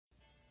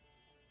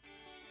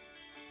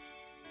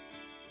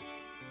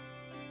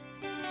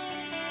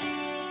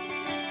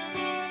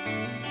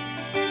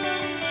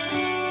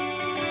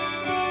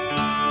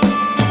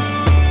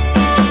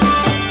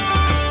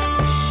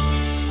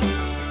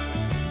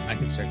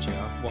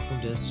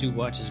Welcome to Sue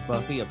Watches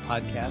Buffy, a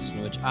podcast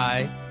in which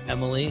I,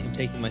 Emily, am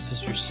taking my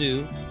sister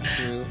Sue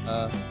through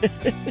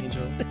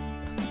Angel.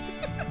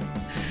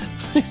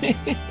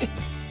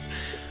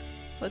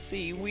 Let's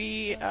see,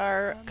 we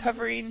are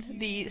covering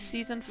the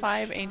Season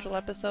 5 Angel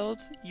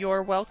episodes,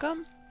 You're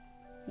Welcome,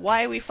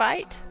 Why We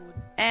Fight,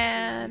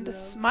 and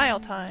Smile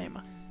Time.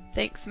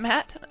 Thanks,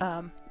 Matt.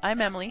 I'm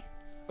Emily.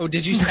 Oh,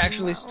 did you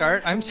actually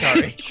start? I'm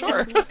sorry.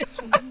 Sure.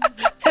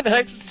 And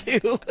I'm Sue.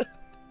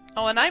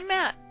 Oh, and I'm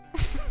Matt.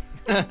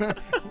 Confused.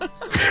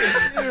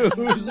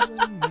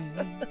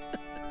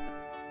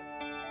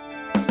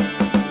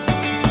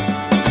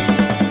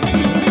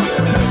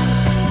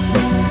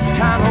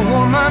 Kind of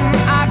woman,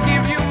 I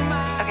give you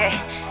my... Okay,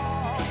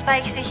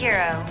 Spike's a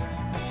hero,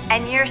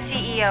 and you're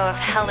CEO of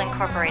Hell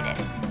Incorporated.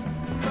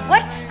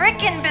 What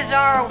frickin'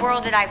 bizarre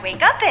world did I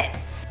wake up in?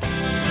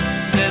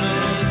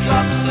 Little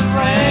drops of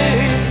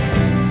rain,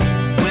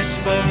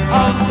 whisper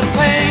of the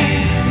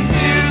pain,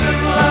 tears of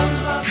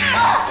love.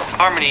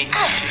 Harmony,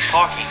 she's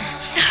talking.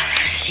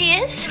 She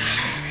is?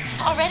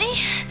 Already?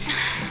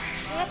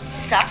 That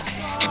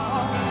sucks.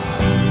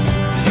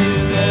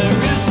 Here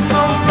there is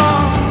no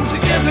wrong,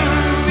 together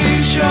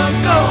we shall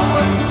go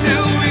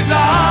until we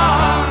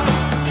die.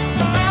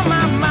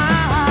 My,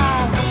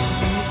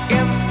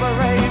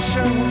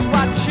 inspiration's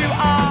what you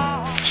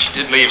are. She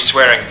did leave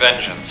swearing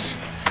vengeance.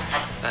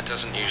 That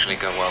doesn't usually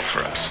go well for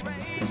us.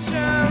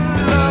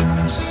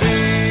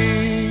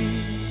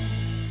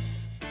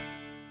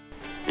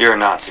 You're a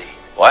Nazi.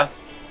 What?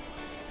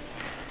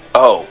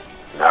 Oh,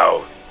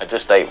 no. I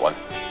just ate one.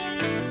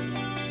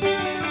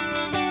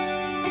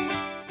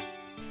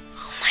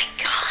 Oh my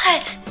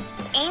god.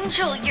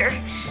 Angel, you're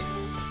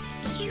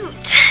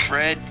cute.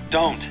 Fred,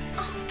 don't.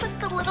 Oh, but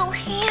the little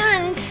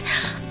hands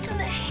and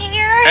the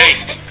hair.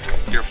 Hey,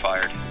 you're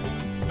fired.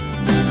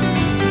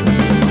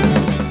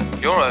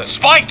 You're a...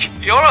 Spike!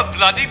 You're a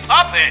bloody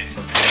puppet!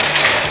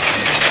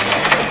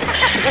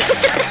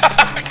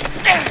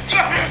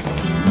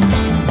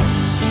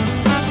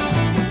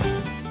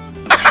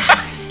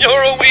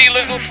 You're a wee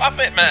little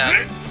puppet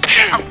man.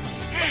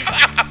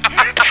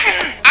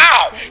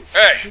 Ow!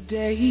 Hey!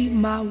 Today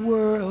my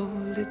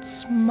world, it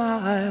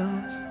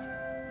smiles.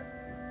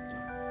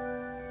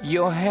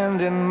 Your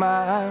hand in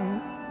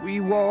mine, we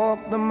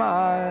walk the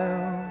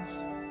miles.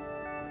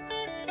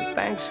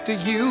 Thanks to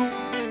you,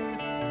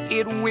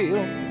 it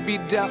will be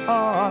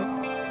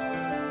done.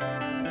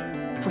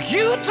 For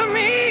you to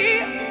me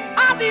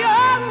are the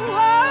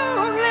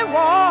only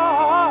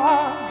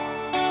one.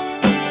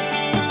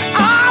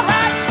 All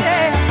right,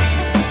 yeah.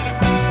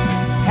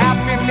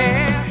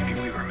 Happiness. Maybe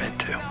we were meant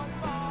to.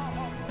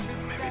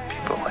 Maybe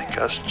people like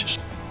us just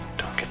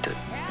don't get to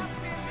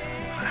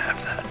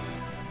have that.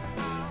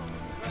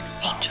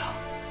 Angel,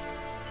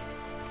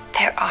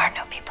 there are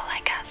no people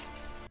like us.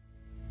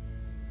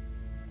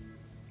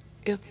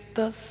 If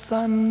the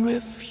sun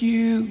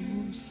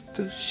refused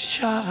to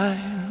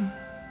shine.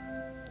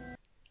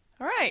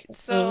 Alright,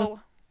 so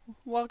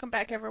welcome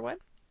back, everyone.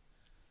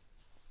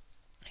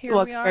 Here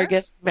Welcome we to are. our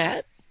guest,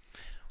 Matt.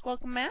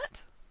 Welcome,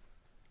 Matt.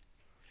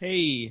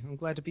 Hey, I'm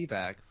glad to be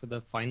back for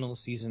the final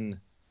season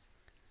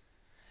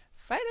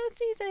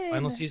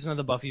Final season. of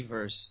the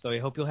Buffyverse. Though I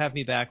hope you'll have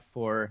me back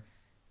for,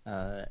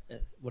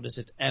 what is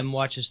it, M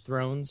Watches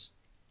Thrones?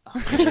 Oh,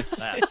 I like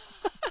that.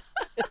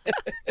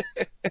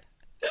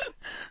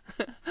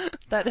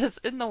 That is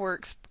in the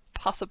works,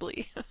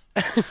 possibly.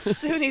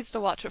 Sue needs to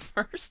watch it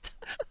first.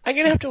 I'm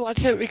going to have to watch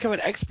it and become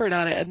an expert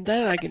on it, and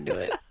then I can do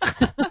it.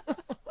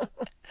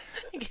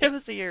 Give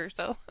us a year or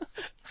so.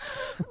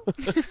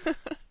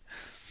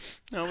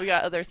 No, we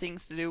got other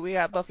things to do. We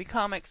got Buffy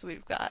comics.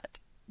 We've got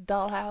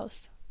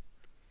Dollhouse.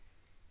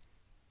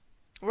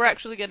 We're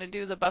actually going to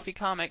do the Buffy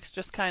comics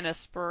just kind of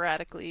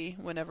sporadically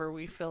whenever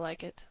we feel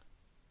like it.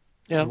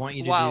 Yeah, I want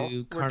you to While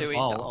do we're doing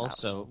Carnival Dollhouse.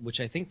 also, which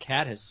I think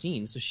Kat has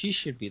seen, so she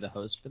should be the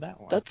host for that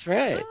one. that's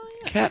right. Oh,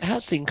 yeah. Kat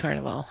has seen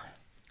Carnival.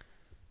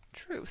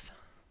 Truth.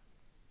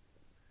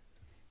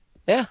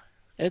 Yeah,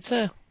 it's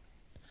a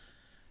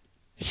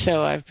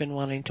show I've been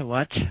wanting to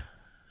watch.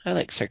 I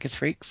like Circus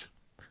Freaks.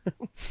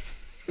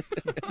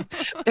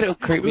 They don't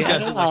creep Who me out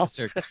doesn't at like all. a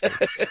circus freak?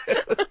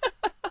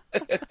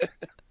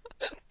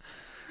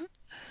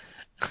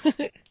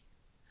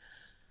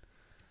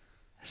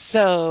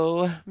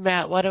 So,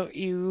 Matt, why don't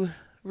you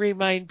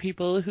remind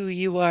people who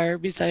you are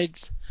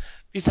besides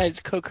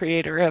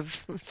co-creator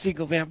of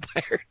Single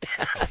Vampire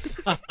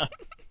Dad?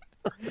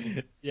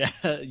 Yeah,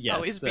 yes.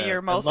 Always be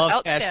your most I love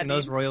outstanding. cashing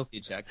those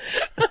royalty checks.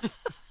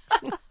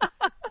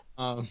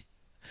 Well,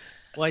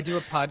 I do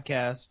a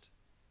podcast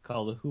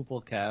called the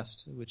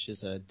Hooplecast, which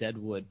is a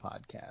Deadwood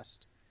podcast,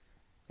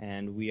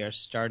 and we are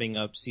starting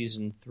up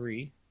season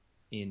 3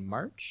 in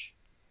March,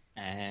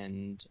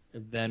 and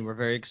then we're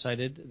very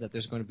excited that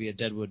there's going to be a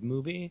Deadwood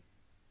movie.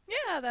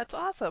 Yeah, that's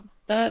awesome.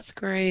 That's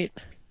great.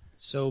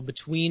 So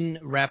between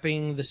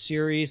wrapping the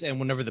series and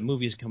whenever the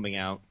movie is coming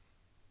out,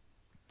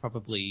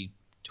 probably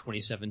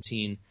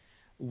 2017,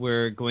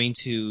 we're going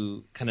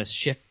to kind of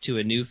shift to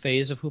a new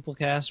phase of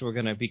Hooplecast. We're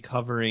going to be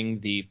covering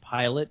the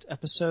pilot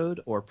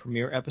episode or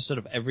premiere episode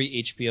of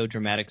every HBO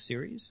dramatic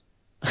series.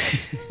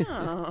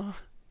 Oh.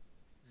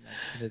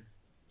 That's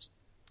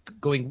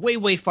going way,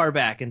 way far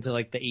back into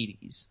like the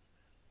 80s.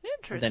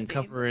 Interesting. And then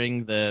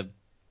covering the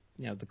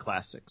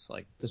classics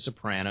like The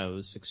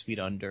Sopranos, 6 Feet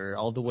Under,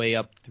 all the way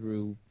up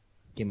through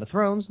Game of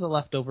Thrones, The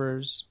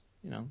Leftovers,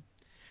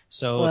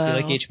 So if you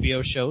like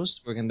HBO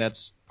shows,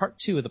 that's part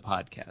 2 of the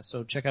podcast.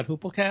 So check out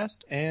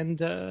Hooplecast,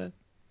 and and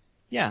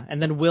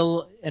then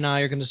Will and I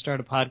are going to start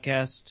a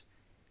podcast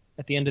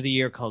at the end of the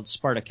year called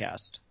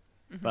Spartacast,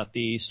 about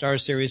the Star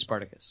series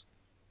Spartacus.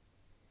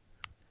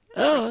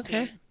 Oh,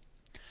 okay.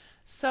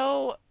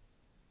 So,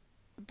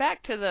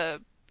 back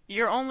to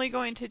you're only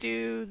going to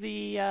do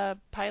the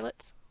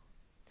pilots?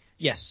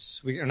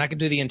 Yes, we're not going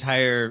to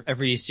do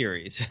every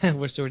series. So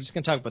we're just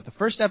going to talk about the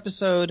first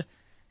episode.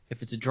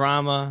 If it's a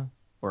drama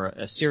or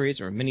a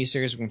series or a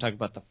mini-series, we're going to talk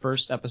about the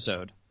first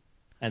episode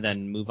and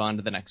then move on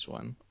to the next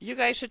one. You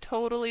guys should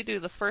totally do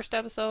the first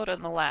episode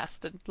and the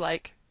last, and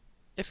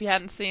if you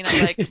hadn't seen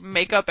it,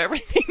 make up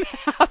everything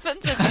that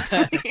happens in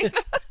between.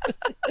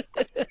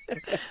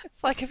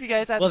 It's like if you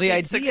guys had the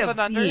seen 6 idea Foot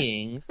Under.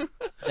 being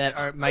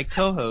that my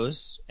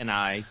co-hosts and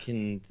I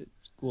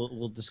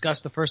we'll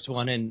discuss the first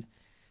one, and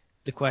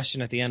the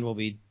question at the end will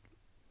be,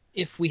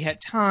 if we had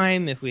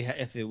time, if we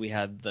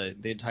had the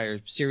entire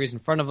series in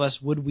front of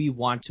us, would we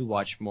want to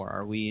watch more?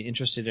 Are we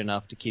interested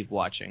enough to keep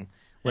watching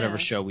whatever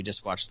show we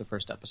just watched the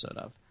first episode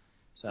of?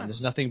 So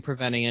there's nothing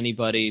preventing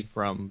anybody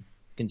from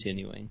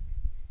continuing.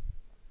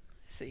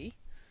 See?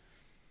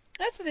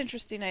 That's an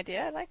interesting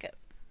idea. I like it.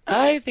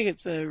 I think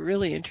it's a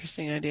really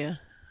interesting idea.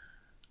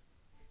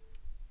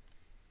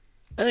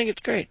 I think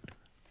it's great.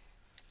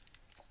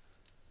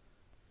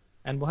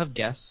 And we'll have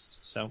guests,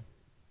 so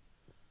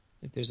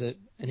if there's an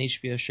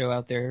HBO show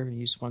out there and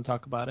you just want to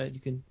talk about it, you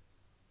can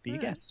be a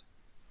guest.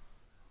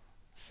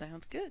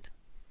 Sounds good.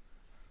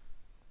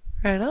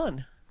 Right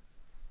on.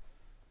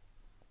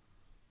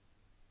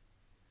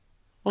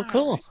 Well,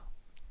 cool. Right.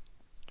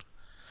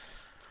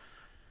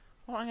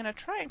 Well, I'm gonna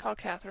try and call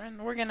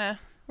Catherine. We're gonna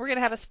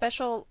have a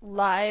special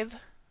live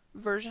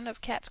version of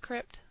Cat's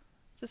Crypt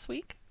this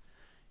week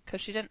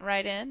because she didn't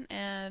write in,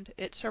 and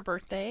it's her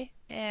birthday,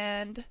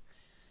 and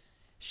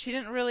she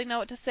didn't really know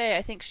what to say.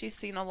 I think she's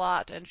seen a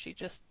lot, and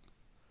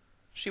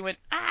she went,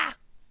 ah!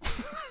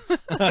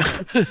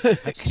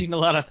 I've seen a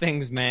lot of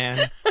things,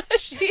 man.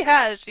 She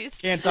has.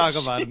 Can't talk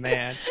about it,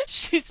 man.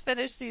 She's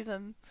finished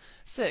season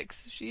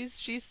 6.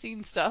 She's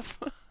seen stuff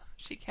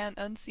she can't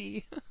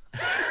unsee.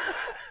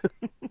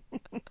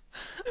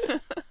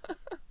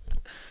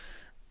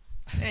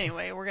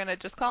 Anyway, we're gonna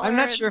just call her. I'm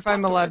not sure if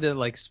I'm talk allowed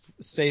to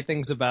say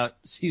things about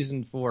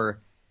season 4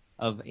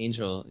 of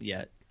Angel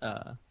yet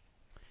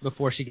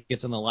before she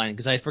gets on the line,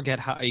 because I forget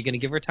how. Are you going to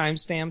give her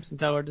timestamps and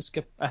tell her to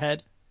skip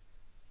ahead?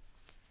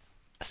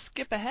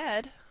 Skip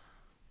ahead.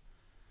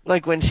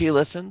 Like when she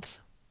listens?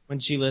 When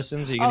she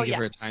listens, are you going to give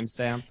her a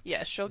timestamp?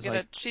 Yeah, she'll It's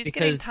get she's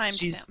getting because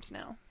timestamps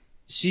now.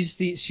 She's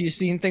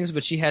seen things,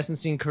 but she hasn't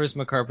seen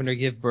Charisma Carpenter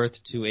give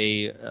birth to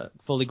a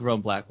fully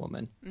grown black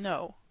woman.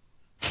 No.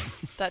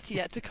 That's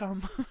yet to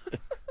come.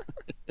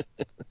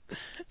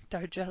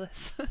 Darn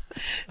jealous.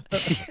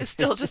 It's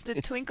still just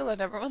a twinkle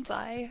in everyone's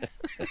eye.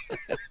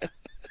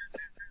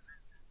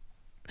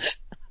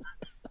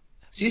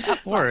 Season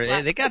 4,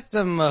 they got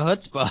some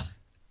chutzpah.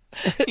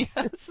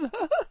 Yes.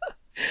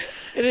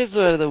 It is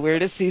one of the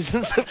weirdest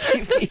seasons of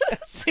TV.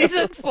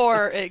 Season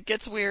 4, it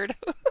gets weird.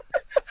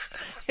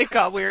 It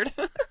got weird.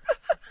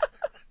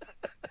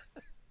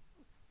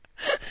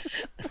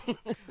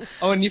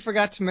 Oh, and you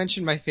forgot to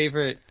mention my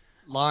favorite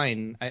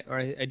line.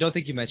 I don't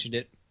think you mentioned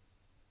it,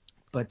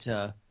 but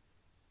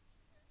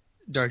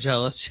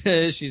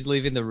Dargelis, she's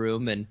leaving the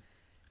room, and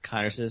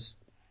Connor says,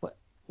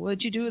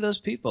 "What'd you do with those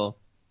people?"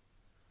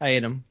 "I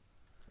ate them."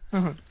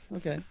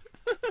 Okay.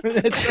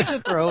 It's such a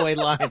throwaway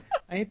line.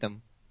 I ate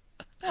them.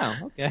 Oh,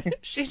 okay.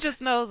 She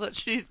just knows that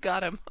she's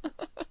got him.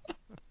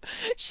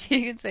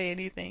 She can say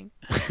anything.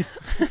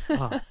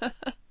 Oh.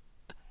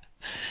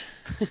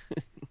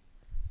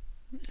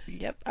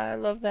 Yep, I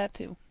love that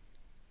too.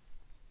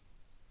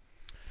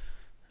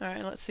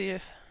 Alright, let's see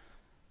if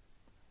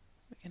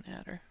we can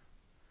add her.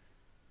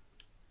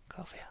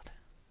 Caulfield.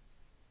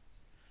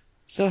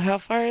 So how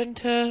far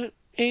into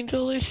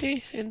Angel is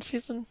she in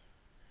season?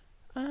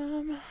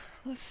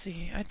 Let's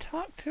see. I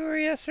talked to her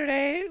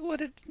yesterday.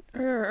 Or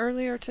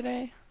earlier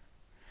today?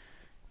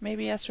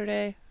 Maybe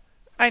yesterday.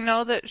 I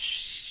know that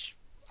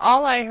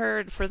all I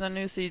heard for the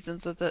new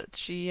seasons is that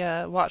she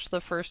watched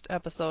the first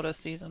episode of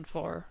season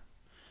 4.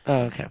 Oh,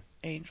 okay.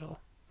 Angel.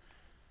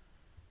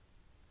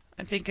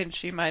 I'm thinking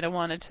she might have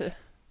wanted to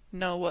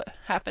know what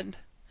happened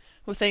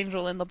with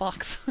Angel in the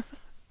box.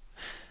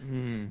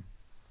 I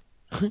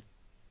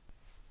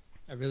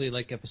really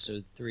like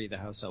episode 3, The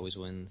House Always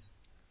Wins.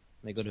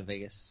 They go to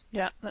Vegas.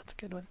 Yeah, that's a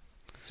good one.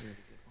 That's a really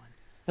good one.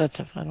 That's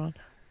a fun one.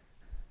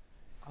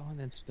 Oh, and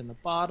then Spin the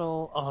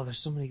Bottle. Oh, there's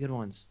so many good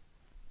ones.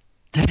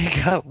 Then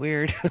it got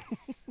weird.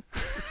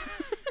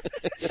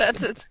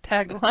 That's its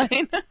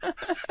tagline.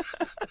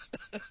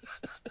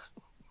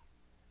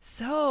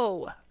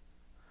 So,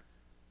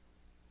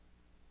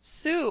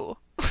 Sue.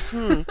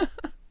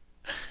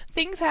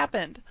 Things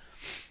happened.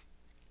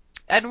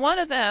 And one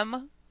of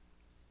them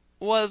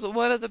was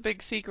one of the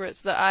big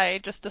secrets that I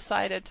just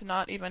decided to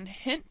not even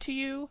hint to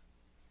you.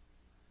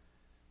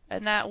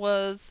 And that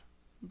was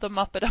the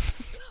Muppet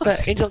episode.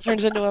 But Angel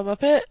turns into a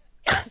Muppet?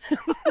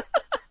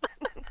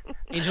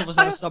 Angel was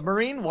on a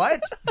submarine?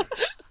 What?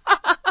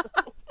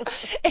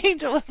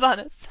 Angel was on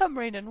a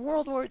submarine in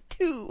World War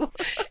II.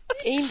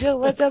 Angel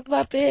was a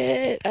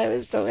Muppet. I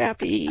was so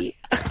happy.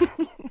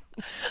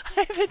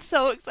 I've been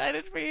so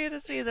excited for you to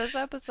see this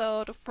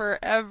episode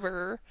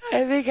forever.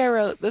 I think I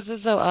wrote, this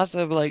is so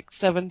awesome, like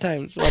 7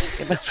 times while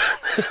thinking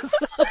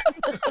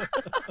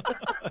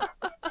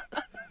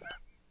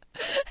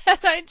And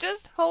I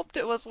just hoped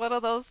it was one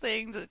of those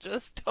things that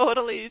just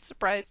totally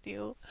surprised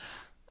you.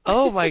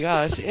 Oh my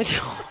gosh. It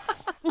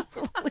totally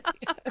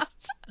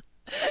is.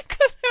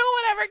 Because who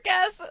would ever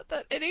guess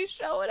that any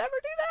show would ever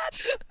do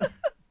that?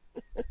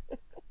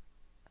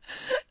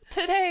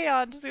 Today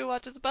on Sue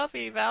Watches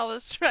Buffy, Val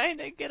was trying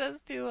to get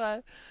us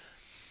to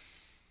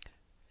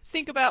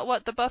think about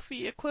what the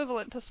Buffy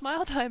equivalent to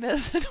Smile Time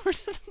is, and we're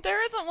just,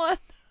 there isn't one.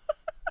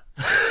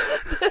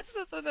 This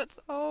is in its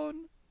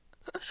own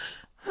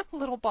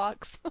little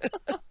box.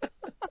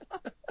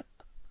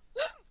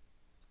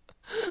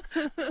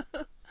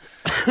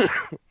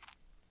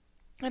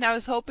 And I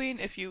was hoping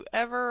if you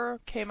ever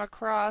came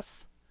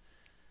across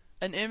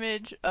an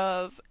image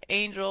of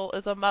Angel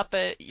as a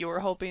Muppet, you were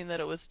hoping that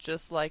it was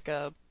just like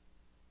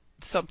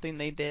something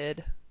they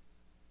did.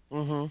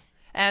 Mm-hmm.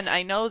 And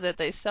I know that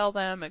they sell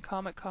them at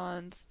Comic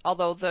Cons,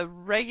 although the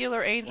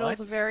regular Angel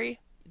is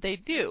they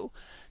do.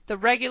 The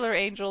regular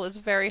Angel is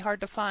very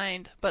hard to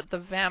find, but the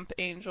Vamp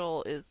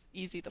Angel is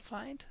easy to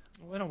find.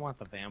 We don't want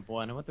the Vamp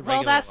one. I want the regular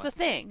one. Well, that's the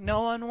thing.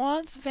 No one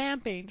wants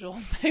Vamp Angel.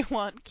 They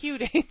want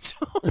Cute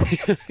Angel.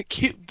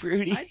 Cute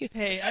broody. I'd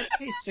pay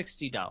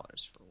 $60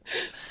 for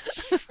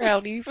one.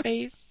 Frowny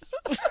face.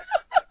 It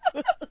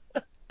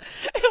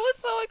was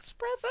so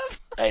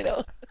expressive. I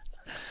know.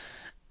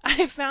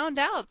 I found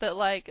out that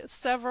like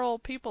several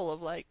people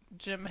of like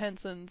Jim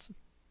Henson's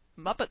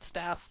Muppet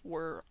staff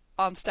were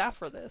on staff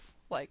for this.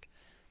 Like,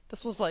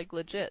 this was like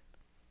legit.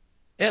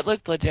 It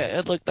looked legit.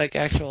 It looked like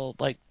actual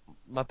like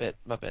Muppets.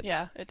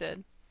 Yeah, it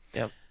did.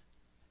 Yep.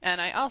 And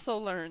I also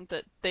learned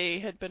that they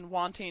had been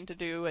wanting to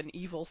do an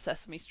evil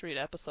Sesame Street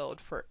episode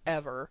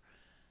forever.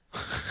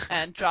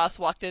 And Joss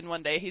walked in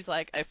one day. He's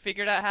like, I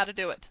figured out how to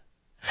do it.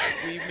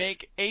 We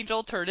make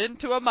Angel turn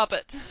into a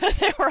Muppet. And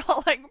they were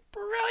all like,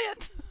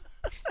 brilliant.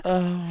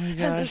 Oh my And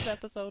gosh. this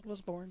episode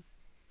was born.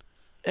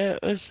 It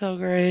was so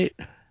great.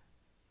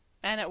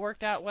 And it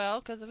worked out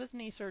well because of his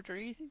knee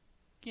surgery,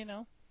 you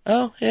know.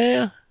 Oh,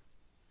 yeah.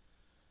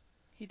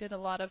 He did a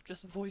lot of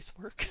just voice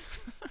work.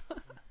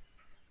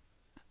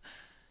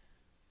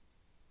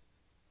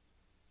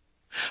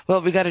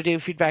 Well, we got to do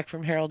feedback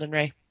from Harold and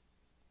Ray.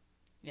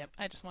 Yep,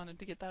 I just wanted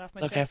to get that off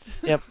my Okay. chest.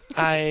 Yep.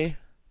 I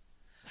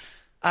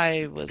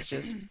was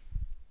just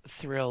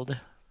thrilled.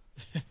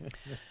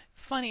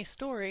 Funny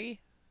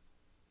story.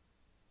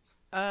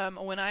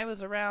 When I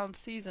was around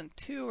season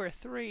 2 or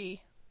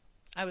 3,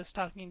 I was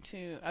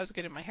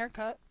getting my hair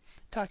cut,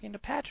 talking to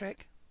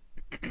Patrick.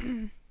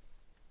 And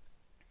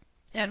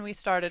I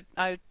was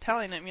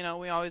telling him,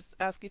 we always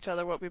ask each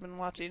other what we've been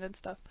watching and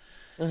stuff.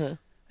 Uh-huh.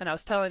 And I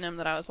was telling him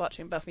that I was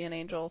watching Buffy and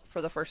Angel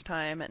for the first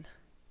time, and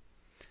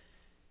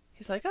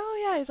he's like, oh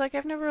yeah, he's like,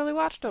 I've never really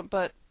watched them,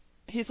 but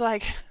he's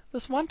like,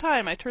 this one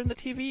time I turned the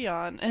TV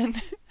on, and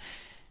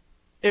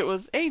it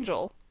was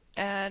Angel,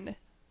 and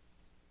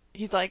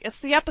he's like,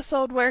 it's the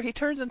episode where he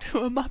turns into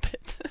a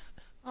Muppet.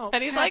 Oh,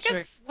 And he's Patrick,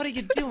 like, what are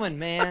you doing,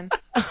 man?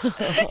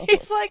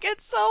 He's like,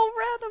 it's so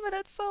random and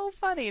it's so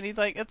funny. And he's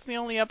like, it's the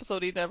only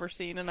episode he'd ever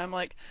seen. And I'm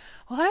like,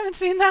 well, I haven't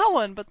seen that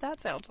one, but that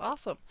sounds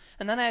awesome.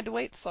 And then I had to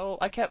wait, so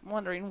I kept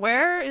wondering,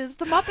 where is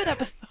the Muppet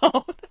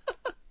episode?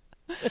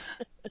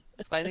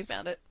 Finally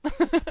found it.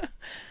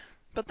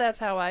 But that's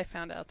how I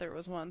found out there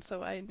was one,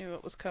 so I knew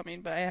it was coming,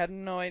 but I had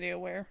no idea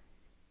where.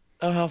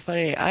 Oh, how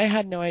funny. I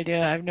had no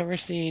idea. I've never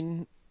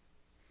seen...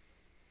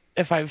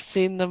 If I've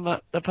seen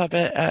the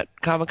puppet at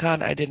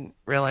Comic-Con, I didn't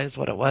realize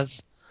what it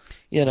was.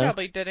 You know?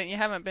 Probably didn't. You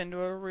haven't been to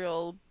a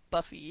real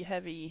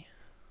Buffy-heavy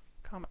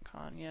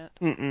Comic-Con yet.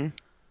 Mm-mm.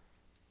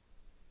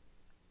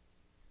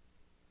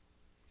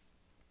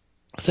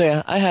 So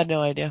yeah, I had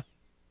no idea.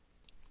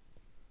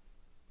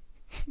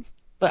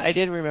 But I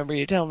did remember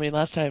you telling me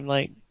last time,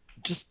 like,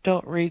 just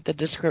don't read the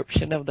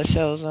description of the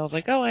shows. And I was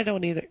like, oh, I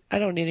don't either. I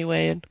don't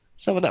anyway. And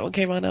so when that one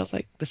came on, I was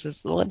like, this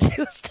is the one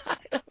she was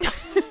talking about.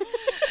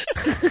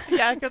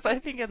 Yeah, because I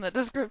think in the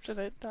description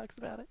it talks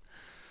about it.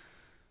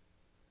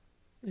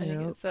 I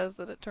think Yep. it says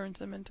that it turns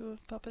him into a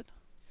puppet.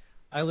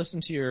 I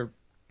listened to your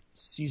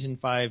season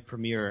 5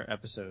 premiere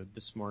episode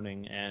this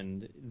morning,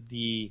 and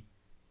the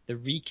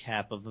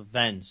recap of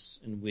events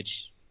in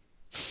which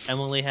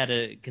Emily had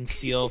to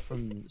conceal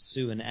from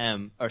Sue and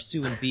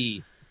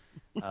B,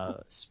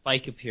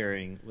 Spike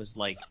appearing was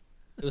like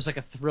It was like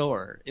a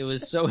thriller. It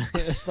was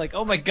like,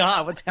 oh my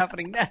god, what's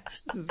happening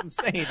next? This is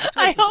insane. The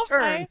I twists and hope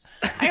turns.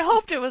 I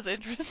hoped it was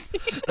interesting.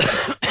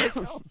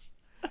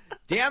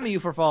 Damn you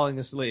for falling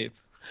asleep.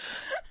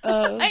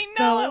 Oh, I know,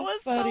 so it was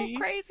funny. so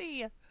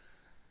crazy.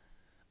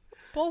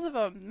 Both of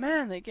them,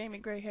 man, they gave me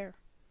gray hair.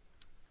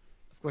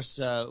 Of course,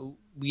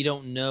 we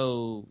don't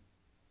know,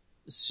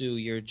 Sue,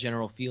 your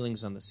general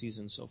feelings on the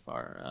season so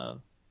far.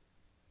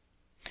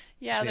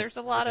 Yeah, we there's a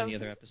haven't lot heard of any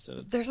other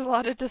episodes. There's a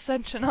lot of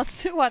dissension on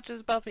Sue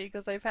Watches Buffy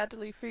because I've had to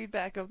leave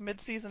feedback of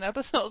mid-season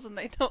episodes and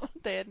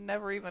they had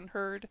never even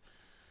heard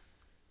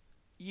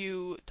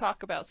you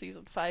talk about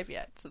season 5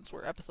 yet since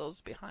we're episodes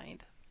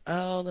behind.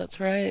 Oh, that's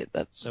right.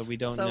 So we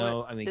don't So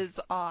know. it I mean, is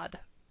odd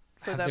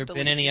for have them there to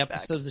been leave any feedback.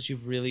 episodes that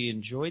you've really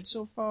enjoyed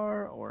so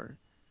far, or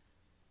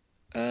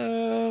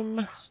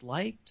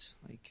disliked?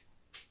 Like,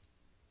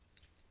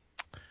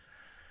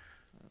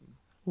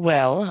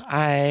 well,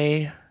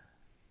 I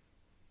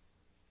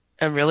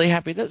am really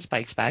happy that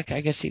Spike's back.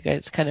 I guess you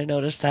guys kind of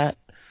noticed that.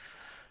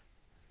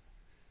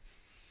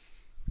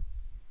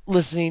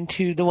 Listening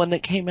to the one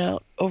that came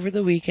out over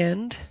the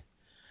weekend.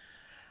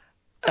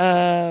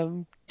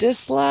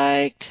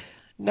 Disliked.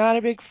 Not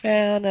a big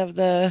fan of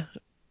the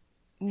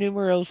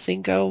numero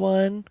 5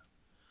 one.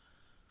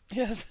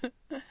 Yes,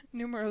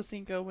 numero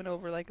 5 went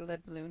over like a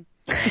lead balloon.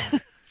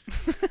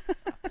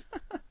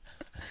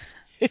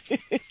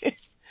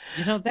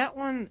 you know that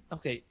one.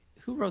 Okay,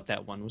 who wrote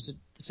that one? Was it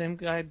the same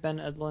guy, Ben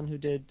Edlund, who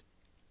did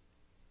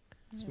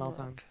Small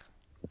Time?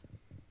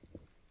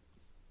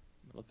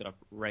 I'll look it up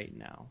right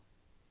now.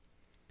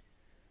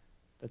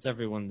 That's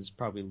everyone's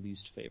probably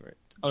least favorite.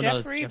 Oh no,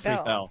 it's Jeffrey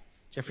Bell.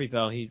 Jeffrey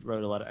Bell, he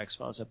wrote a lot of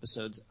X-Files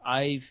episodes.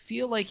 I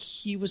feel like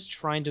he was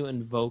trying to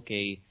invoke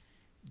a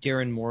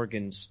Darren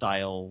Morgan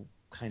style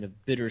kind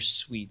of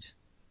bittersweet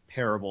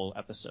parable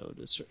episode.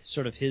 It's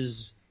sort of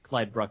his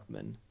Clyde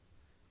Bruckman.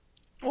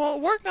 Well,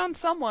 it worked on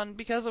someone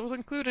because it was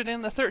included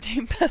in the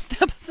 13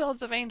 best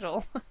episodes of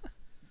Angel.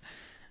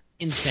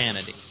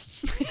 Insanity.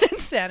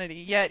 Insanity.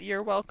 Yet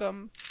You're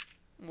Welcome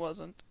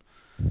wasn't.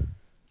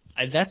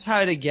 That's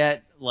how to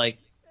get, like,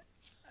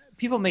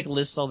 people make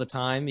lists all the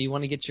time. You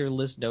want to get your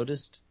list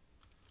noticed?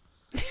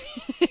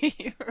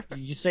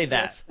 You say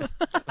that.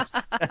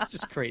 Yes. That's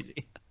just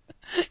crazy.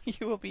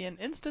 You will be an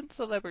instant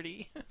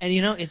celebrity. And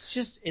you know,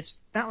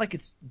 it's not like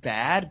it's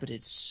bad, but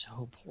it's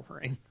so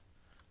boring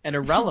and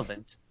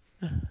irrelevant.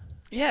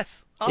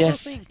 Yes, all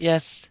those things.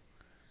 Yes.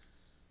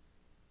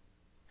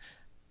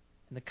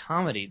 And the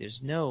comedy,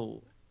 there's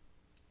no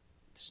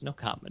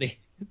comedy.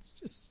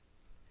 It's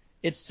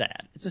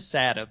sad. It's a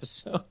sad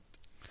episode.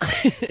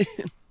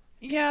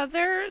 Yeah,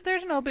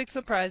 there's no big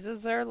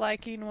surprises. They're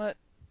liking what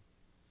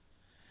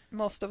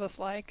most of us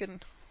like,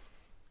 and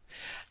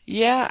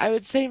Yeah, I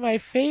would say my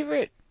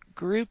favorite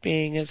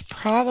grouping is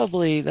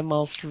probably the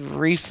most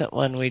recent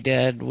one we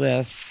did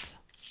with,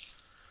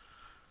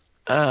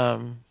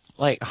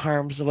 like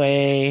Harm's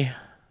Way,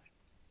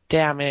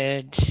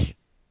 Damage,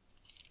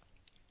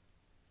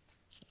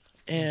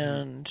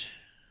 and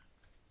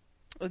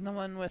the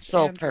one with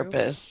Sole Andrew.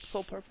 Purpose.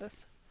 Sole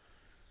Purpose.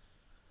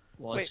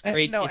 Well, Wait, it's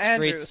great. no, it's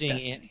Andrew's great seeing.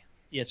 Destiny.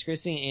 Yeah, it's great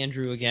seeing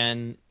Andrew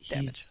again.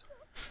 Damage.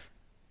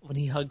 When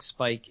he hugs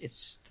Spike, it's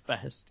just the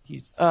best.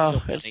 He's so Oh,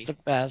 funny. it's the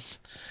best.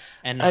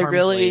 And I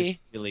Harm's Way is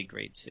really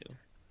great too.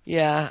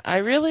 Yeah, I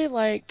really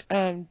liked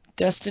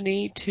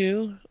Destiny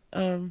too.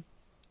 Oh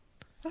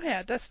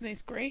yeah,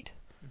 Destiny's great.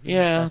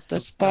 Yeah, That's the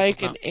the Spike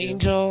Purple and Mountain Dew.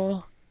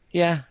 Angel.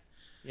 Yeah.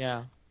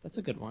 Yeah, that's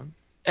a good one.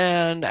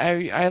 And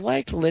I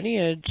liked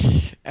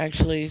Lineage,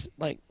 actually,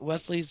 like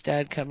Wesley's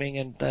dad coming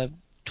and the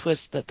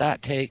twist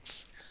that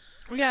takes.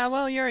 Yeah,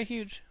 well, you're a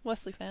huge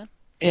Wesley fan.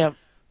 Yeah.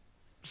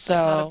 So,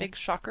 Not a big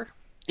shocker.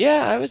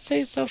 yeah, I would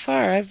say so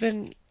far I've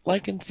been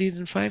liking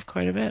season 5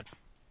 quite a bit.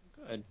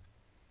 Good.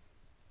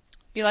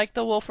 You like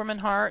the Wolfram and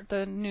Hart,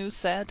 the new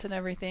set and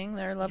everything.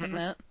 They're loving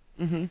that.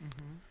 Mm-hmm.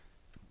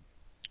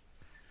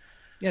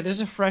 Yeah,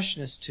 there's a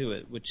freshness to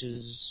it, which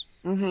is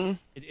Mm-hmm.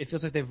 it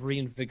feels like they've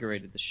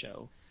reinvigorated the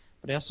show.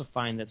 But I also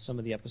find that some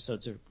of the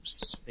episodes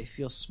they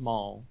feel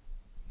small,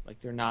 like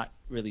they're not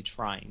really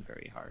trying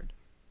very hard.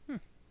 They're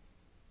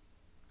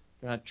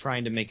not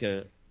trying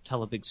to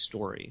tell a big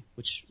story,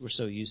 which we're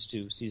so used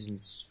to.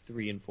 Seasons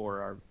 3 and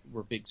 4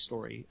 were big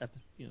story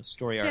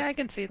story arc Yeah, I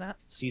can see that.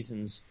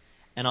 seasons.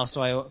 And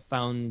also I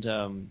found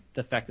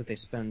the fact that they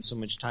spend so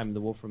much time in the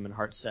Wolfram and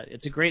Hart set.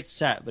 It's a great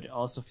set, but it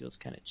also feels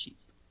kind of cheap.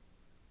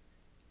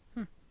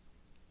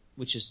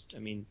 Which is, I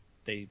mean,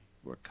 they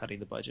were cutting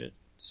the budget,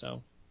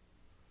 so.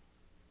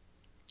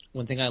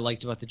 One thing I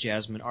liked about the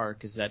Jasmine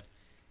arc is that,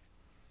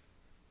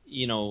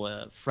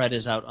 Fred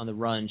is out on the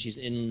run. She's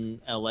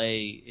in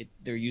L.A.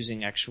 They're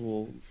using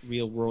actual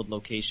real-world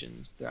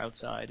locations. They're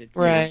outside. It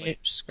feels like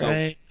scope.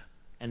 Right.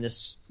 And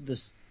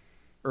this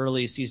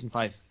early season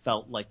 5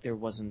 felt like there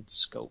wasn't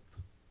scope.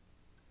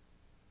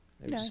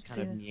 They were just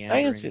kind of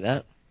meandering. I can see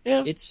that.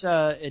 Yeah.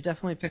 It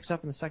definitely picks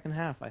up in the second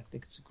half. I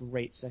think it's a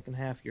great second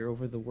half. You're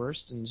over the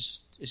worst, and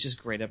it's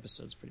just great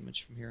episodes pretty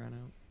much from here on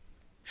out.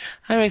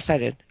 I'm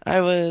excited.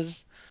 I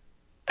was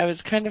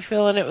kind of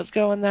feeling it was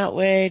going that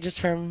way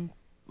just from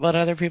what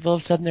other people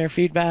have said in their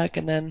feedback,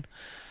 and then,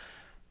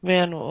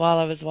 man, while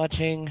I was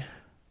watching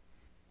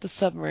the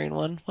submarine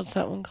one, what's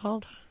that one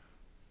called?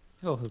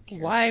 Oh, who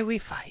cares? Why We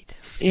Fight.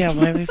 Yeah,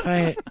 Why We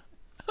Fight.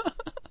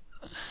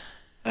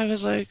 I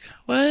was like,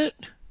 what?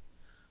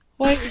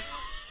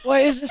 Why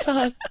is this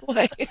on?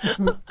 Why?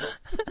 What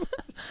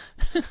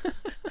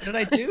did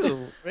I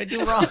do? What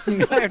did I do wrong?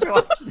 I have to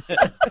watch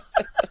this.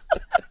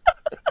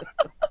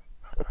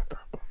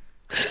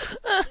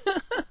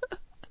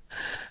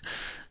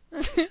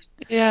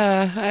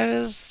 Yeah,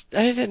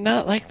 I did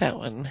not like that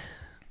one.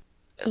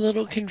 A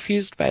little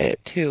confused by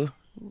it, too.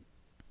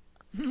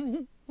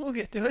 We'll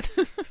get to it.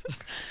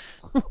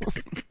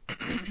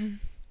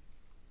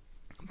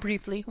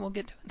 Briefly, we'll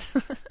get to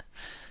it.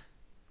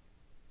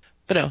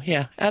 But no,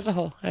 yeah, as a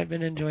whole, I've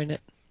been enjoying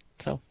it.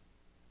 So,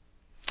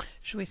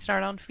 Should we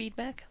start on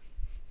feedback?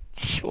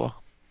 sure.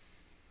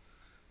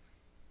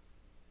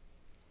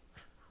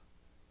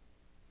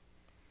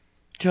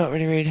 Do you want me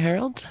to read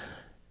Harold?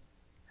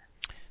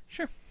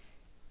 Sure.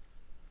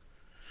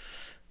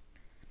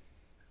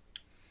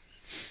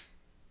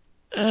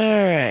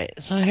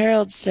 Alright, so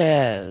Harold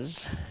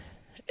says,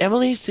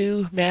 Emily,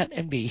 Sue, Matt,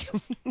 and B.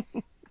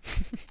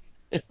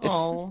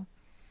 Oh.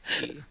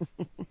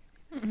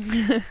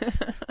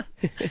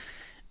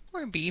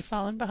 Or B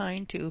falling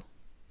behind, too.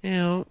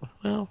 Yeah,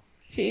 well,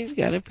 she's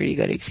got a pretty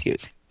good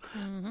excuse.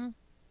 Mm-hmm.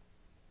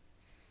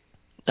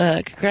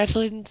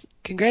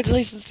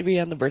 Congratulations to be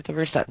on the birth of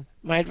her son.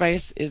 My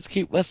advice is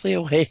keep Wesley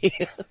away.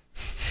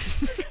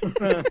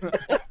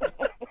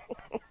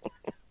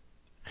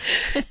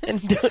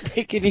 And don't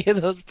take any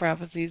of those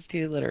prophecies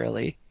too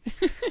literally.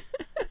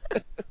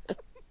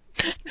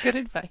 Good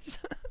advice.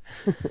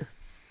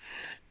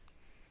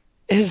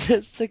 Is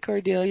this the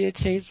Cordelia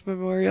Chase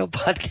Memorial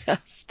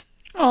Podcast?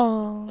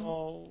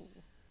 Oh.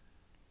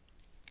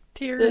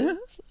 Tears.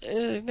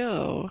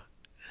 No.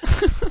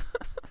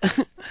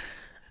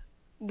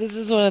 This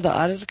is one of the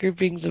oddest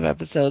groupings of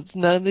episodes.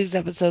 None of these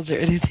episodes are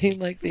anything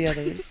like the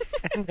others,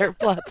 and their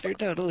plots are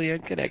totally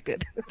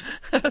unconnected.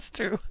 That's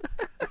true.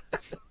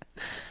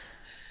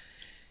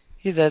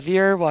 He says,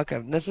 "You're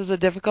welcome. This is a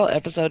difficult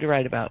episode to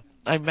write about.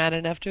 I'm mad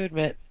enough to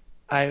admit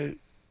I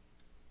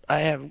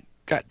have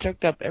got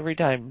choked up every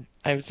time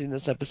I've seen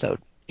this episode,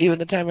 even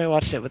the time I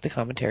watched it with the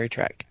commentary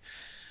track.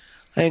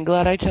 I am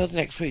glad I chose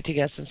next week to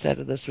guest instead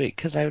of this week,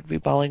 because I would be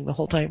bawling the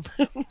whole time."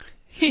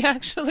 He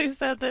actually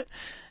said that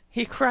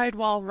he cried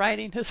while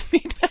writing his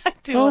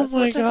feedback to Oh us,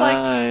 my which is like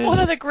gosh. one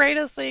of the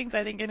greatest things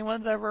I think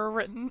anyone's ever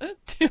written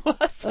to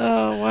us.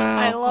 Oh, wow.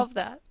 I love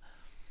that.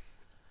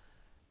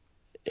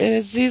 In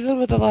a season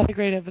with a lot of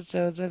great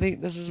episodes, I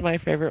think this is my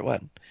favorite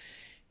one,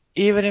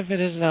 even if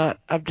it is not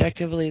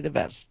objectively the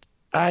best.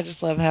 I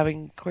just love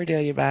having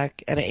Cordelia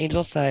back and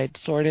Angel's side,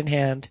 sword in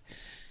hand,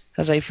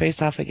 as I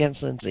face off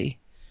against Lindsay.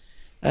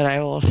 And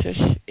I will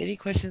shush any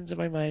questions in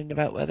my mind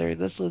about whether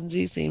this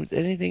Lindsay seems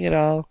anything at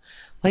all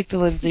like the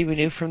Lindsay we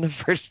knew from the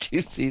first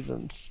 2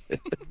 seasons.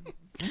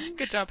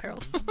 Good job,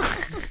 Harold.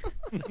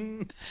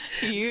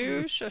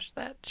 You shush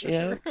that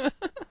shusher. Yep.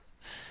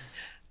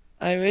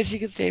 I wish you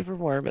could stay for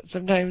more, but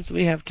sometimes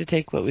we have to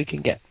take what we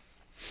can get.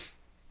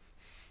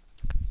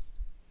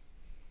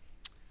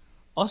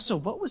 Also,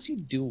 what was he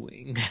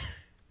doing?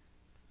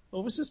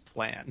 What was his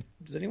plan?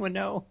 Does anyone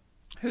know?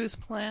 Whose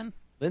plan?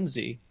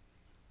 Lindsay.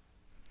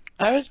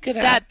 I was going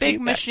to That ask big you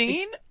guys-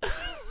 machine?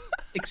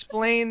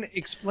 Explain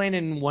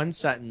in one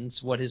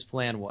sentence what his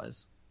plan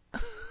was.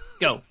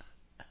 Go.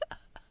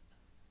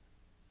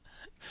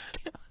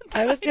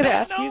 I was going to don't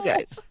ask you know.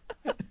 guys.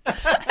 And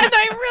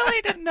I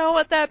really didn't know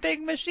what that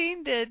big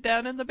machine did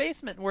down in the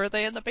basement. Were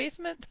they in the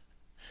basement?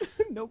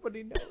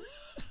 Nobody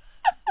knows.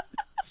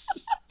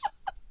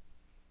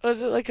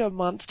 Was it like a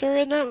monster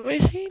in that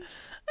machine?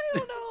 I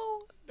don't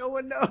know. No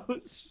one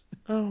knows.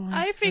 Oh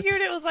my I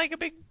figured it was like a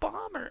big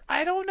bomber.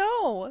 I don't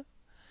know.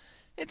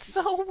 It's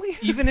so weird.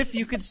 Even if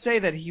you could say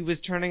that he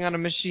was turning on a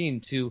machine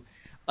to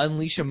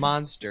unleash a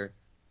monster,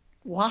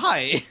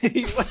 why?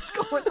 What's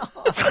going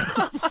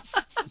on?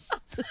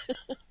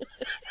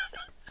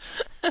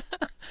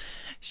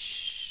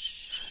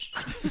 Shh.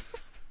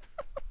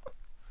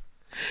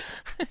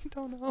 I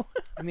don't know.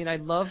 I mean, I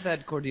love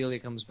that Cordelia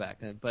comes back,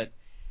 but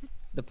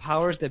the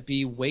powers that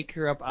be wake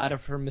her up out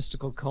of her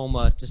mystical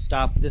coma to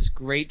stop this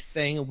great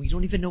thing, and we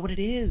don't even know what it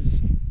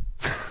is.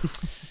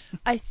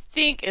 I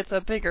think it's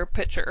a bigger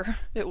picture.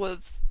 It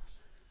was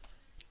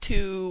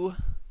to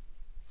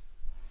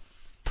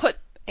put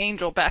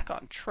Angel back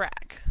on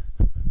track.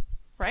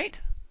 Right?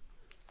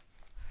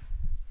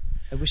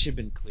 I wish it had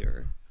been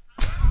clearer.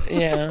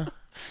 Yeah.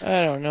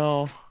 I don't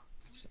know.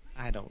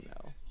 I don't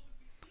know.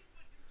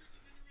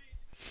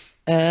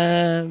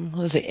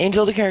 Let's see.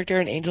 Angel the character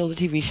and Angel the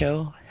TV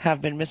show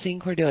have been missing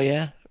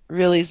Cordelia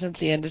really since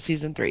the end of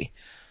season 3.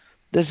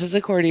 This is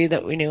the Cordy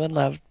that we knew and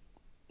loved,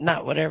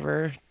 not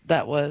whatever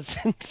that was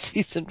in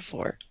season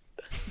 4.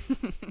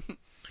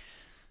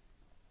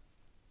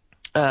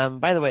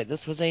 By the way,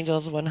 this was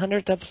Angel's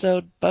 100th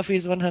episode.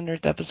 Buffy's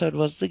 100th episode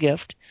was The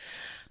Gift.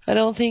 I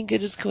don't think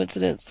it is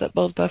coincidence that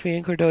both Buffy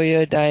and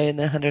Cordelia die in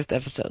the 100th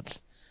episodes.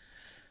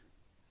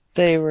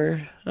 They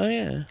were. Oh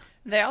yeah.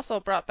 They also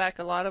brought back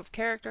a lot of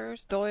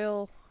characters.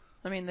 Doyle,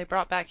 I mean, they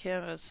brought back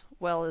him as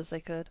well as they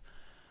could.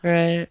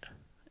 Right.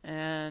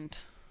 And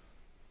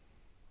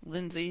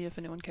Lindsay, if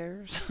anyone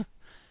cares.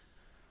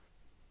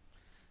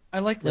 I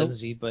like Nope.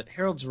 Lindsay, but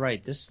Harold's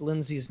right. This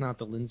Lindsay is not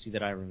the Lindsay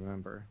that I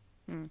remember.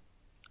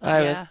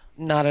 I Yeah. was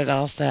not at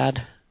all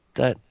sad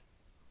that.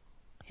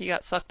 He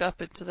got sucked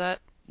up into that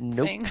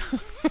Nope. thing.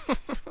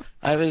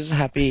 I was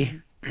happy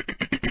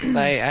because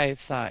I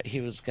thought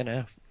he was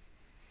gonna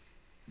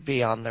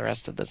be on the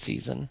rest of the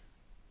season.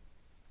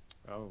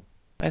 Oh.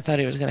 I thought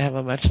he was gonna have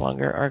a much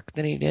longer arc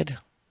than he did.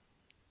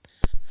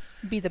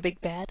 Be the big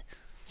bad.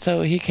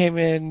 So he came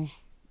in,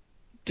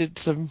 did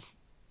some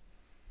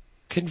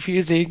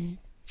confusing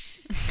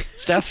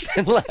stuff,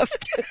 and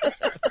left.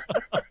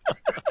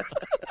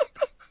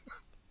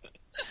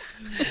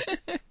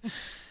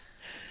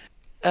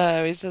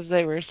 He says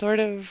they were sort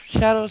of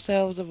shadow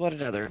selves of one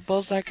another.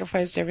 Both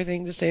sacrificed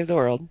everything to save the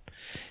world.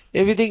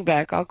 If you think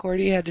back, all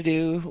Cordy had to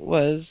do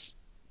was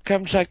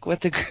come check with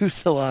the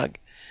goose along,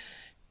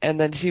 and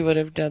then she would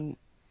have been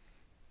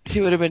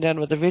done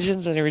with the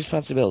visions and her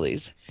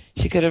responsibilities.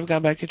 She could have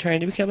gone back to trying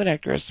to become an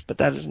actress, but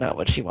that is not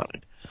what she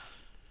wanted.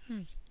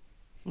 You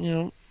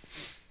know,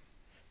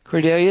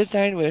 Cordelia's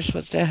dying wish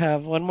was to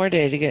have one more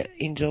day to get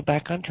Angel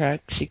back on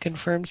track. She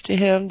confirms to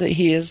him that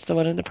he is the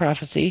one in the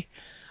prophecy.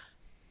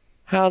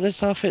 How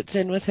this all fits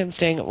in with him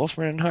staying at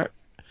Wolfram and Hart,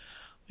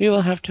 we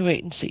will have to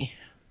wait and see.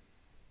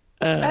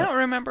 I don't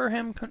remember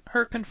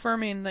her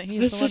confirming that he's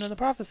This the one is- in the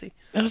prophecy.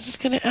 I was just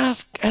gonna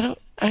ask. I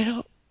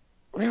don't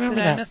remember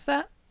Did that. I miss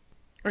that?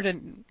 Or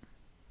did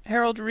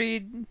Harold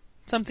read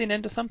something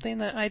into something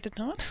that I did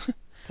not?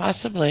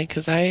 Possibly,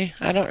 because I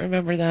don't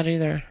remember that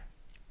either.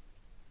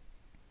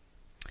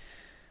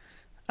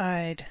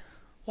 I'd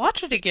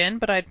watch it again,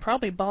 but I'd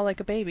probably bawl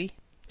like a baby.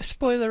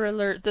 Spoiler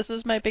alert, this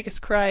is my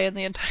biggest cry in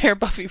the entire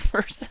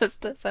Buffyverse is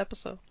this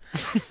episode.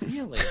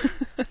 Really?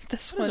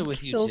 This What is one it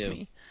with you kills two?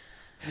 me.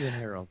 You and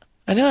Harold.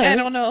 I know. I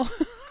don't know.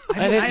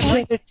 I didn't I say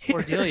like that you-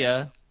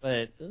 Cordelia,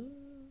 but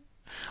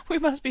We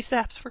must be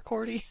saps for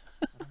Cordy.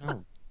 I don't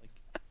know. Like,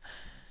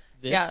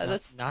 this, Yeah, not,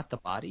 that's- not the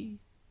body?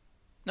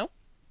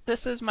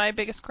 This is my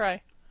biggest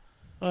cry.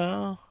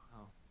 Well.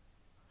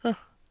 Oh.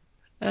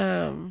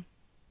 Huh.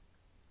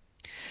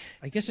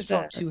 I guess it So-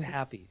 felt too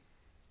happy.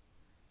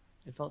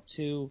 It felt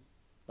too,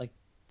 like,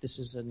 this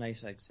is a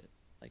nice exit.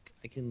 Like,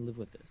 I can live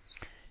with this.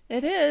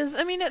 It is.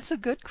 I mean, it's a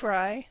good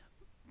cry,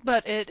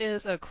 but it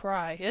is a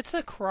cry. It's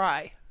a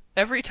cry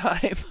every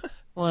time.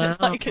 Wow.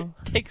 Like it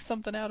takes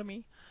something out of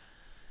me.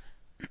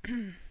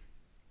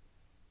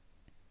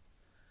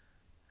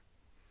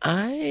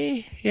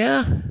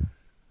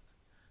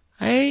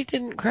 I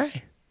didn't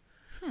cry.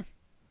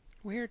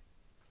 Weird.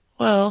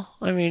 Well,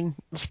 I mean,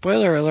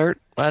 spoiler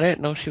alert, I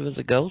didn't know she was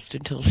a ghost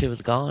until she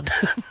was gone.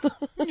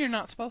 You're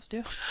not supposed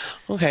to.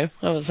 Okay,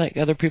 I was like,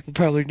 other people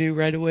probably knew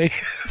right away.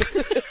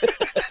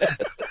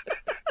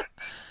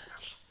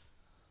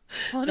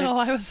 Oh no,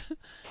 I was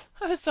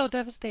so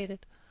devastated.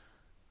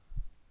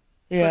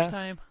 First Yeah.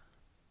 time.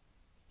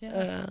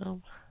 Yeah.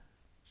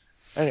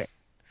 Okay.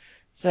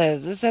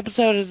 Says, this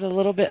episode is a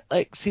little bit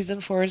like season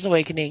 4's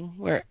Awakening,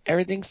 where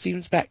everything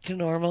seems back to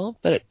normal,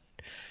 but it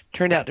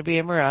turned out to be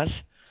a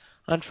mirage.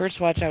 On first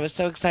watch, I was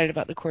so excited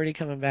about the Cordy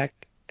coming back,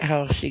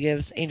 how she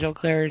gives Angel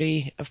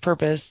clarity of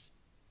purpose,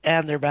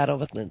 and their battle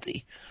with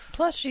Lindsay.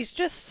 Plus, she's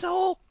just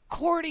so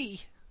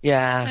Cordy,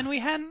 Yeah. and we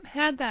hadn't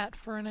had that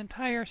for an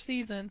entire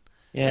season.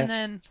 Yes. And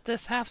then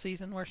this half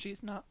season where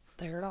she's not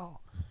there at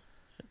all.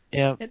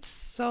 Yeah. It's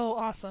so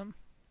awesome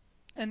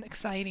and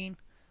exciting.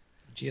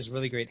 She has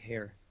really great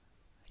hair.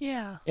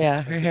 Yeah. Yeah, her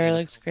Especially hair in a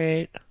looks coma.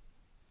 great.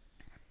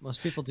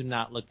 Most people do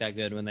not look that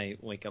good when they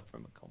wake up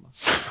from a coma.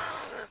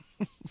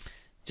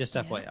 Just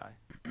Yeah. FYI.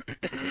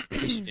 In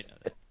case you didn't know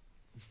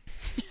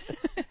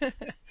that.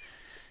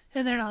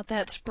 And they're not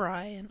that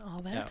spry and all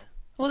that. No.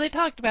 Well, they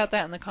talked about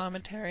that in the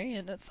commentary,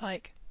 and it's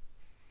like,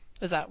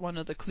 is that one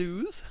of the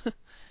clues?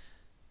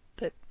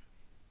 That,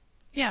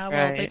 yeah,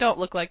 well, they Right. don't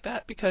look like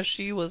that because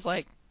she was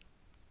like,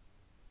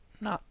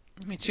 not,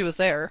 I mean, she was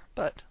there,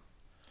 but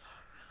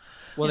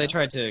Well, Yeah. they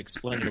tried to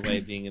explain it away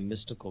being a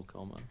mystical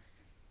coma.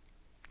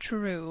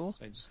 true.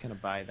 So I just kind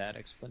of buy that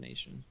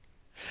explanation.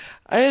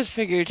 I just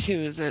figured she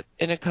was in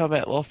a coma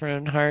at Wolfram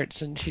and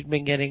Hearts, and she'd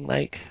been getting,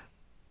 like,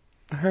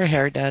 her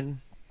hair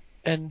done.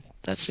 And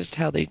that's just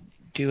how they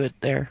do it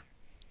there.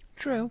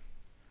 True.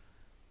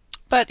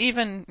 But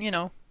even,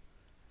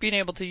 being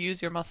able to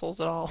use your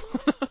muscles at all.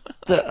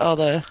 All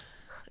the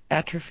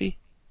atrophy.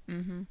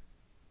 hmm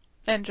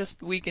And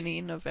just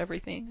weakening of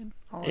everything and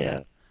all of Yeah.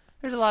 that.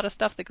 There's a lot of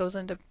stuff that goes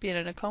into being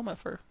in a coma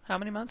for how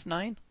many months?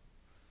 9?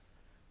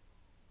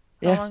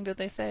 Yeah. How long did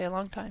they say? A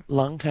long time.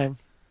 Long time.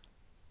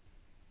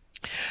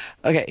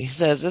 Okay, he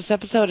says, this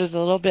episode is a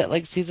little bit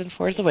like season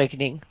 4's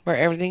Awakening, where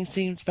everything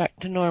seems back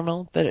to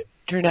normal, but it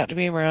turned out to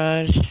be a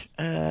mirage.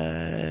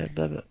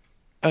 Blah, blah.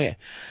 Okay,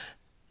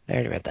 I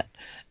already read that.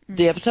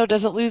 The episode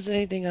doesn't lose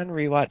anything on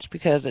rewatch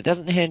because it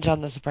doesn't hinge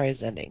on the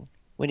surprise ending.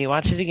 When you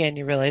watch it again,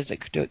 you realize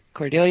that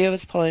Cordelia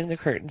was pulling the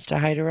curtains to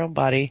hide her own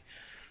body,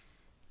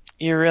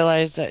 You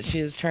realize that she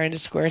is trying to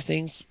square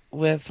things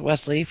with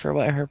Wesley for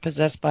what her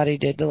possessed body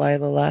did to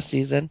Lila last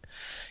season.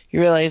 You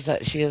realize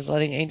that she is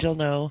letting Angel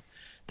know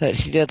that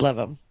she did love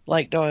him.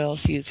 Like Doyle,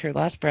 she used her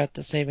last breath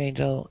to save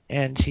Angel,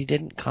 and she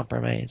didn't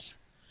compromise.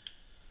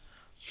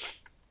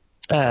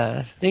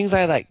 Things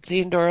I like.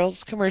 Seeing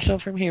Doyle's commercial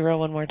from Hero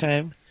one more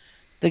time.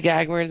 The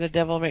gag where the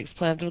devil makes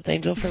plans with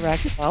Angel for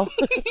racquetball.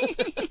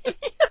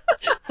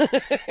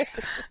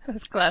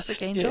 That's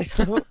classic Angel.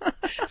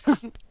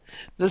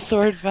 The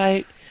sword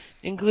fight,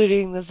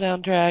 including the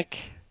soundtrack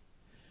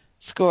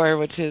score,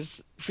 which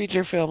is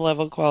feature film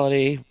level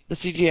quality, the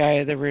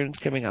CGI of the runes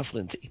coming off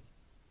Lindsay.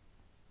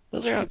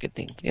 Those are all good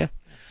things, yeah.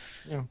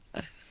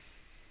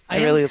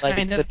 I really like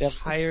kind the of devil.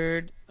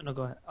 tired. Oh, no,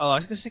 go ahead. Oh, I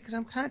was gonna say because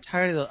I'm kind of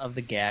tired of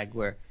the gag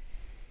where,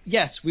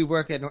 yes, we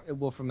work at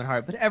Wolfram and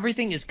Hart, but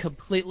everything is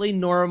completely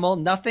normal.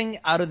 Nothing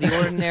out of the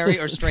ordinary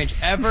or strange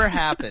ever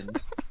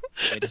happens.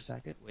 Wait a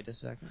second.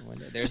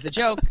 There's the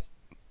joke.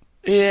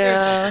 There's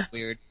Yeah, something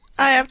weird.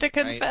 I have to Right,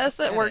 confess,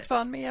 get it works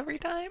on me every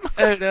time.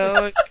 I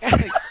know.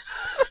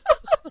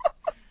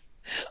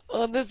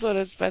 On this one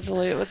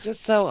especially, it was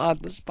just so on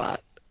the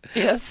spot.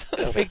 Yes.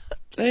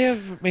 They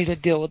have made a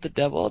deal with the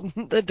devil,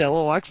 and the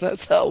devil walks out,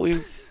 so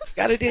we've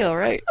got a deal,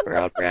 right? We're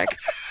on track.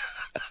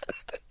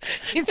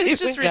 He's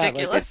It's even just got,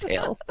 ridiculous. Like, a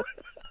tail.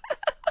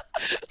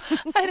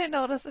 I didn't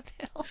notice a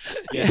tail.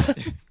 Yeah.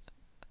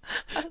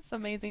 That's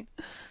amazing.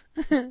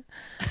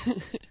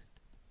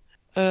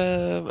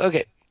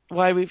 Okay,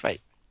 why we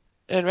fight.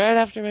 And right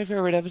after my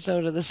favorite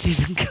episode of the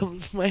season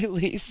comes my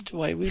least,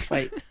 why we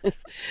fight.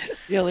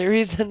 The only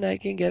reason I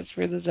can guess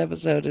for this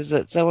episode is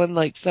that someone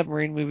likes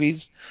submarine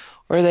movies,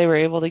 or they were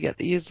able to get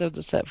the use of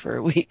the set for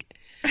a week.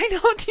 I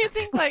know. Do you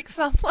think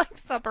some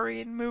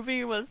submarine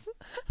movie was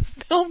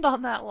filmed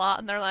on that lot,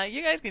 and they're like,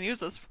 "You guys can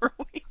use this for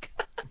a week,"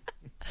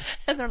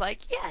 and they're like,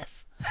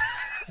 "Yes."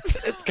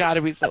 It's got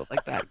to be something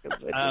like that.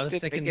 I was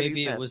thinking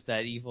maybe it was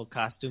that evil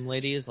costume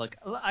lady is like,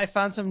 I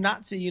found some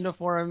Nazi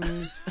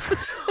uniforms.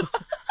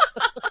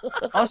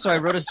 Also, I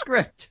wrote a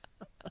script.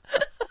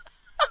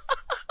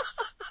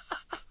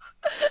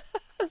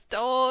 That's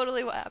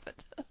totally what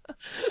happened.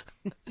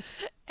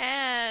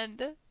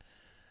 And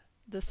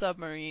the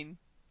submarine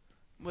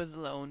was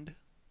loaned.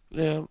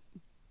 Yeah.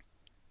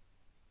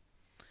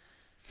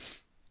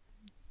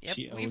 Yep,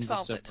 She we've owns a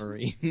solved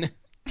submarine.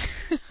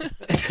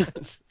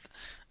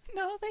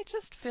 No, they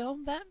just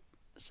filmed that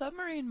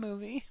submarine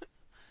movie,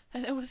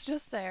 and it was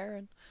just there,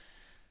 and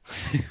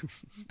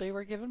they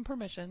were given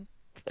permission.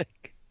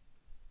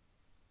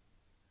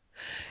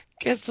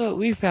 Guess what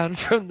we found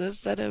from the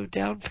set of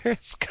Down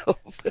Periscope?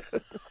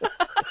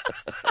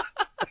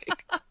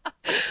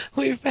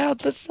 We found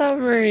the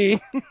submarine.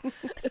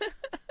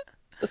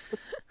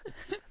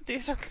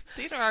 These are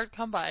hard to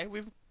come by.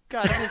 We've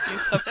got to make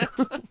use of it.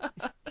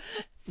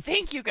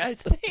 Think, you guys,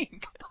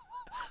 think.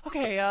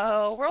 Okay,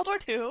 World War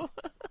II.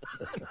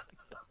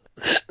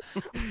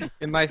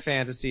 In my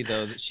fantasy,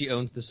 though, that she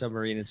owns the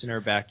submarine, it's in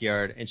her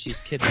backyard, and she's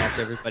kidnapped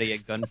everybody at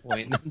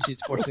gunpoint, and she's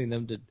forcing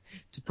them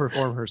to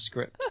perform her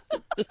script.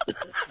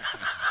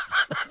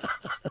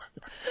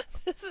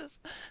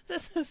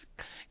 This is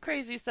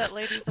Crazy Set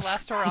Ladies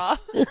Last Hurrah.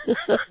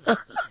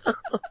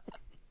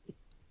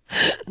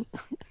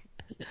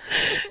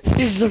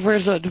 She's the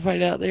first one to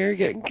find out they were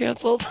getting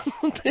canceled.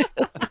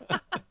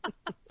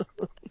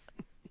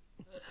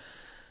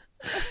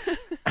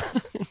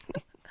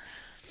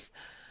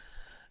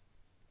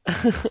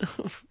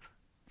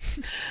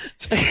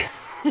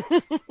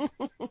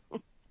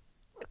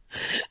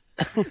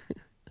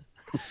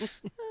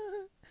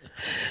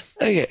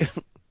 Okay.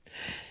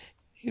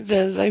 He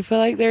says, I feel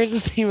like there's a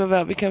theme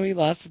about becoming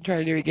lost and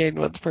trying to regain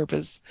one's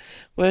purpose,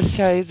 which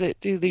ties it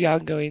to the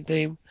ongoing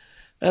theme.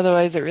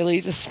 Otherwise, it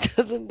really just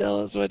doesn't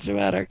tell us much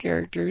about our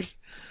characters,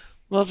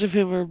 most of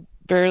whom are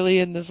barely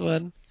in this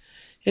one.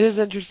 It is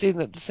interesting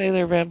that the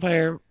sailor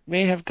vampire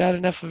may have got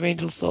enough of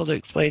Angel's soul to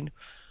explain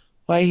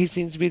why he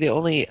seems to be the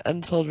only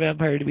unsold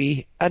vampire to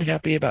be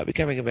unhappy about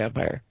becoming a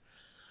vampire.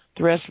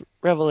 The rest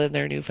revel in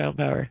their newfound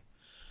power.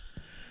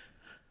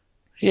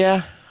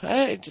 Yeah,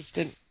 I just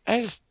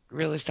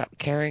really stopped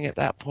caring at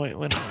that point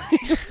when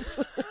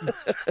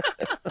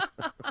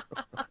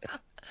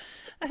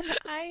And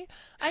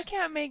I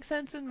can't make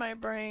sense in my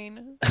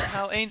brain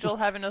how Angel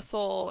having a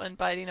soul and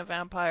biting a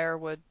vampire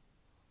would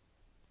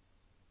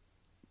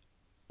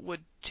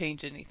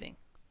change anything.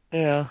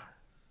 Yeah.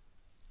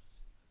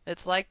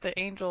 It's like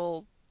the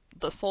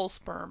soul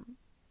sperm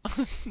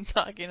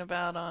talking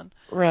about on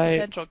Right.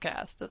 Potential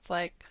Cast. It's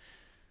like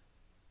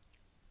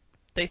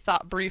they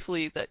thought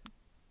briefly that,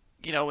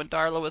 when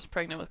Darla was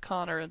pregnant with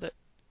Connor, that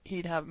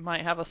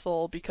might have a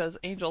soul because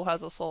Angel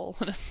has a soul,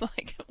 and it's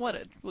like, what,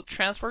 it will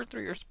transfer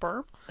through your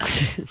sperm?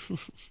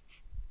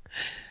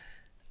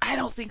 I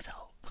don't think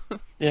so.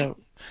 Yeah.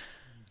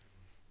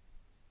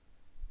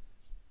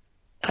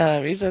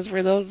 He says,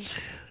 for those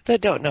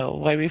that don't know,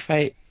 Why We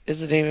Fight is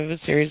the name of a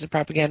series of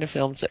propaganda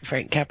films that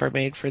Frank Capra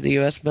made for the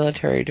U.S.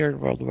 military during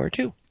World War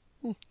II.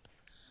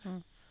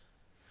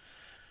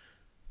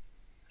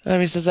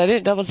 He says, I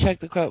didn't double check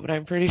the quote, but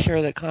I'm pretty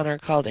sure that Connor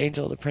called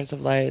Angel the Prince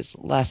of Lies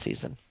last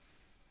season.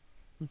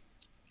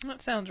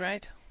 That sounds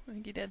right. I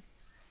think he did.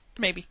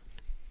 Maybe.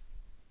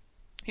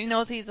 He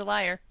knows he's a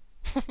liar.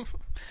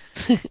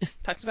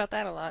 Talks about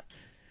that a lot.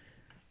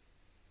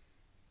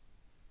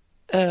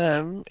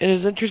 It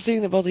is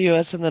interesting that both the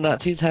U.S. and the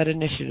Nazis had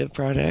initiative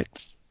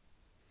projects.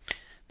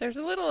 There's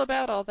a little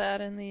about all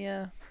that in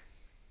the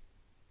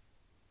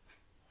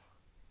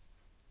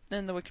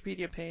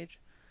Wikipedia page.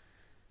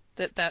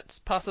 That's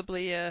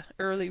possibly a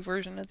early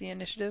version of the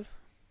initiative.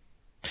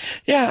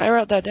 Yeah, I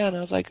wrote that down. I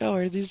was like, oh,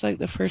 are these like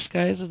the first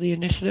guys of the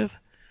initiative?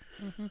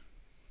 Mm-hmm.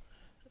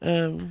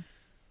 And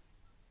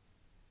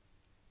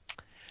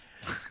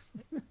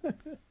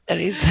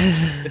he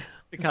says,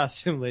 The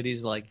costume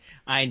lady's like,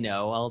 I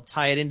know, I'll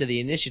tie it into the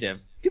initiative.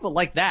 People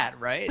like that,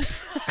 right?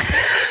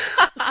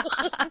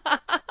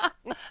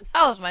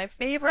 That was my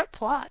favorite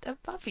plot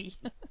of Buffy.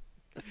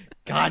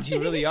 God, you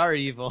really are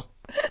evil.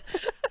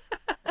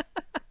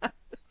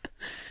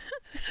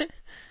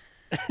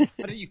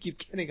 Why do you keep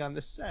getting on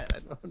the set? I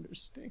don't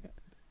understand.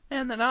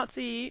 And the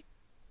Nazi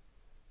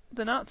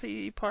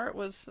part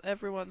was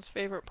everyone's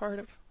favorite part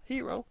of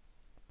Hero.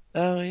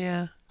 oh,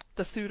 yeah.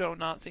 The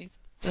pseudo-Nazis.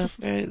 That's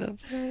right,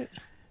 that's right.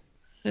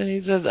 And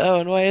he says, oh,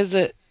 and why is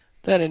it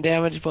that in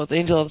Damage both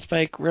Angel and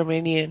Spike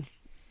Romanian?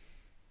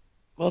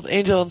 Both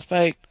Angel and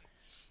Spike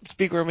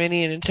speak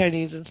Romanian and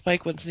Chinese, and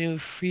Spike once knew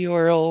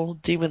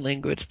Frioral demon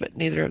language, but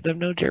neither of them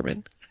know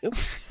German. I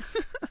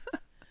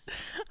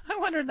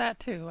wondered that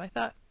too. I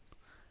thought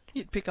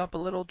you'd pick up a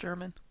little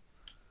German.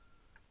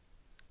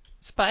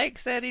 Spike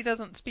said he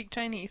doesn't speak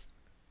Chinese.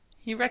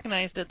 He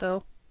recognized it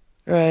though.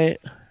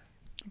 Right.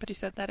 But he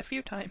said that a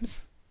few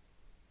times.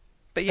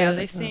 But yeah,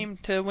 they seem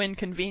to, when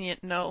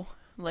convenient, know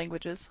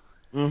languages.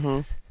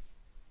 Mm-hmm.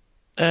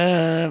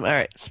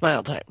 Alright,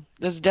 Smile Time.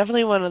 This is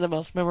definitely one of the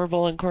most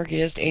memorable and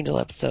quirkiest Angel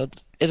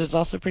episodes. It is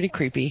also pretty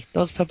creepy.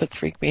 Those puppets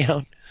freak me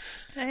out.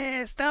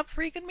 Hey, stop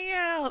freaking me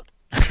out!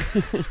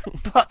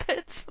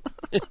 Puppets.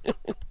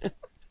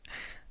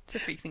 It's a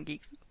Freaks and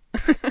Geeks.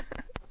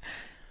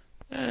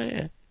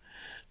 Yeah.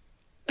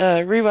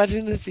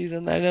 Rewatching this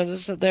season, I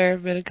noticed that there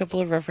have been a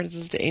couple of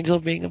references to Angel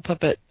being a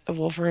puppet of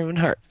Wolfram and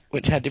Hart,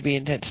 which had to be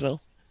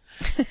intentional.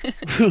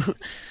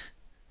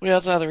 We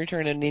also have the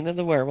return of Nina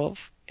the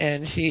werewolf,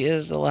 and she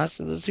is the last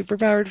of the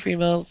superpowered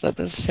females that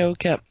this show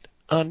kept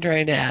on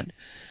trying to add.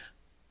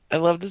 I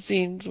love the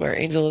scenes where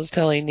Angel is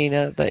telling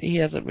Nina that he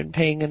hasn't been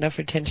paying enough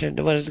attention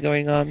to what is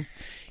going on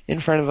in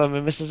front of him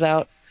and misses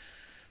out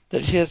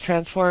that she has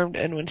transformed,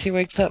 and when she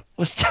wakes up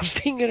with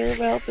stuffing in her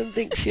mouth and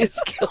thinks she has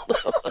killed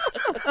him.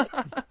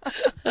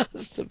 That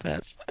was the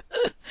best.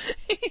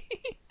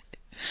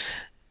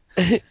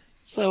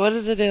 So what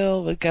is the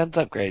deal with Gun's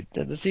upgrade?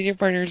 Did the senior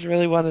partners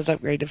really want his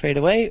upgrade to fade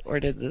away, or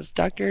did this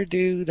doctor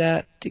do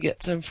that to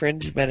get some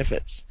fringe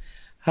benefits?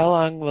 How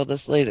long will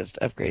this latest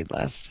upgrade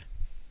last?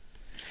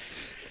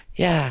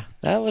 Yeah,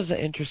 that was an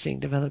interesting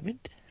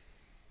development.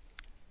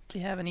 Do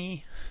you have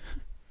any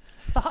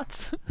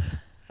thoughts?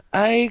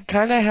 I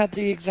kind of had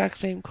the exact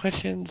same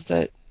questions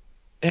that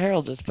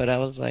Harold just put. I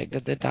was like,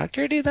 did the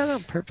doctor do that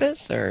on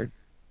purpose, or?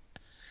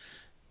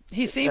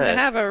 He seemed to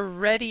have a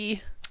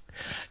ready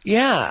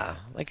Yeah,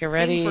 like a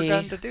ready thing for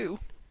Gunn to do.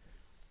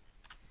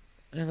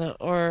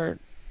 Or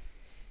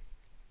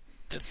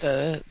did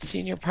the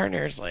senior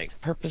partners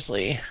like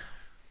purposely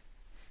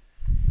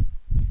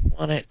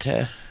want it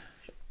to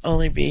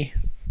only be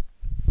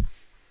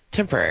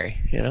temporary,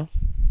 you know?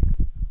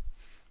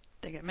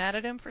 They get mad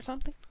at him for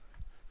something?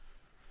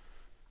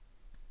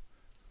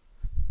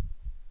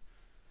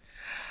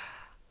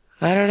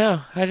 I don't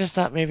know. I just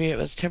thought maybe it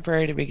was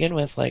temporary to begin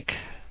with, like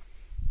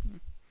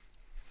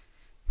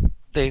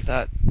they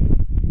thought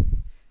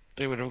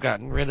they would have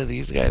gotten rid of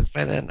these guys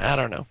by then. I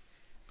don't know.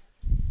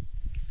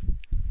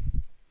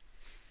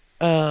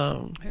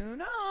 Who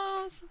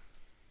knows?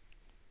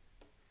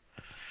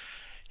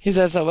 He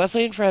says, so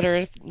Wesley and Fred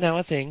are now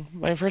a thing.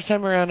 My first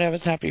time around, I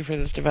was happy for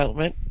this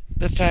development.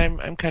 This time,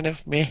 I'm kind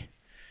of meh.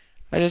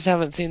 I just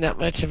haven't seen that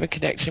much of a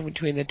connection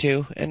between the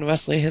two, and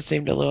Wesley has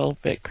seemed a little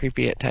bit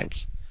creepy at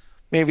times.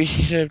 Maybe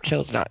she should have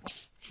chose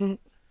Knox.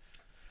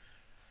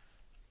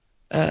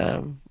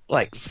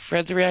 Likes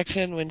Fred's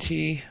reaction when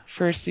she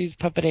first sees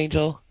Puppet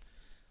Angel.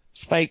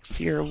 Spike's,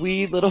 you're a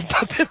wee little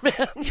puppet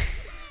man.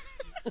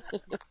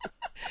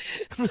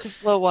 The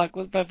slow walk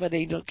with Puppet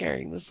Angel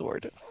carrying the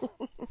sword.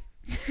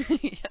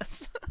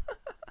 Yes.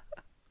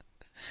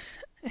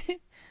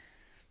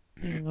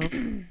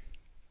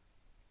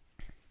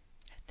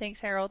 Thanks,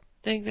 Harold.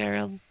 Thanks,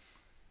 Harold.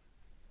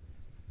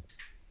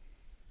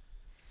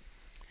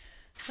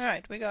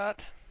 Alright, we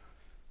got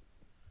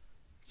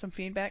some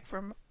feedback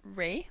from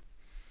Ray.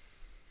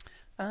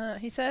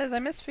 He says, I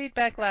missed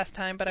feedback last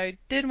time, but I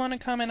did want to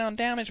comment on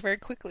Damage very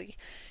quickly.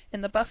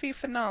 In the Buffy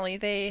finale,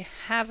 they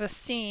have a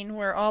scene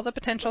where all the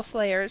potential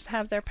Slayers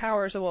have their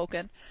powers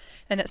awoken,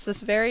 and it's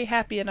this very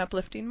happy and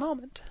uplifting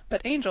moment.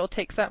 But Angel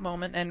takes that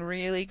moment and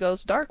really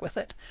goes dark with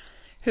it.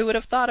 Who would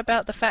have thought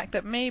about the fact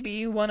that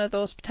maybe one of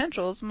those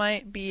potentials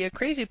might be a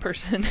crazy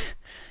person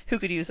who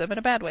could use them in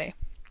a bad way?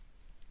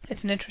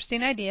 It's an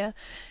interesting idea,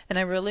 and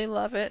I really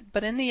love it,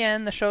 but in the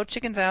end, the show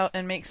chickens out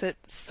and makes it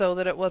so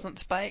that it wasn't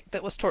Spike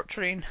that was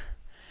torturing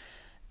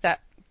that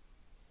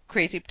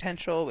crazy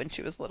potential when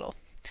she was little.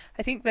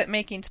 I think that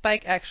making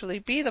Spike actually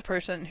be the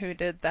person who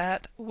did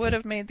that would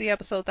have made the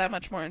episode that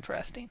much more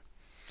interesting.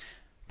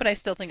 But I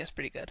still think it's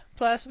pretty good.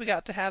 Plus, we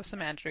got to have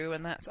some Andrew,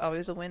 and that's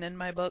always a win in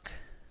my book.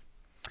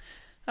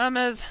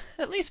 As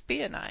at least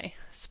B and I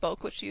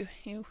spoke, which you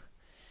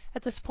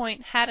at this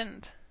point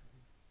hadn't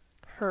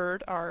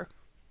heard our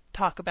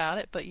talk about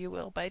it, but you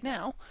will by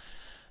now.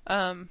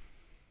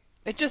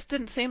 It just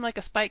didn't seem like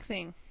a Spike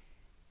thing.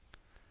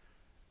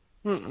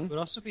 Mm-mm. It would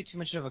also be too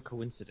much of a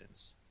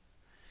coincidence.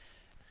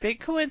 Big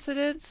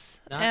coincidence.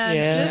 Not, and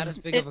Yeah. not as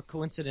big of a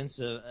coincidence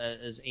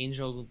as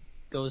Angel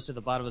goes to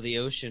the bottom of the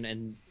ocean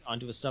and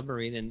onto a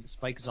submarine, and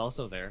Spike is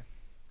also there.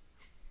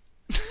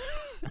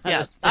 Yeah,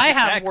 That's I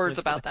have exact words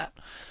about that.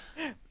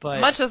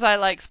 But Much as I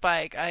like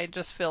Spike, I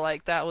just feel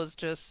like that was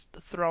just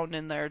thrown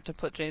in there to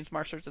put James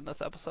Marsters in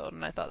this episode,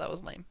 and I thought that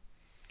was lame.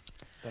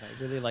 But I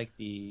really like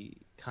the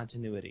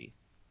continuity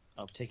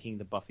of taking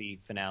the Buffy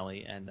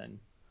finale and then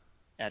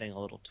adding a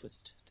little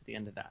twist to the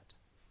end of that.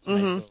 It's a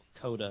nice Mhm. little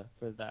coda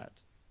for that.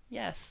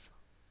 Yes.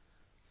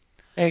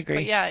 I agree.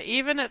 But yeah,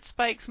 even at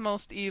Spike's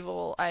most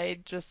evil,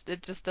 it just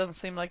doesn't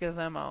seem like his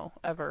MO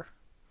ever.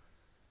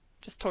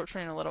 Just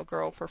torturing a little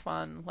girl for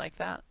fun like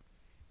that.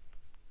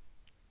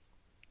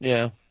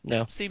 Yeah,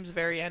 no. Seems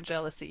very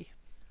Angelus-y.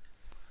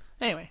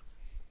 Anyway.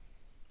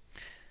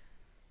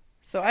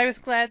 So I was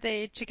glad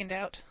they chickened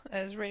out,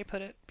 as Ray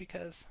put it,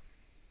 because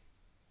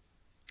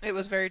it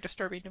was very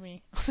disturbing to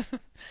me.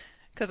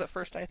 Because at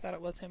first I thought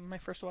it was him, my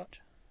first watch.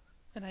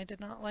 And I did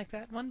not like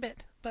that one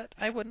bit. But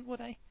I wouldn't,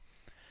 would I?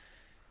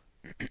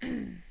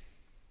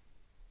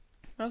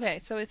 Okay,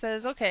 so he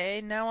says,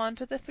 okay, now on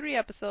to the 3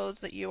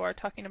 episodes that you are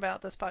talking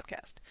about this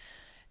podcast.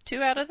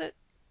 2 out of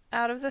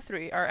the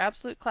 3 are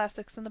absolute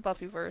classics in the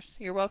Buffyverse.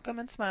 You're Welcome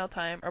and Smile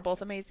Time are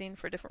both amazing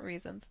for different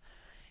reasons.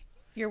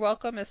 You're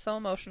Welcome is so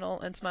emotional,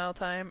 and Smile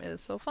Time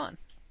is so fun.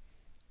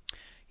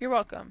 You're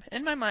Welcome.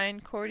 In my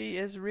mind, Cordy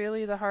is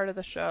really the heart of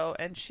the show,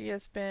 and she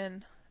has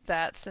been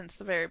that since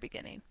the very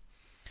beginning.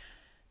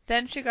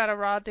 Then she got a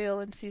raw deal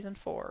in season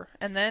 4,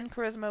 and then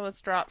Charisma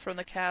was dropped from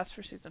the cast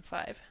for season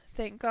 5.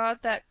 Thank God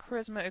that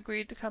Charisma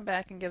agreed to come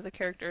back and give the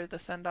character the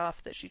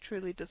send-off that she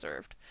truly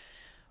deserved.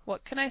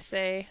 What can I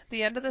say?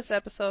 The end of this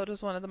episode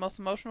is one of the most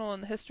emotional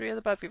in the history of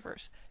the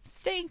Buffyverse.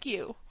 Thank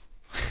you!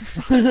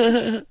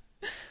 No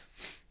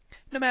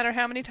matter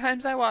how many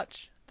times I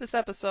watch, this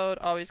episode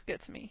always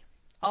gets me.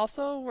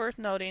 Also worth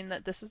noting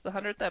that this is the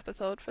 100th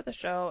episode for the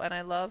show, and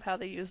I love how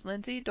they use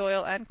Lindsay,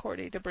 Doyle, and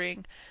Cordy to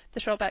bring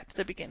the show back to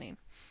the beginning.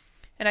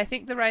 And I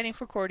think the writing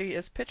for Cordy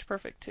is pitch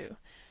perfect too.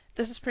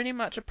 This is pretty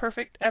much a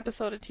perfect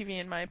episode of TV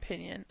in my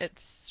opinion. It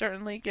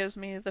certainly gives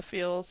me the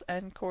feels,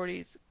 and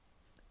Cordy's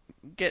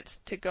gets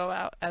to go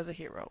out as a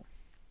hero.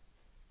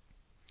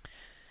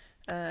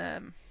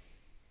 Yeah,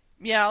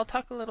 I'll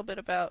talk a little bit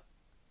about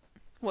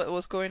what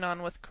was going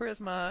on with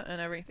Charisma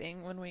and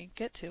everything when we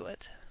get to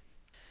it.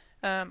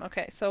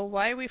 Okay, so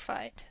why we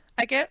fight.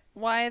 I get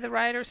why the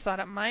writers thought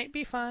it might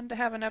be fun to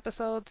have an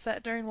episode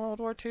set during World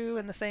War II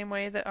in the same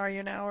way that Are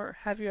You Now or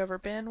Have You Ever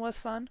Been was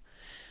fun.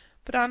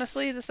 But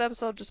honestly, this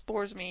episode just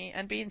bores me,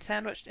 and being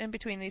sandwiched in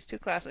between these 2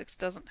 classics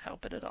doesn't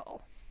help it at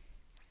all.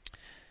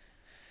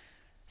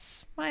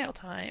 Smile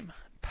Time.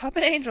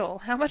 Puppet Angel.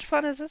 How much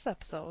fun is this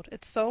episode?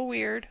 It's so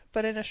weird,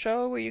 but in a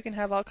show where you can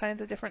have all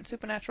kinds of different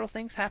supernatural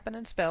things happen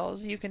in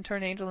spells, you can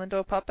turn Angel into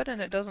a puppet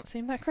and it doesn't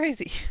seem that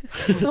crazy.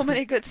 So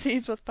many good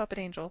scenes with Puppet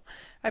Angel.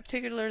 I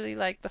particularly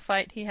like the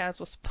fight he has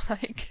with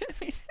Spike.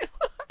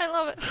 I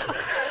love it.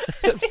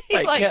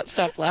 Spike can't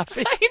stop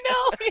laughing. I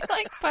know.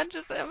 He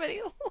punches him and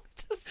he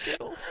just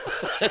giggles.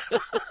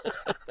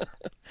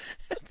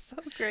 It's so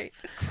great.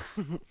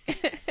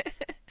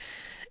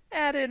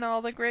 Add in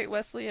all the great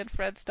Wesley and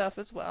Fred stuff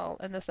as well,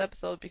 and this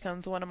episode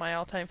becomes one of my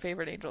all-time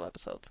favorite Angel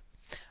episodes.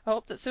 I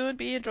hope that Sue and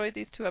B enjoyed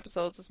these 2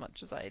 episodes as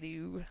much as I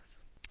do.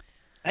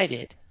 I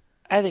did.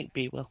 I think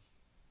B will.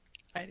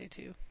 I do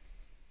too.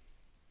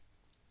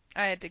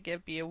 I had to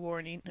give B a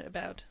warning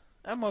about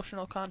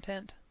emotional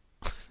content.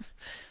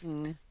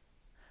 Mm.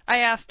 I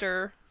asked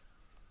her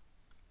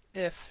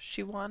if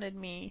she wanted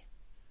me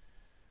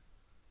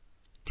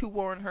to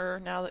warn her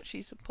now that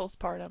she's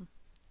postpartum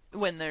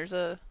when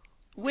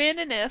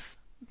and if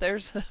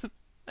there's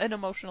an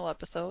emotional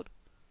episode.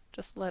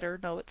 Just let her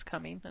know it's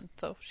coming. And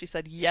so she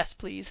said, yes,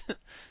 please.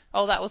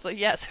 Oh, that was a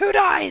yes. Who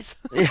dies?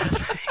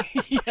 Yes.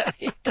 Yeah,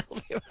 he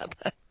told me about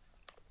that.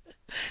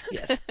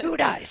 Yes. Who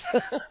dies?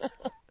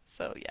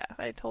 So yeah,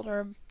 I told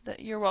her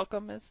that You're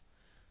Welcome is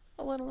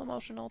a little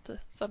emotional to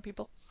some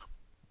people.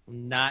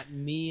 Not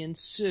me and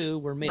Sue.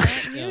 We're made of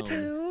stone. You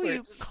too, We're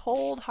you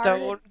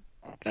cold-hearted.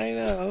 I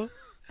know.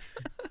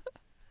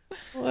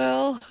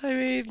 Well, I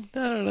mean, I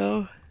don't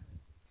know.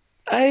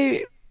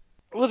 I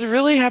was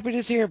really happy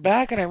to see her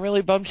back, and I'm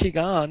really bummed she's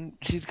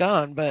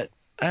gone, but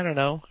I don't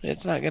know.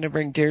 It's not going to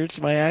bring tears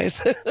to my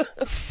eyes.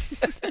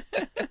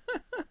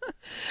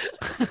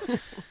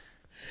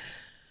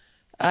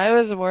 I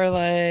was more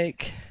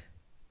like,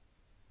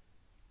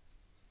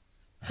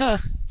 Huh.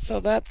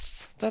 So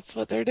that's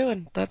what they're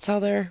doing. That's how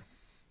they're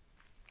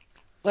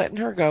letting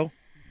her go.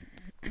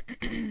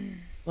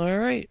 All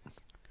right.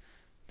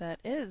 That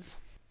is.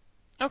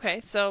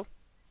 Okay, so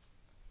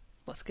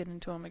let's get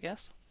into them, I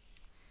guess.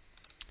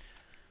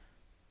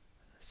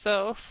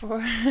 So for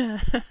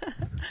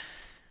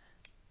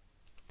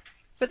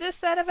for this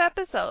set of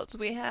episodes,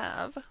 we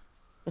have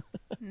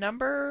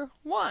number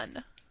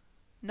 1,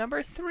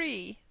 number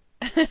 3,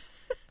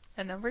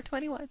 and number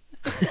 21.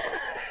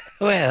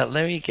 Well,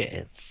 let me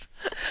guess.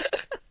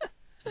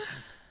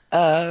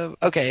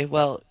 Okay,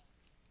 well,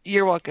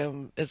 You're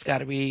Welcome has got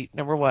to be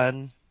number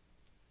 1.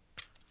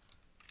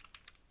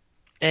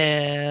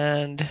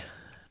 And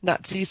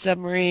Nazi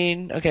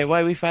Submarine. Okay,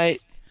 Why We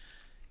Fight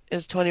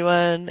is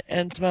 21,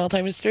 and Smile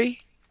Time is 3.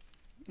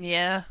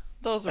 Yeah,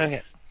 those are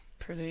Okay.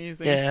 pretty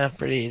easy. Yeah,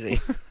 pretty easy.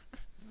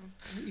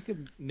 You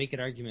could make an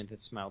argument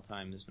that Smile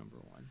Time is number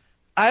 1.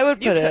 I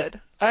would You put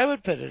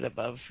could. it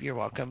above You're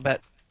Welcome,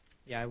 but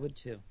Yeah, I would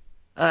too.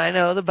 I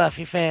know the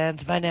Buffy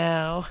fans by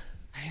now.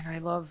 And I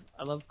love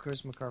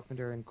Charisma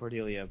Carpenter and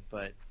Cordelia,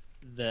 but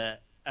the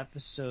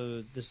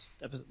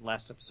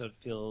last episode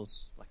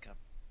feels like a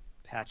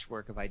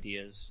patchwork of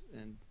ideas,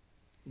 and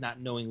not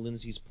knowing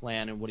Lindsay's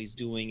plan and what he's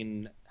doing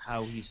and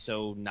how he's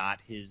so not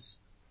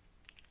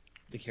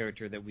the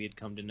character that we had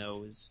come to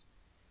know is.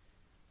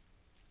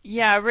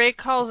 Yeah, Ray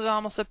calls it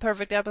almost a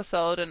perfect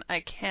episode, and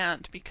I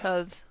can't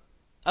because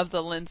of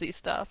the Lindsay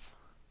stuff.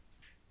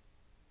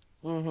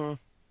 Mm-hmm.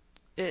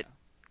 It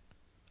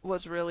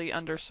was really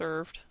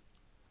underserved.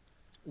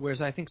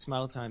 Whereas I think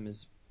Smile Time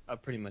is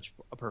pretty much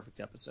a perfect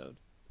episode.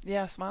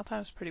 Yeah, Smile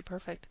Time's pretty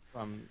perfect.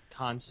 From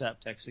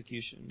concept to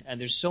execution. And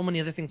there's so many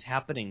other things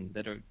happening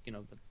that are,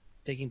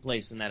 taking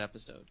place in that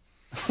episode.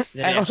 That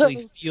it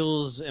actually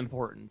feels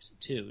important,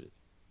 too.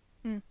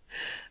 Mm.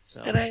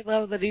 So. And I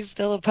love that he's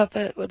still a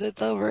puppet when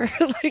it's over.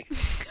 It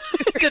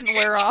didn't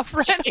wear off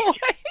right away.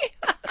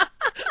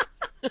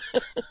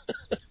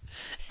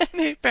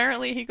 And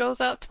apparently he goes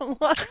out to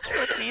lunch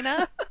with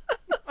Nina.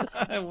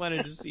 I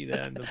wanted to see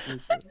that in the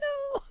blooper.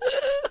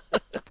 No.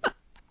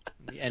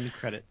 The end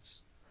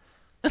credits.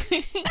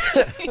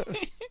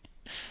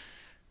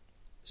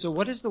 So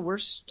what is the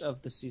worst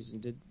of the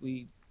season?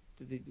 We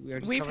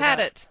already We've cover had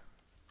that? it.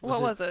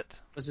 What was it?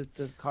 Was it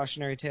the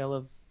cautionary tale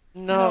of...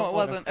 No, it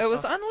wasn't. It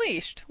was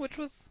Unleashed, which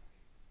was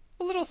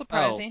a little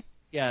surprising. Oh,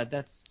 yeah,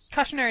 that's...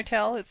 Cautionary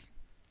Tale is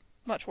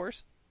much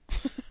worse.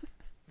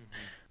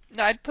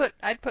 No, I'd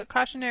put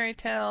Cautionary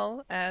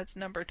Tale as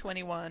number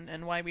 21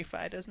 and Why We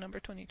Fight as number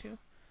 22.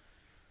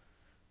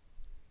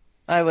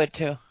 I would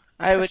too.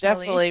 I would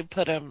definitely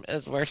put them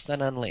as worse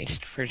than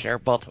Unleashed for sure,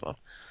 both of them.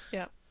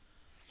 Yeah.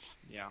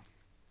 Yeah.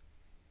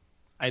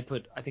 I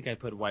think I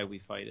put Why We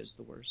Fight as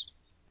the worst.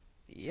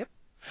 Yep.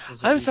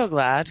 I'm so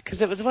glad,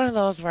 because it was one of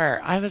those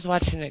where I was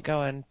watching it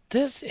going,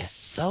 this is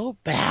so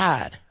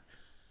bad.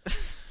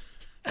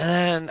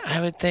 And I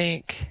would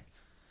think,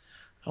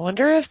 I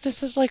wonder if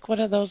this is like one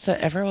of those that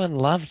everyone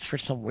loves for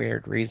some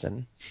weird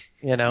reason.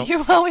 You know?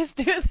 You always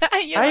do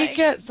that. You I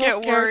get so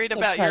get worried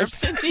about your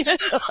opinion.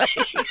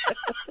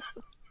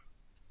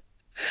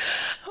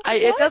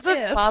 It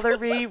doesn't bother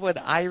me when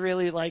I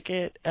really like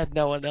it and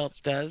no one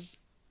else does.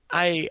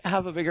 I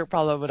have a bigger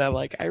problem when I'm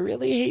like, I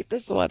really hate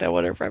this one. I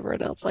wonder if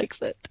everyone else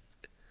likes it.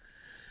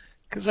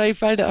 Because I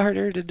find it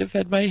harder to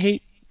defend my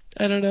hate.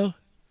 I don't know.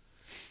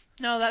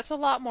 No, that's a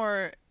lot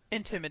more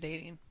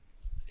intimidating.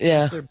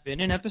 Yeah. Has there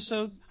been an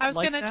episode I was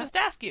like going to just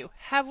ask you,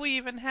 have we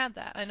even had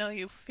that? I know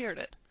you feared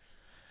it.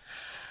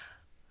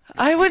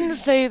 I wouldn't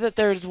say that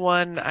there's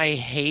one I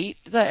hate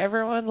that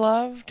everyone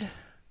loved,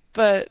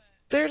 but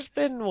there's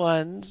been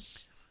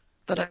ones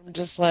that I'm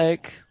just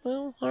like,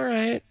 well, all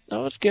right, that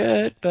was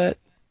good, but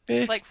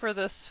eh. Like for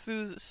the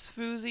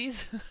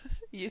Sfoozies?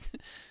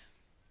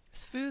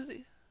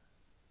 Sfoozies.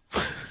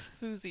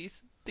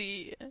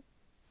 The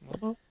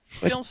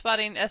Film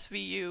Spotting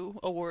SVU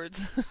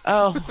Awards.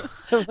 Oh.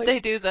 They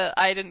do the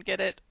I didn't get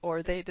it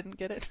or they didn't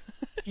get it.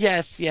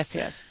 Yes.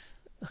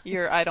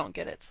 Your I don't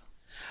get it.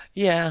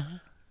 Yeah.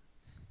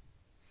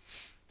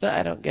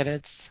 I don't get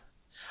it.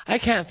 I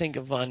can't think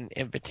of one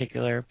in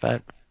particular,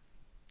 but...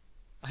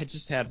 I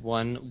just had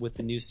one with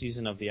the new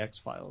season of The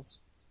X-Files.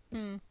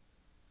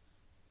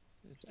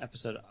 This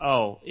episode,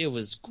 it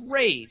was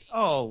great.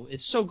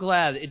 It's so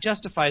glad. It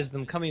justifies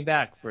them coming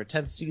back for a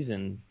 10th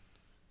season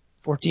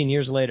 14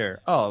 years later.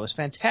 It was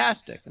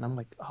fantastic. And I'm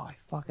like, I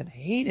fucking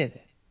hated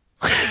it.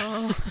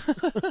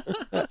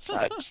 That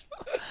sucks.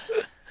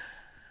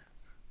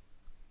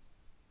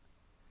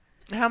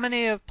 How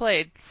many have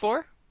played?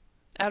 4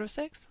 out of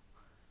 6?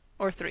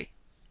 Or 3?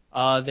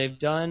 They've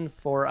done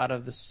 4 out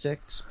of the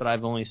 6, but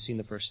I've only seen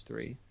the first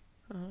 3.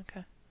 Oh,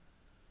 okay.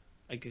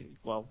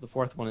 The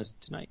 4th one is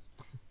tonight.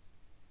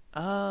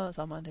 Oh, it's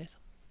on Mondays.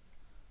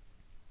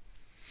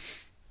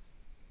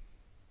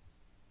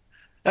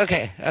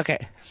 Okay.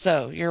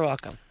 So, You're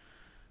Welcome.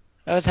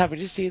 I was happy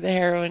to see the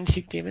heroin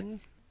chic demon.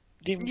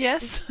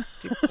 Yes.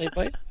 Demon slave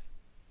boy.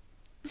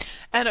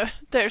 And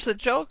there's a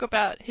joke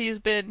about he's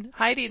been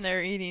hiding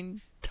there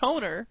eating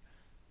toner,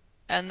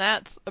 and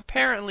that's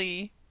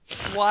apparently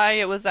why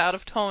it was out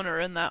of toner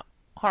in that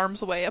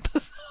Harm's Way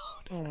episode.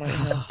 Oh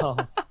my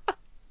god.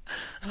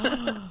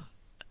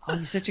 Oh,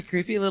 he's such a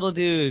creepy little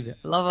dude.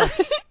 I love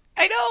him.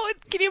 I know.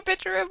 Can you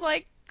picture him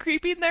like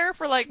creeping there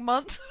for like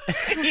months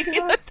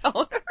eating the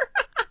toner?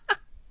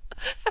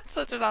 That's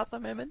such an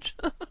awesome image.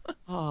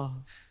 Oh,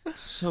 it's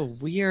so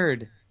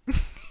weird.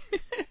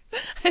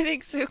 I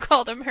think Sue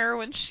called him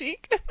Heroin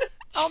Chic.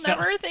 I'll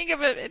never think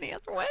of it any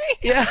other way.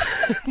 Yeah.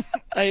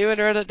 I even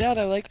wrote it down.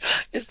 I'm like,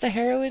 it's the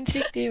heroin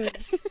chic demon.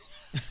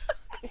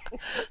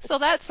 So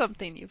that's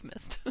something you've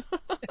missed.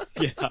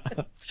 Yeah.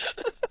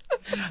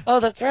 Oh,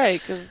 that's right,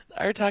 because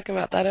our talk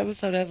about that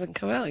episode hasn't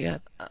come out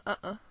yet.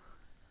 Uh-uh.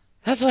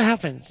 That's what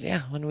happens,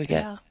 yeah, when we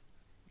get Yeah.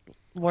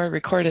 more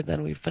recorded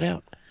than we put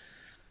out.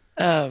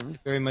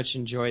 Very much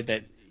enjoyed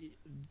that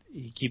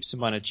he keeps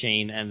him on a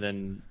chain and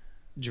then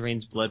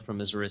drains blood from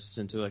his wrists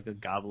into like a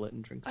goblet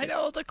and drinks it. I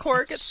know, the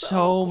cork It's is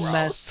so gross.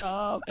 messed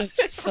up.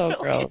 It's so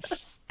really gross.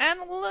 is. And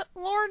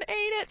Lorne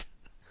ate it.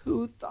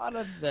 Who thought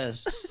of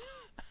this?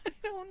 I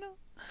don't know.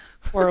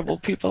 Horrible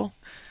people.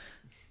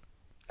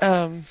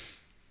 I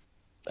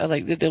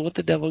like to deal with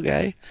the devil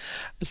guy.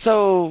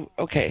 So,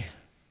 okay.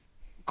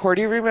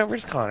 Cordy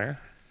remembers Connor.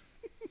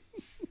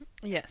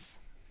 Yes.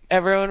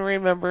 Everyone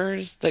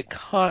remembers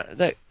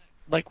that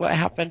like what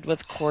happened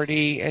with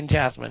Cordy and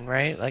Jasmine,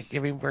 right? Like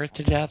giving birth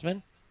to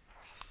Jasmine.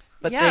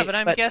 But Yeah, but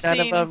I'm none guessing-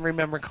 of them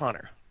remember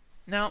Connor.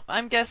 No,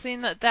 I'm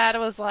guessing that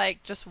was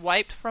like just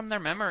wiped from their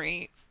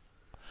memory.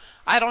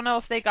 I don't know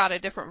if they got a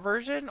different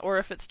version or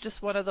if it's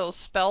just one of those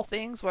spell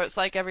things where it's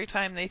like every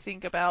time they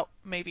think about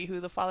maybe who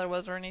the father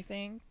was or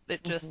anything,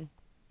 it just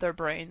their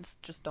brains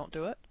just don't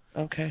do it.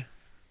 Okay.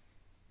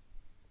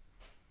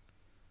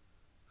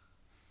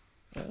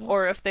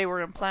 Or if they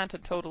were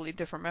implanted totally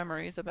different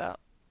memories about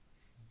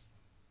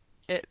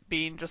it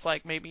being just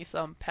like maybe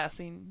some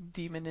passing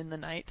demon in the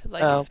night,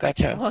 like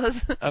Inspection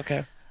was. Okay.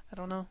 I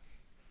don't know.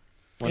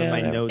 One of my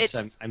whatever. notes,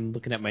 I'm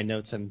looking at my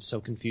notes, I'm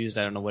so confused,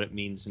 I don't know what it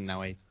means, and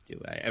now I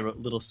do. I wrote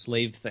little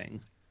slave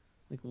thing.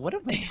 Like, what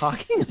am I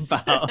talking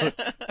about?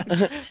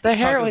 The Talking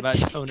heroin about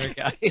chic. toner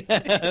guy.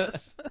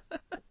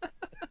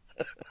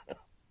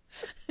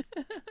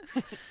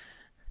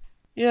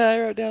 Yeah,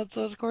 I wrote down,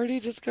 so is Cordy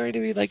just going to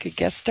be like a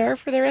guest star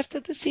for the rest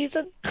of the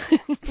season?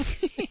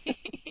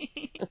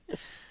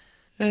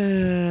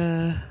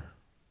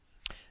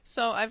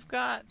 So I've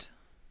got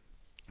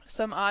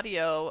some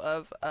audio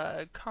of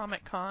a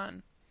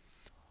Comic-Con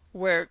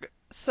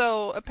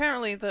so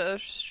apparently the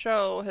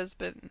show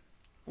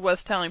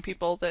was telling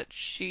people that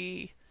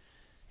she,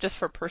 just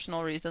for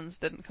personal reasons,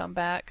 didn't come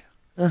back.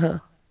 Uh-huh.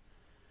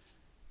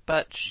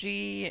 But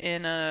she,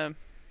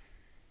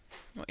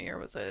 what year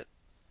was it?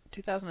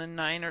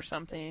 2009 or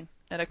something,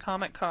 at a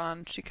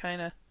Comic-Con, she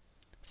kind of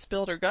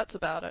spilled her guts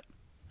about it.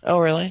 Oh,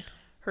 really?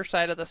 Her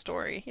side of the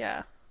story,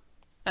 yeah.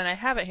 And I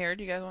have it here.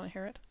 Do you guys want to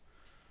hear it?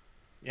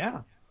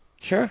 Yeah.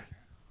 Sure.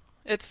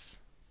 The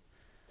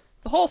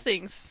whole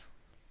thing's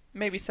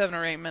maybe 7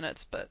 or 8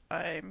 minutes, but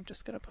I'm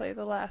just going to play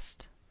the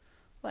last,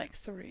 3. The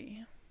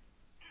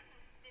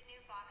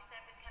new box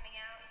set was coming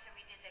out, so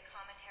we did the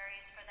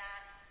commentaries for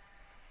that,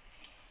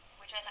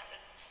 which I thought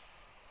was...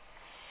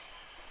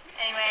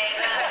 Anyway,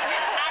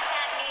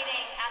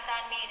 at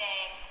that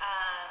meeting,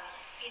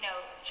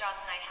 Joss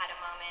and I had a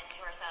moment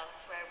to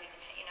ourselves where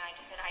I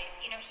just said,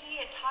 he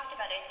had talked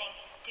about, I think,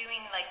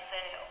 doing like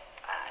the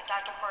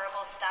Dr.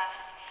 Horrible stuff,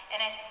 and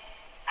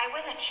I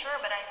wasn't sure,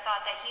 but I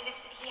thought that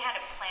he had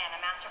a plan,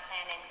 a master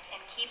plan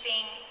in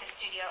keeping the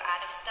studio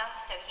out of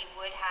stuff, so he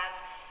would have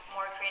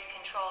more creative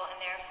control, and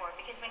therefore,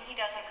 because when he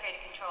does have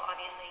creative control,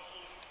 obviously he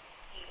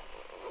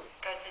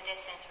goes the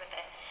distance with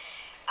it.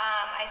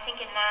 I think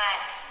in that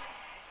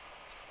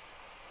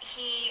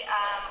he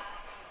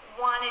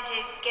wanted to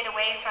get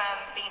away from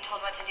being told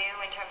what to do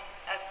in terms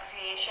of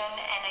creation,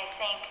 and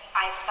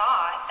I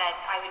thought that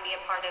I would be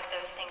a part of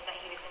those things that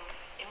he was in.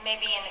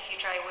 Maybe in the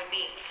future I would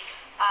be.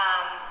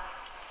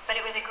 But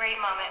it was a great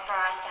moment for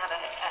us to have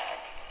a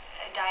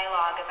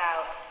dialogue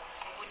about,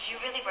 would you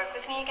really work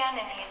with me again?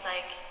 And he's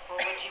like, well,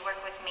 would you work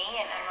with me?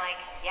 And I'm like,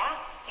 yeah.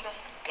 He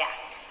goes, yeah.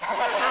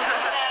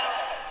 So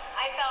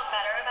I felt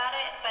better about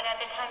it, but at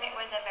the time it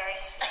was a very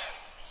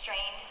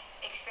strained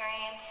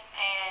experience.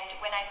 And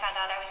when I found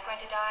out I was going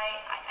to die,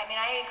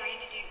 I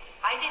agreed to do...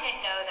 I didn't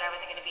know that I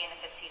wasn't going to be in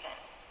the 5th season,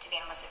 to be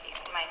honest with you,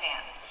 in my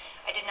fans.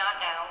 I did not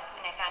know,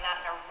 and I found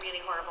out in a really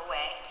horrible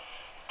way.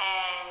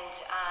 And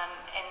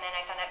then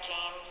I found out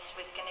James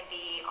was going to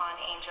be on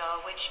Angel,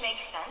 which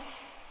makes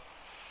sense.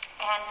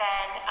 And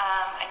then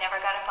I never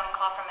got a phone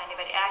call from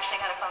anybody. I actually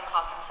got a phone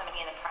call from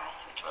somebody in the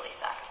press, which really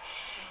sucked.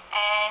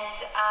 And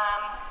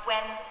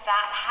when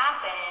that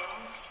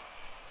happened,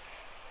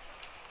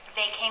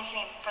 they came to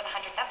me for the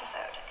 100th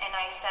episode, and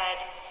I said,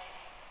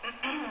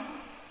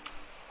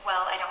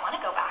 well, I don't want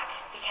to go back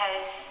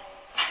because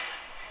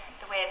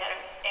the way that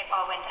it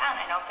all went down,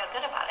 I don't feel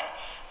good about it.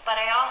 But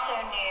I also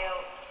knew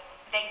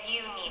that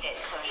you needed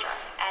closure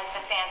as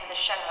the fans of the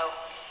show.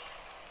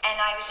 And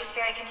I was just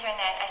very concerned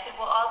that I said,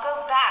 well, I'll go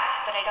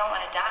back, but I don't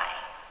want to die.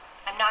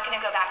 I'm not going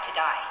to go back to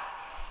die.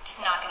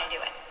 Just not going to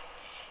do it.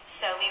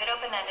 So leave it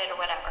open-ended or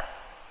whatever.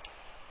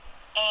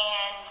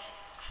 And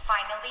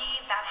finally,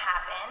 that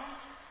happened.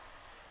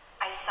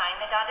 I signed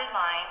the dotted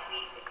line. We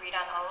agreed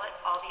on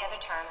all the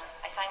other terms.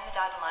 I signed the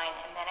dotted line,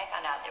 and then I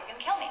found out they were going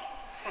to kill me.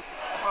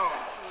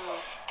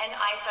 And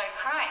I started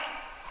crying.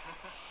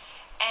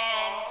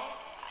 And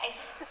I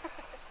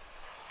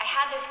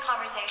had this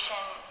conversation,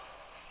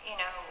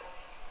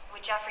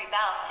 with Jeffrey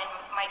Bell. And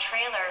my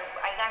trailer,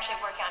 I was actually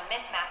working on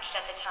Mismatched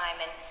at the time,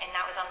 and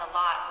that was on the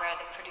lot where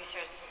the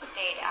producers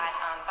stayed at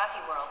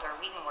Buffy World or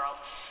Whedon World.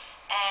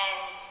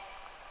 And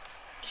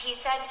he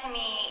said to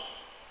me,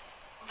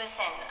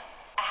 listen,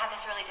 I have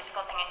this really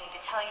difficult thing I need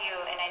to tell you,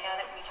 and I know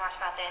that we talked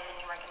about this and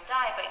you weren't going to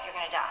die, but you're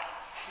going to die.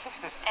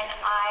 And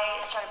I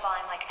started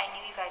bawling like, I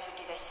knew you guys would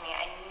do this to me.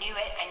 I knew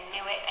it, I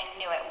knew it, I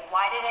knew it.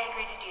 Why did I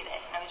agree to do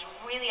this? And I was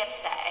really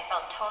upset. I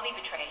felt totally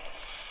betrayed.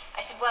 I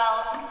said,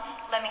 well,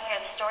 let me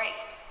hear the story.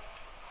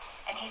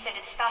 And he said,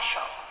 it's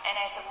special. And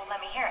I said, well,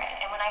 let me hear it.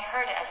 And when I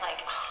heard it, I was like,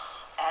 oh,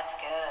 that's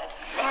good.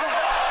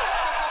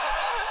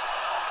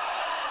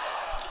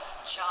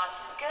 Joss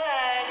is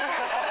good.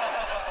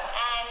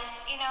 And,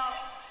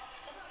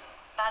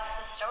 that's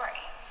the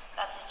story.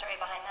 That's the story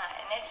behind that.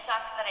 And it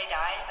sucked that I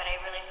died, but I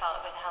really felt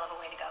it was a hell of a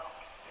way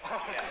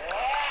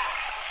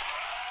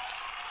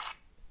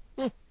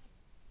to go.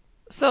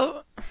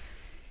 So,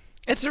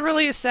 it's a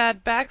really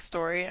sad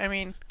backstory. I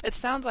mean, it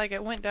sounds like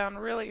it went down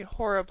really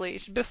horribly.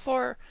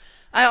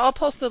 I'll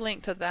post a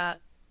link to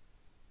that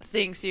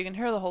thing so you can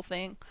hear the whole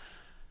thing.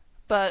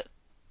 But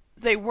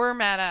they were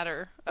mad at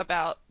her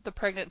about the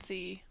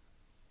pregnancy.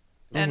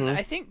 And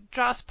I think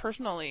Joss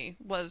personally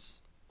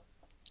was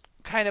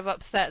kind of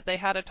upset. They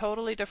had a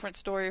totally different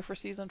story for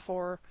season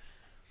 4,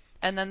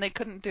 and then they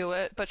couldn't do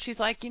it. But she's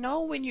like,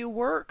 when you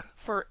work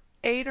for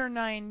 8 or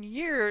 9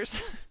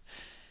 years,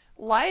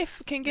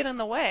 life can get in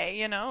the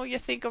way. You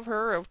think of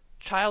her of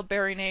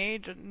childbearing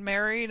age and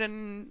married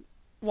and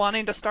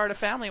wanting to start a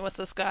family with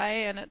this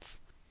guy,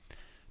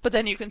 but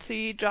then you can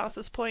see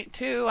Joss's point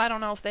too. I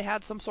don't know if they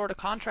had some sort of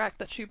contract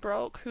that she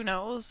broke. Who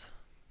knows?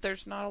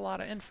 There's not a lot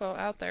of info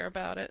out there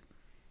about it,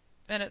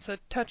 and it's a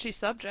touchy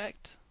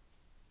subject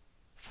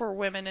for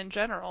women in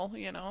general.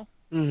 What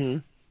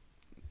am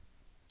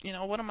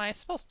I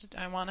supposed to do?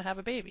 I want to have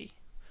a baby,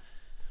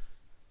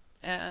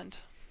 and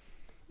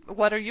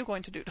what are you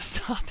going to do to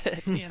stop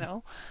it?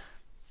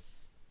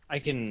 I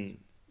can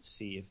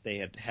see if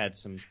they had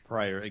some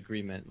prior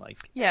agreement, like,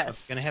 Yes.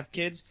 if you're going to have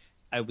kids,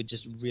 I would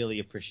just really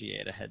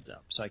appreciate a heads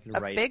up, so I can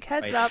write a big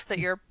heads up that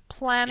you're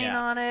planning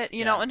on it,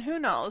 you know, and who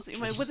knows? I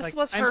mean, this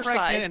was her I'm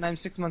pregnant side. and I'm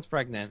 6 months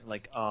pregnant.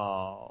 Like,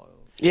 oh.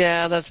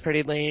 Yeah, that's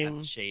pretty lame.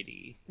 That's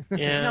shady.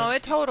 Yeah. No,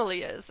 it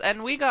totally is.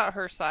 And we got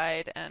her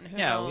side, and who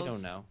knows we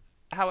don't know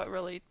how it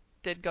really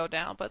did go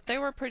down. But they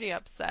were pretty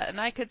upset, and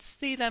I could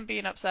see them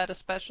being upset,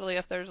 especially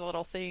if there's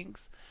little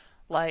things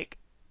like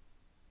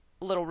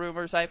little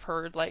rumors I've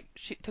heard, like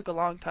she took a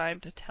long time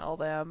to tell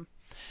them.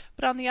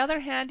 But on the other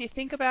hand, you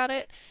think about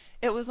it,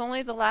 it was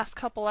only the last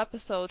couple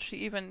episodes she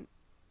even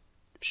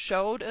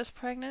showed as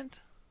pregnant.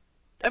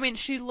 I mean,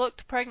 she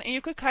looked pregnant.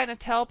 You could kind of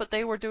tell, but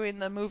they were doing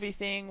the movie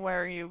thing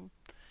where you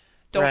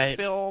don't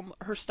film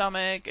her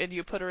stomach and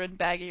you put her in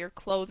baggier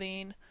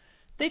clothing.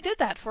 They did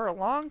that for a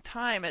long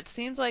time. It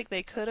seems like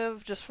they could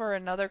have, just for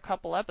another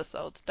couple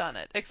episodes, done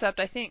it. Except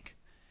I think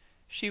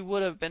she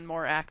would have been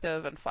more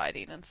active and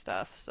fighting and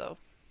stuff, so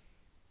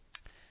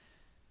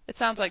it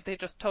sounds like they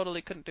just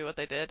totally couldn't do what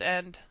they did.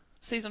 And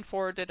season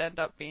 4 did end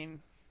up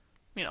being,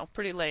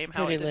 pretty lame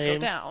how it did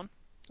go down.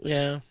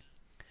 Yeah.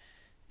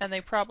 And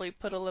they probably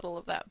put a little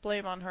of that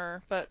blame on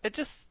her. But it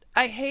just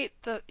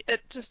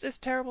is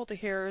terrible to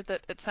hear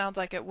that it sounds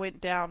like it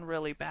went down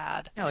really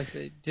bad. Yeah, like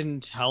they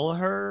didn't tell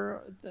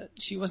her that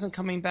she wasn't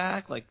coming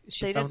back. Like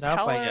she found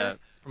out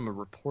from a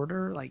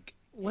reporter. Like,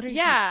 what are you?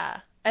 Yeah,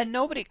 and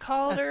nobody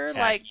called her.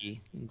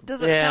 Tacky. Like,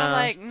 does it sound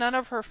like none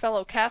of her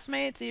fellow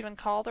castmates even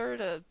called her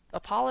to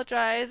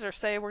apologize or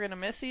say we're gonna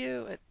miss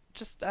you? It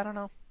just, I don't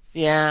know.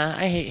 Yeah,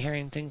 I hate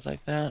hearing things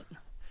like that.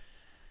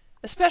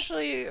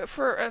 Especially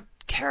for a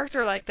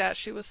character like that,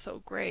 she was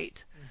so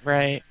great.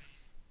 Right.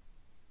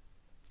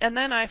 And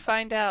then I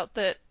find out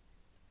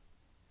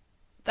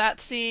that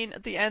scene,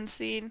 the end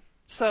scene,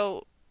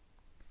 so,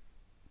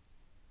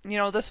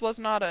 this was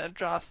not a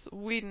Joss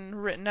Whedon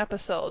written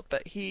episode,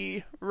 but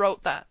he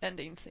wrote that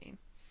ending scene.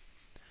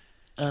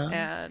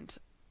 And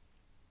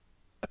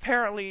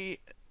apparently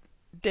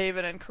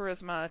David and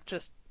Charisma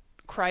just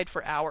cried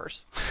for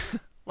hours.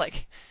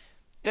 Like,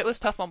 it was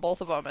tough on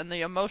both of them, and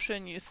the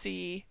emotion you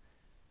see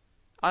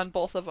on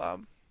both of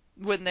them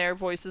when their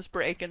voices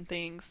break and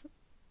things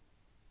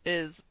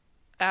is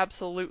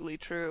absolutely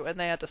true, and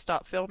they had to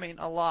stop filming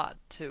a lot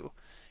to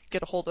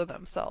get a hold of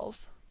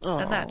themselves.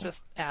 Aww. And that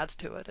just adds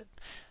to it.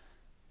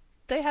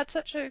 They had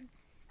such a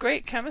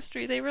great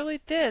chemistry. They really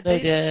did. They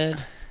did.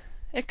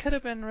 It could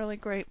have been really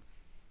great.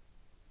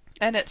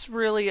 And it's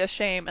really a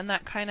shame, and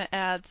that kind of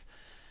adds,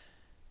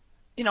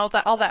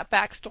 that all that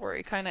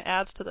backstory kind of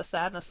adds to the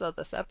sadness of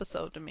this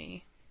episode to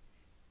me.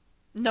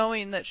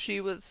 Knowing that she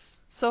was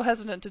so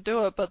hesitant to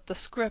do it, but the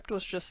script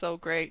was just so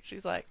great.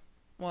 She's like,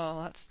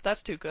 well,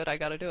 that's too good. I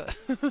got to do it.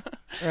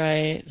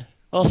 Right.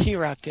 Well, she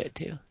rocked it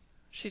too.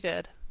 She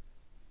did.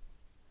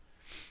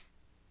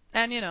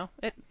 And,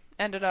 it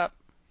ended up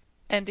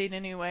ending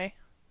anyway.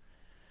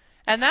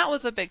 And that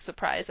was a big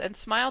surprise. And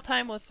Smile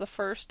Time was the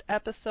first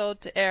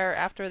episode to air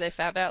after they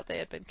found out they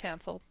had been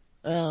canceled.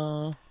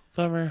 Oh,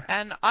 bummer.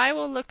 And I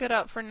will look it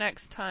up for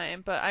next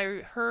time, but I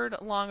heard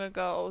long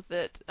ago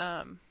that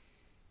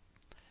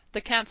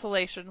the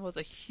cancellation was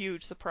a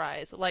huge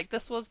surprise. Like,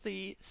 this was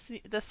the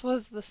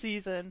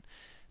season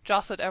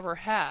Joss had ever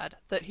had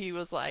that he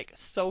was like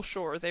so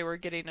sure they were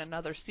getting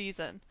another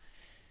season.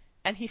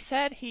 And he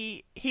said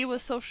he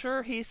was so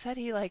sure, he said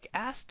he like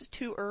asked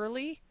too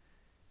early.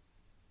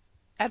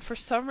 And for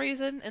some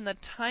reason, in the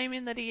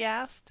timing that he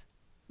asked,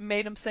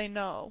 made him say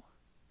no.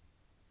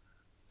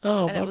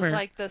 Oh, And it was bummer.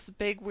 like this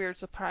big weird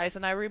surprise.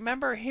 And I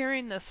remember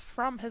hearing this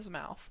from his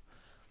mouth.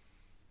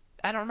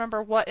 I don't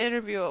remember what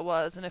interview it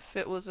was, and if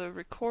it was a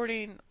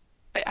recording.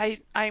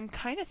 I'm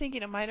kind of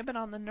thinking it might have been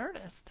on the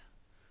Nerdist.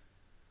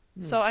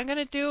 So I'm going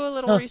to do a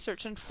little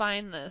research and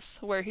find this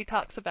where he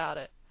talks about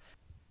it.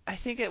 I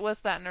think it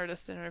was that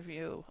Nerdist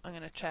interview. I'm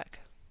going to check.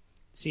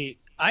 See,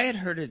 I had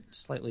heard a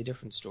slightly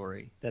different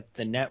story, that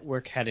the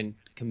network hadn't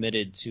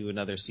committed to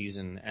another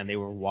season and they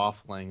were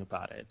waffling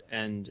about it.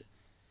 And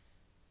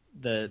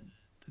the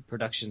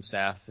production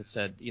staff had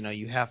said,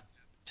 you have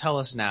tell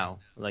us now.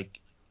 Like,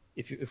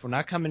 if we're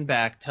not coming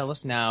back, tell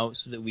us now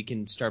so that we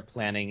can start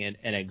planning an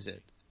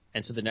exit.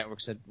 And so the network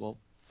said, well,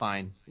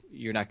 fine,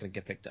 you're not going to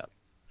get picked up.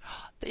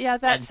 Yeah,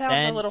 that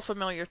sounds a little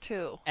familiar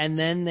too. And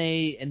then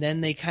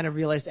they kind of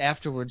realized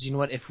afterwards, you know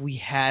what? If we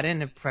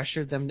hadn't have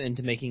pressured them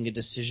into making a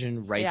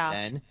decision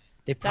then,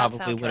 they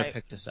probably would have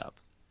picked us up.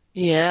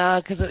 Yeah,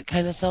 because it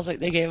kind of sounds like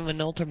they gave him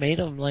an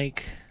ultimatum,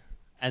 like.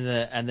 And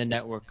the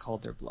network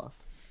called their bluff.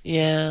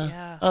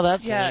 Yeah. Oh,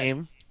 that's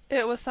lame.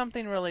 It was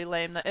something really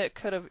lame that it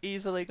could have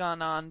easily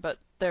gone on, but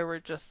there were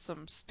just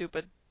some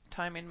stupid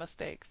timing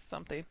mistakes.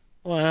 Something.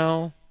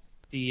 Wow.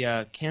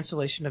 The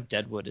cancellation of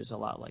Deadwood is a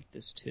lot like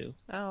this too.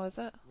 Oh, is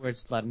it? Where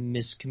it's a lot of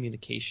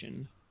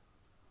miscommunication.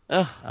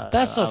 Oh,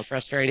 that's so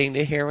frustrating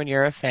to hear when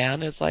you're a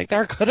fan. It's like,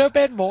 there could have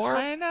been more.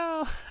 I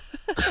know.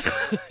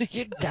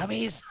 You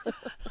dummies.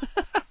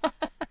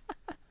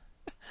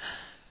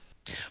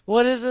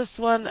 What is this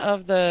one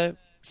of the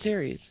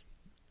series?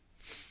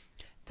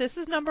 This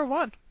is number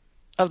 1.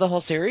 Of the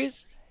whole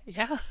series?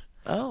 Yeah.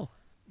 Oh.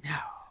 No.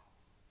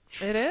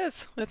 It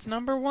is. It's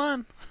number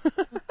 1. All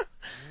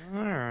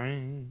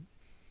right.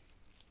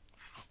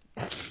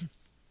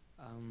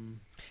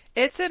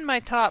 It's in my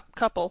top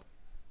couple.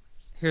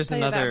 Here's I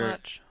another.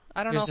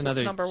 I don't know if it's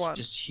number 1.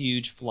 Just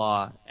huge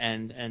flaw,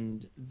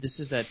 and this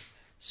is that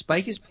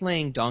Spike is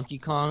playing Donkey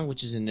Kong,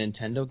 which is a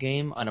Nintendo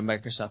game, on a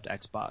Microsoft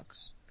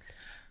Xbox.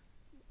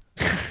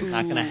 It's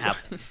not gonna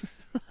happen.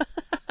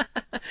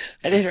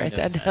 I did write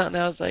that down. And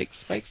I was like,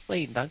 Spike's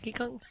playing Donkey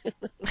Kong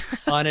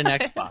on an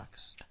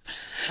Xbox.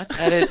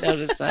 I didn't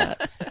notice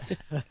that.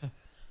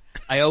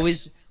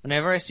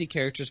 Whenever I see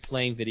characters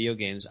playing video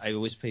games, I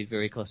always pay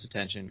very close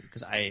attention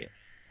because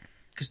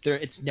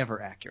it's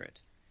never accurate.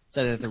 It's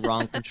either the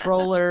wrong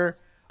controller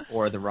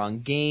or the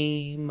wrong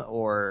game,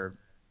 or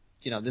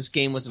this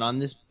game wasn't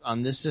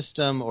on this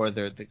system, or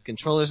the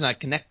controller's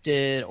not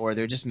connected, or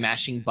they're just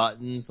mashing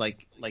buttons.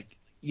 Like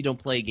you don't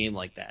play a game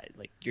like that.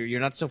 Like you're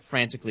not so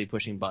frantically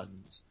pushing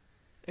buttons.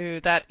 Ooh,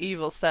 that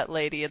evil set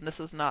lady, and this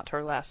is not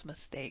her last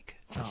mistake.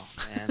 Oh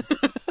man.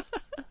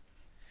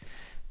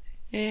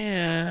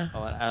 Yeah. Oh,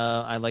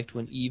 I liked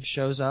when Eve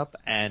shows up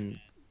and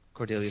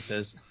Cordelia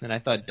says, and I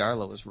thought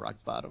Darla was rock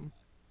bottom.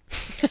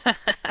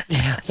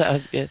 Yeah, that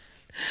was good.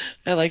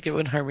 I liked it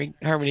when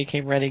Harmony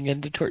came running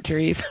in to torture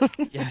Eve.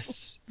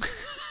 Yes.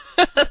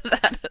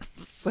 That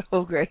is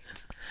so great.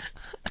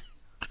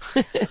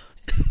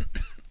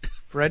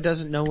 Fred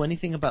doesn't know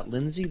anything about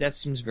Lindsay. That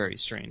seems very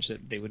strange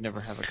that they would never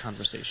have a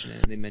conversation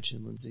and they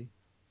mention Lindsay.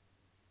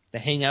 They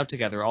hang out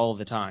together all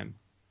the time.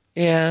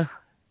 Yeah.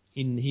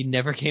 He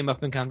never came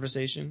up in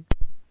conversation?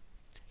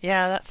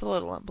 Yeah, that's a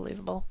little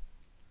unbelievable.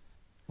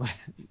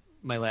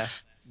 My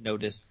last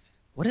note is,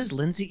 what is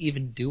Lindsay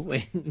even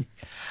doing?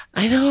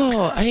 I know.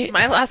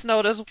 My last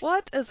note is,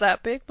 what is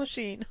that big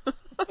machine?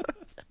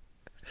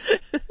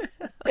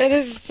 It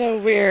is so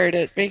weird.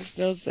 It makes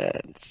no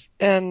sense.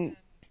 And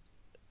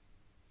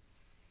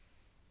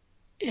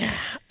yeah,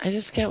 I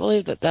just can't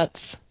believe that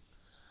that's...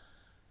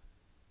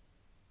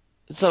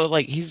 So,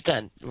 like, he's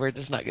done. We're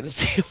just not going to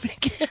see him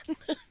again.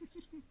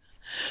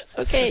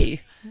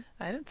 Okay.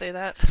 I didn't say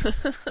that.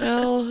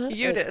 No.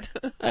 You did.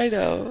 I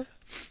know.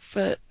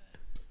 But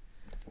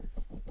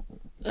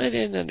I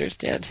didn't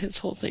understand his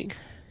whole thing.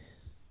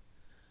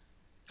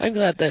 I'm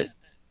glad that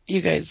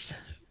you guys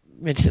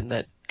mentioned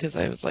that, because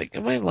I was like,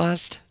 am I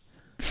lost?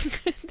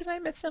 Did I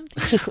miss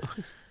something?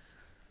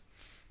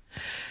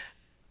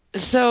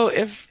 So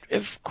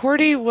if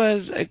Cordy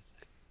was a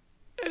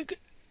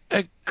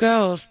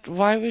ghost,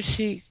 why was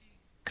she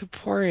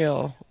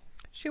corporeal?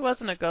 She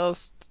wasn't a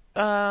ghost.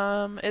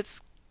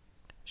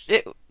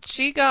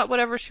 She got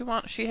whatever she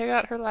wanted. She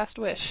got her last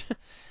wish.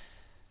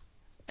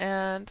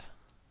 And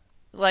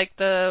like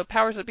the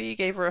powers that be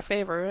gave her a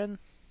favor, and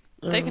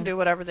they can do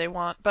whatever they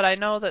want. But I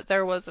know that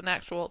there was an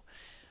actual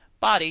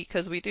body,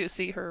 because we do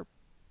see her,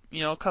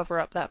 cover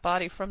up that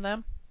body from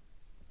them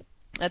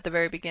at the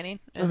very beginning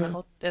in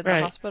the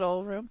Right.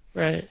 hospital room.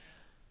 Right.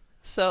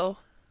 So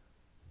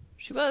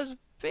she was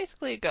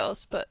basically a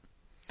ghost, but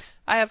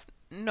I have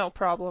no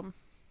problem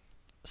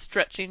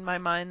stretching my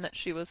mind that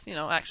she was,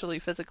 actually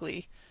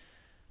physically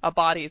a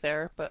body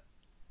there. But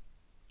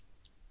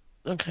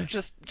Okay.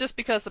 just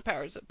because the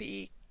powers that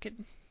be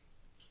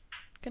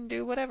can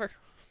do whatever.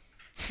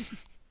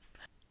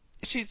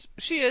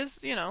 She is,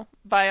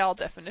 by all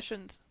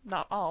definitions,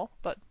 not all,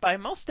 but by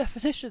most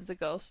definitions a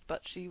ghost,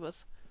 but she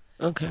was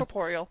Okay.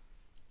 corporeal.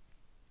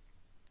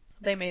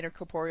 They made her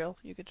corporeal,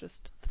 you could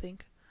just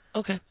think.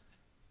 Okay.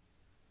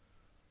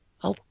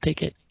 I'll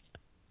take it.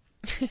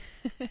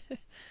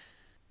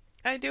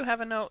 I do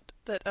have a note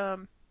that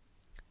the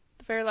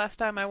very last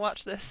time I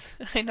watched this,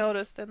 I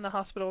noticed in the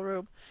hospital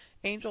room,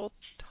 Angel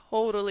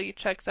totally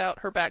checks out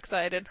her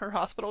backside in her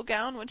hospital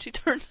gown when she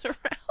turns around.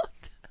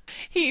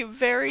 He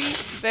very,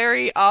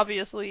 very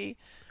obviously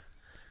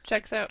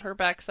checks out her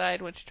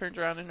backside when she turns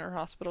around in her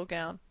hospital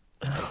gown.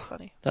 That's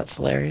funny. That's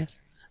hilarious.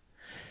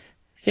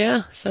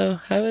 Yeah, so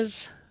I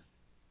was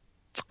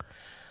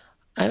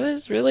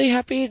really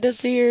happy to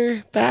see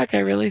her back. I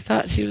really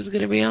thought she was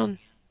going to be on.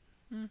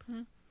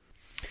 Mhm.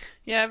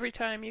 Yeah, every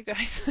time you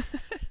guys,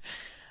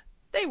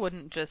 they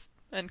wouldn't just,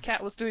 and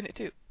Kat was doing it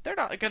too. They're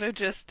not gonna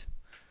just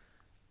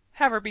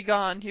have her be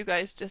gone. You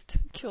guys just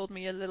killed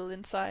me a little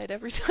inside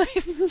every time.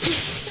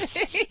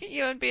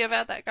 You and B have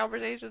had that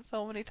conversation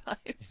so many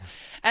times,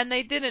 and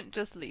they didn't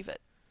just leave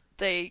it.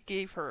 They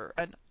gave her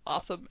an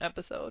awesome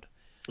episode,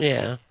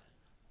 Yeah.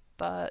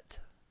 but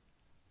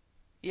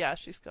yeah,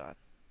 she's gone.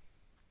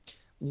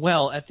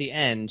 Well, at the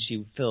end,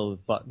 she filled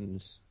with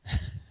buttons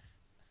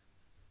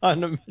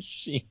on a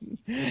machine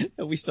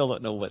that we still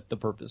don't know what the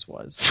purpose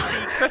was.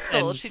 The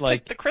crystal. And She it's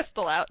like- took the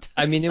crystal out.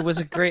 I mean, it was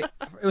a great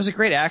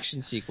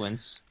action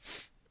sequence,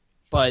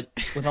 but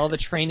with all the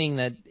training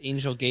that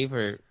Angel gave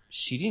her,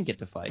 she didn't get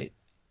to fight.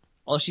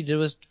 All she did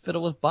was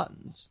fiddle with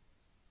buttons.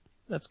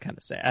 That's kind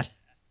of sad.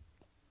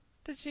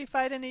 Did she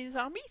fight any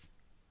zombies?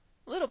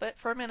 A little bit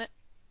for a minute,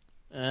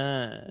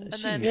 and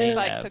She then may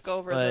Spike have, took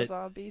over but the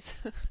zombies.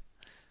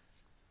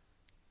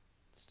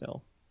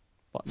 still,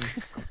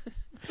 buttons.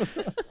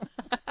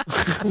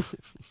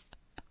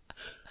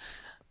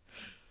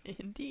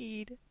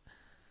 Indeed.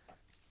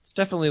 It's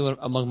definitely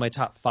among my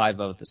top 5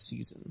 of the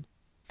season.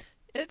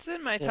 It's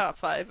in my Yeah. top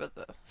 5 of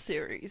the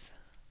series.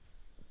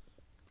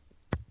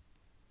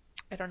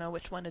 I don't know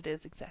which one it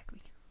is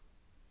exactly.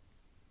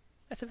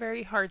 That's a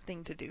very hard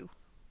thing to do.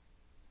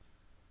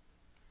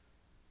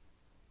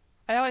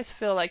 I always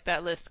feel like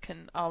that list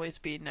can always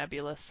be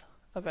nebulous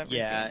of everything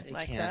Yeah, it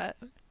like can. that.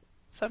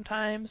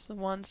 Sometimes the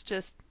ones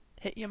just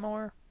hit you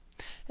more.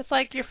 It's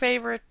like your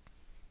favorite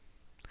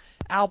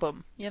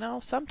album,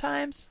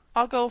 Sometimes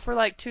I'll go for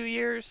like 2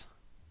 years,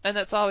 and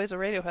that's always a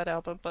Radiohead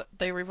album, but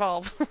they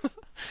revolve.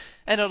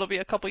 And it'll be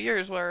a couple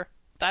years where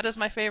that is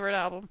my favorite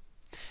album,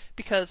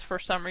 because for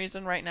some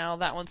reason right now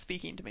that one's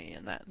speaking to me,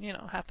 and that,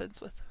 happens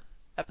with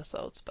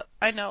episodes. But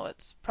I know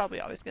it's probably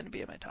always going to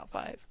be in my top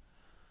 5.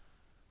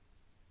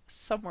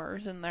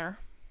 Somewhere's in there.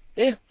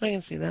 Yeah, I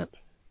can see that.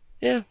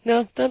 Yeah,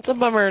 no, that's a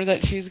bummer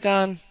that she's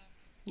gone.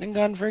 And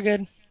gone for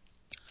good.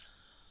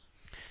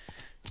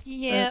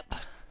 Yep.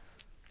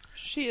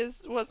 She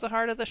was the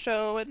heart of the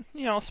show, and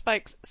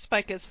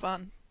Spike is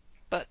fun,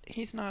 but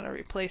he's not a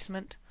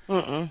replacement.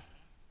 Mm-mm.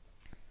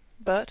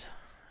 But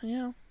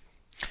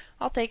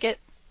I'll take it.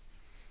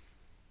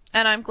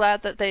 And I'm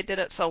glad that they did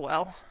it so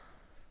well.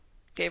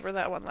 Gave her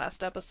that one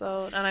last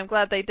episode, and I'm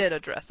glad they did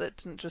address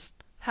it and just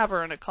have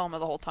her in a coma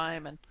the whole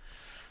time. And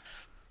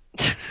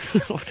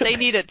they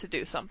needed to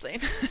do something.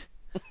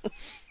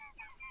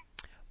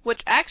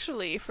 Which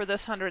actually, for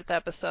this 100th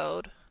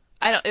episode,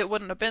 it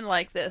wouldn't have been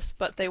like this,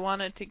 but they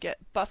wanted to get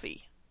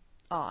Buffy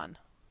on.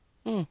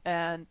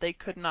 And they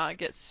could not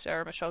get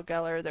Sarah Michelle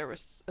Gellar. There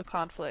was a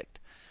conflict.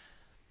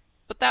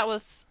 But that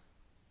was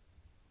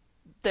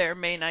their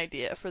main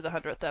idea for the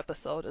 100th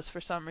episode, is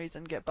for some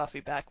reason get Buffy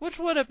back, which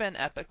would have been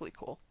epically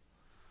cool.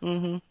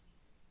 Mm-hmm.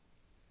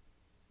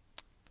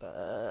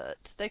 But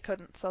they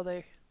couldn't, so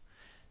they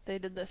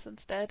did this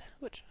instead,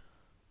 which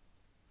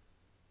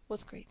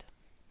was great.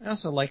 I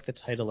also like the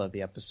title of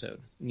the episode.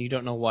 And you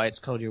don't know why it's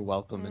called You're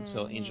Welcome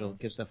until Angel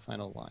gives the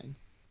final line.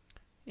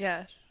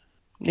 Yeah.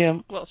 Yeah.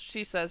 Well,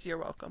 she says you're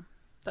welcome.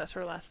 That's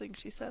her last thing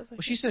she says.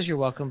 Well, she says you're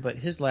welcome, but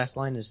his last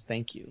line is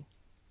thank you.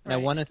 And I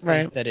Right. want to think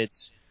Right. that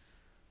it's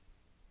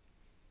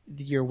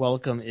you're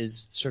welcome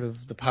is sort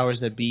of the powers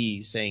that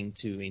be saying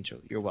to Angel,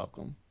 you're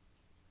welcome.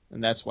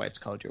 And that's why it's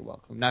called You're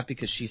Welcome, not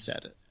because she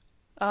said it.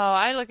 Oh,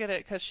 I look at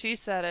it because she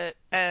said it,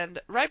 and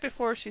right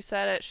before she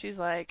said it, she's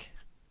like,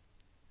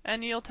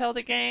 and you'll tell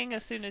the gang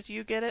as soon as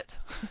you get it.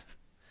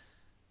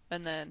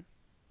 And then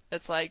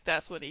it's like,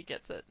 that's when he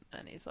gets it,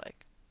 and he's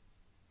like,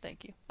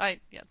 thank you.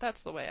 Yeah,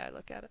 that's the way I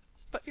look at it.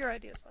 But your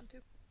idea is fun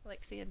too. I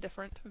like seeing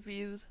different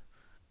views.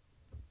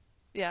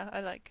 Yeah, I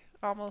like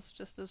almost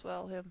just as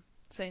well him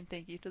saying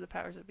thank you to the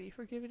powers that be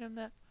for giving him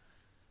that.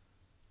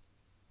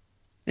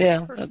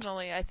 Yeah.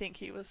 Personally, I think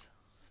he was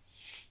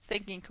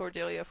thanking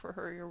Cordelia for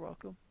her "you're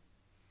welcome."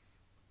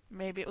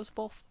 Maybe it was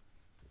both.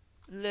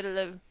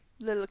 Little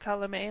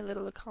column A,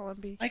 little column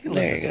B. I can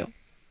There live you with go. that.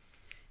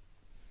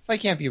 If I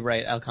can't be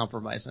right, I'll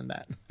compromise on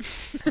that.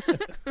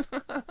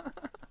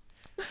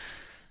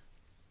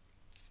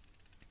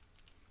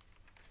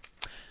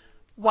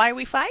 Why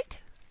we fight?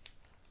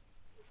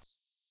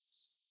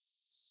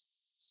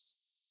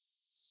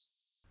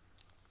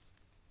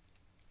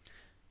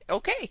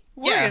 Okay,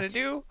 we're Yeah. gonna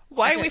do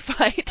why Okay. we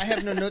fight. I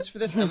have no notes for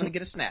this. I'm gonna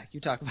get a snack. You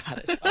talk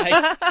about it.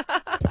 Bye.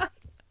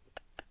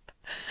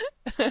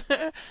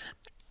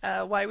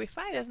 Why we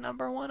fight is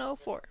number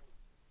 104.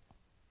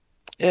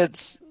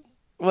 It's,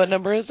 what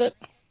number is it?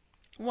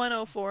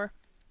 104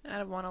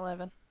 out of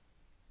 111.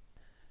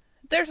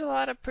 There's a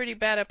lot of pretty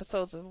bad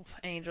episodes of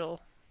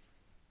Angel.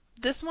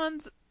 This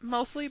one's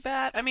mostly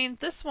bad. I mean,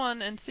 this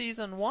one in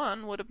season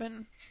 1 would have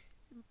been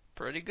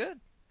pretty good.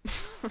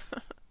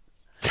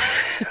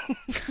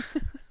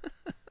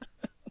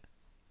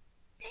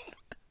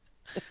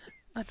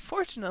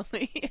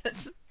 Unfortunately,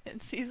 it's in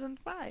season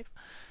 5.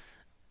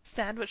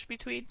 Sandwiched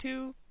between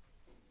two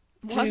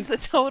ones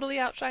that totally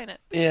outshine it.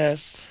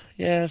 Yes,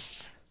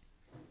 yes.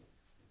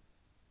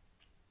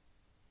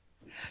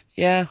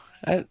 Yeah,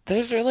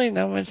 there's really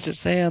not much to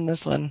say on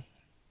this one.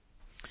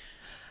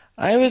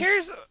 I was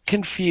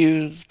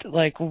confused,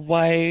 like,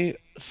 why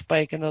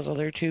Spike and those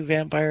other two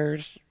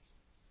vampires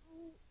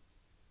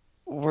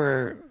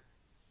were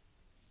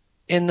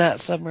in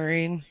that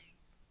submarine.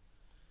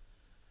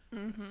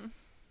 Mm-hmm.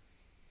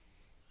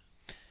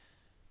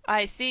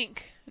 I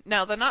think,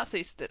 now the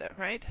Nazis did it,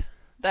 right?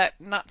 That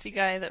Nazi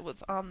guy that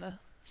was on the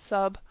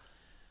sub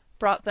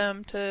brought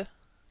them to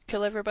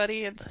kill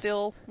everybody and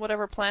steal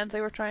whatever plans they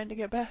were trying to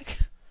get back.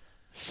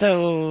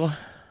 So,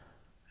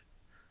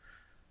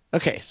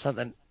 okay, so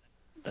then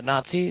the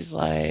Nazis,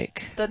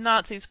 like... The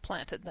Nazis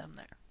planted them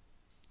there.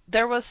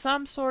 There was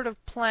some sort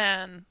of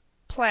plans,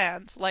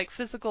 like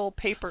physical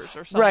papers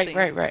or something.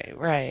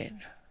 Right.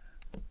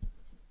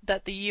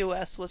 That the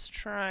U.S. was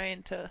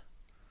trying to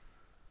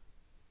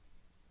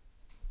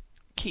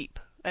keep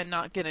and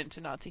not get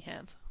into Nazi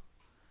hands.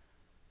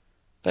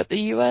 But the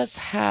U.S.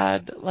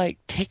 had, like,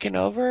 taken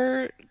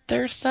over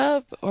their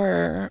sub,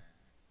 or...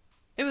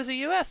 It was a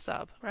U.S.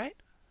 sub, right?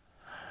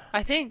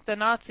 I think the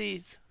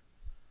Nazis...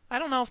 I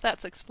don't know if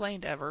that's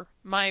explained ever.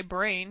 My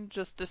brain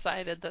just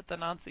decided that the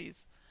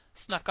Nazis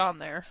snuck on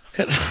there.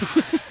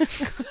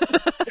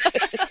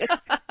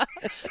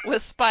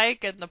 With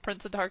Spike and the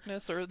Prince of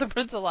Darkness, or the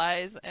Prince of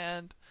Lies,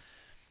 and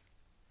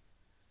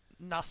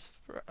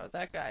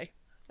that guy.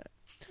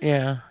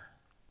 Yeah.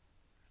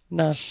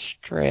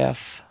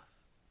 Nostraf.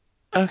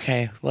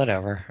 Okay,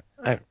 whatever.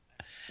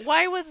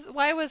 Why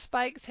was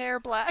Spike's hair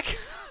black?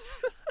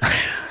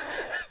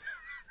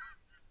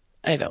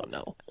 I don't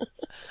know.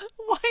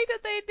 Why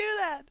did they do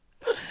that?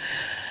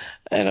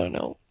 I don't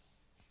know.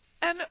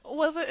 And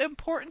was it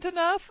important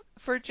enough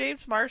for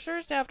James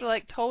Marsters to have to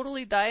like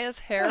totally dye his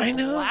hair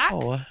black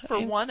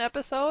for one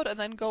episode and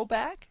then go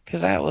back?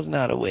 Because that was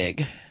not a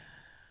wig.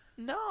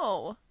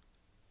 No.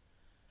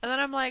 And then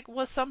I'm like,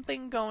 was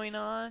something going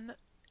on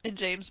in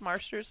James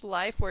Marsters'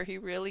 life where he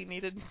really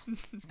needed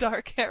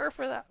dark hair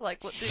for that?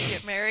 Like, what, did he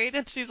get married?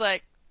 And she's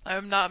like,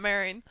 I'm not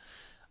married.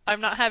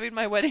 I'm not having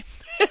my wedding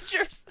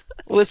pictures.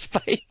 With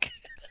Spike.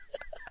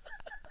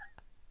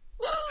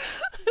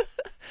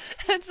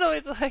 And so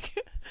it's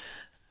like,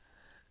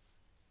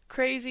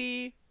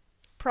 crazy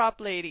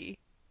prop lady.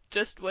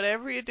 Just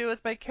whatever you do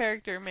with my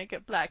character, make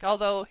it black.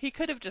 Although he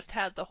could have just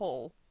had the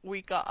whole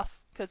week off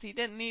because he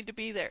didn't need to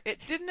be there.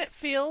 Didn't it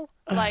feel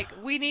like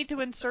we need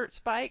to insert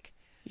Spike?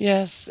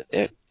 Yes,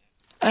 it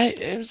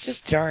was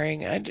just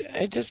jarring.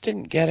 I just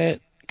didn't get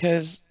it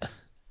because,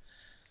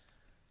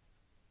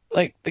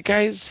 like, the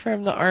guys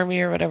from the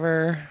army or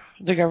whatever,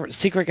 the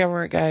secret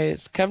government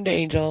guys, come to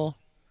Angel,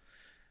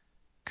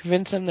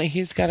 convince him that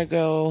he's got to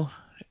go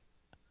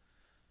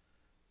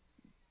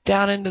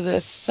down into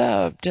this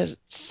sub to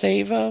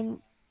save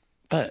him,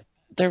 but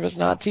there was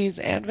Nazis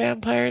and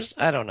vampires.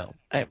 I don't know.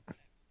 Are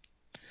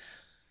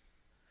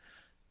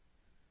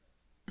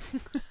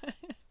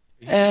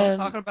you still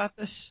talking about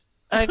this?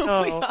 I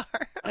know. We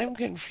are. I'm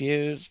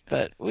confused,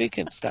 but we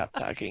can stop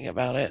talking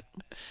about it.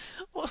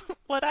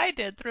 What I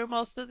did through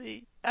most of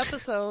the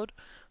episode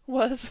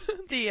was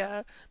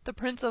the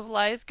Prince of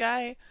Lies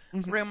guy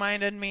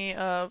reminded me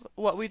of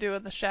What We Do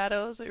in the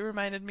Shadows. It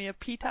reminded me of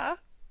Peeta,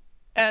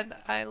 and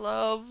I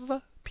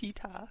love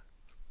Peeta.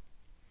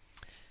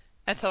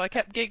 And so I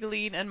kept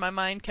giggling, and my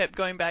mind kept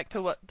going back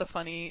to what the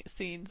funny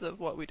scenes of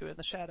What We Do in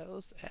the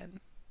Shadows, and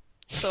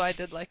so I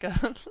did like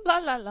a la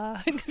la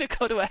la. I'm gonna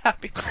go to a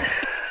happy place.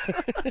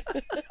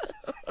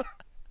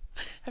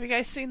 Have you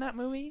guys seen that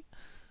movie?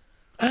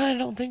 I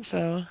don't think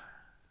so.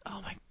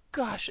 Oh my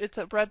gosh, it's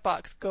at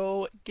Redbox.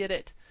 Go get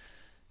it.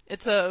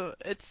 It's a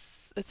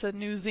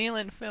New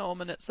Zealand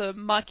film, and it's a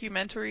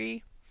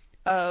mockumentary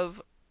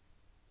of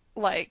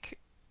like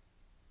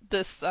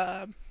this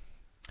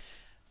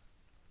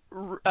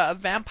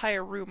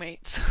vampire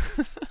roommates,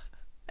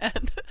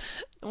 and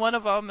one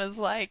of them is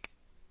like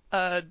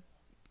a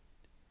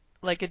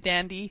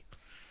dandy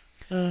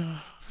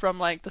from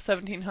like the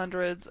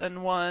 1700s,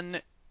 and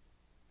one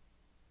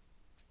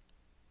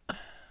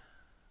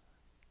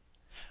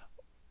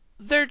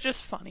they're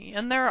just funny,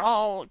 and they're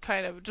all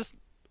kind of just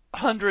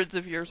hundreds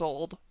of years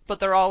old, but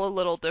they're all a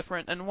little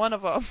different. And one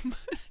of them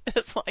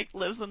is like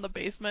lives in the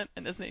basement,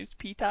 and his name's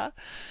Pita,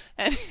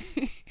 and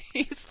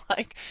he's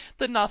like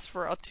the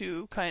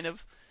Nosferatu kind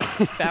of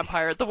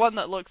vampire, the one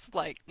that looks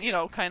like,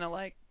 kind of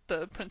like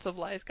the Prince of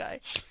Lies guy.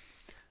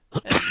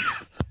 And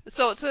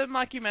so it's a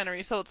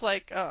mockumentary, so it's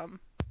like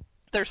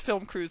there's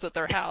film crews at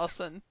their house,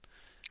 and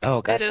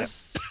Oh, gotcha. it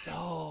is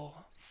so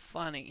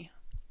funny.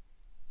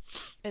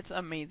 It's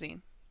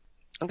amazing.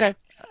 Okay,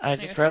 I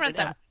just wrote it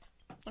down.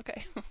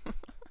 Okay.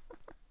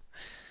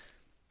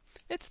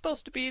 It's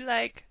supposed to be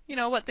like,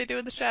 what they do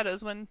in the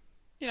shadows when,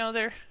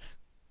 they're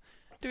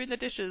doing the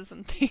dishes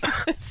and things.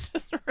 It's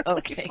just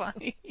really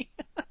funny.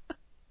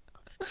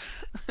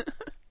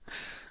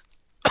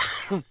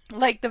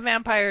 Like the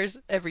vampire's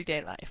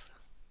everyday life.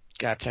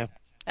 Gotcha.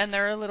 And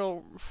they're a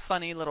little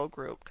funny little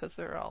group because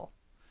they're all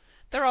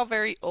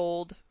very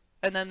old,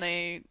 and then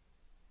a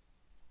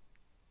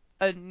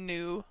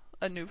new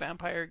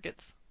vampire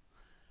gets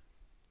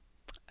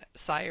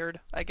sired,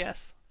 I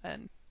guess,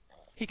 and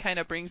he kind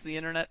of brings the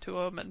internet to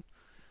them, and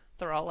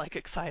they're all like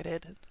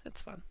excited. And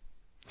it's fun.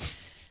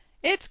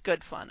 It's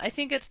good fun. I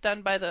think it's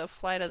done by the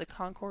Flight of the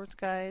Conchords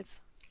guys.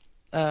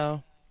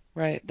 Oh,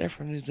 right. They're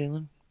from New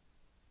Zealand.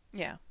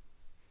 Yeah.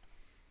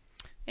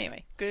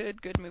 Anyway,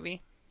 good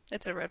movie.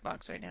 It's a red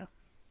box right now.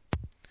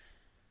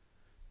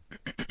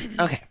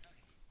 Okay.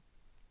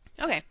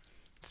 Okay.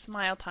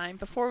 Smile time.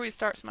 Before we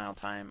start smile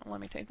time, let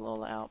me take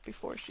Lola out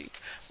before she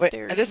Wait,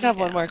 stares I just me have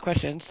one down. more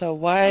question. So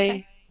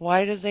why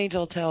does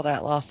Angel tell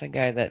that Lawson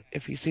guy that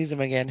if he sees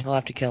him again, he'll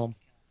have to kill him?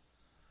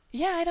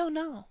 Yeah, I don't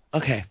know.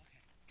 Okay.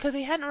 Because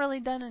he hadn't really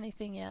done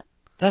anything yet.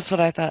 That's what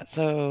I thought.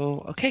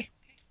 So, okay.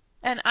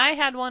 And I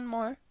had one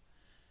more.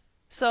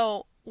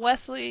 So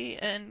Wesley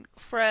and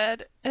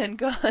Fred and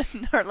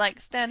Gunn are like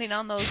standing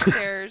on those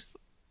stairs,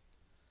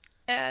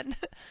 and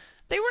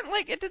they weren't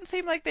like, it didn't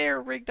seem like they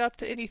were rigged up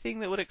to anything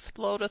that would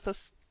explode if a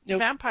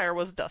vampire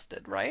was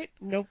dusted, right?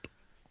 Nope.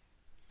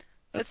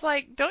 It's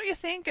like, don't you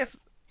think if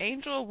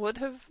Angel would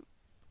have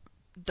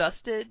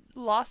dusted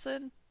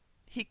Lawson,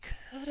 he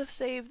could have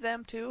saved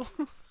them too?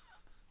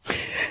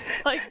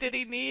 Like, did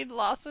he need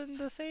Lawson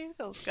to save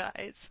those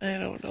guys? I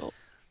don't know.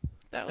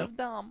 That was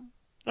dumb.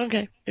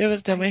 Okay. It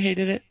was dumb. I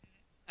hated it.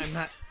 I'm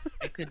not.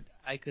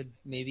 I could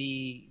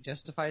maybe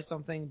justify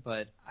something,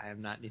 but I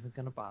am not even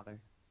gonna bother.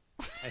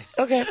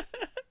 Okay.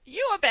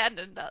 You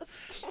abandoned us.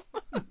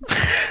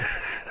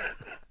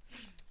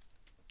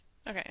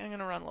 Okay, I'm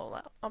gonna run Lola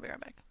out. I'll be right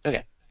back.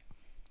 Okay.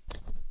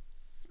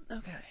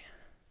 Okay.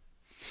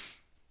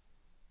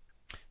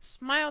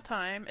 Smile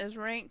Time is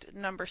ranked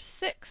number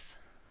 6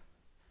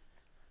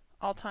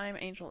 all-time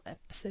Angel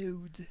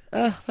episodes.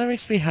 That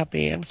makes me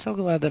happy. I'm so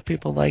glad that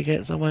people like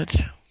it so much.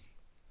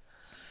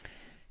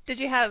 Did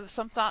you have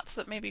some thoughts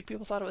that maybe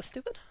people thought it was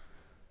stupid?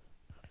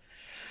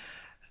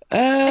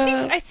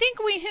 I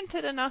think we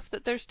hinted enough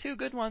that there's 2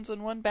 good ones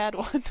and 1 bad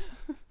one.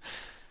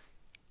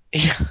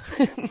 Yeah.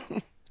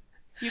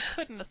 You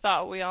couldn't have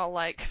thought we all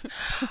like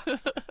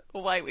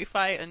Why We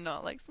Fight and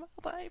not like Smile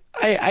Time.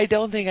 I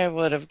don't think I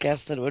would have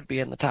guessed that it would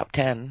be in the top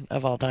 10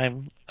 of all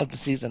time of the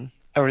season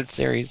or the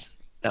series.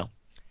 No.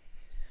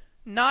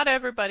 Not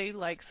everybody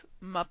likes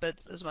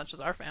Muppets as much as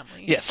our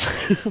family. Yes.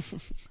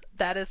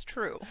 That is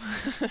true.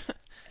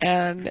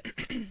 And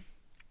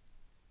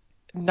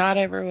not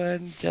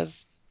everyone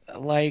just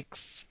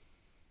likes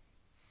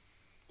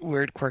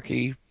weird,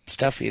 quirky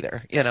stuff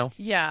either,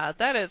 Yeah,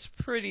 that is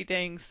pretty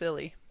dang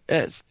silly.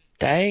 It's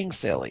dang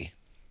silly.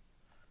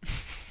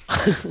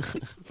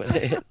 But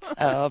it's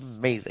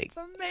amazing. It's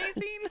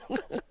amazing.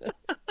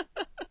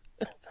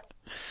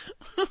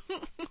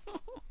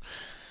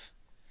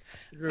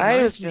 I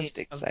was me just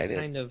of excited.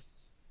 the kind of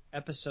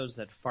episodes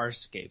that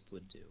Farscape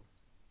would do.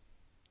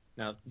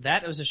 Now,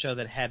 that was a show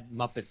that had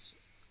Muppets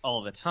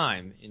all the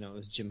time. It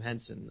was Jim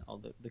Henson. All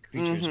the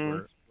creatures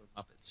were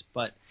Muppets.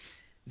 But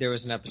there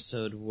was an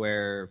episode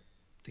where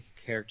the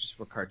characters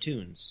were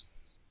cartoons.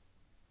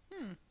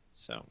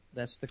 So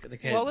that's the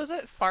kind What was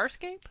it?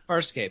 Farscape?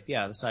 Farscape,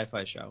 yeah, the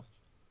sci-fi show.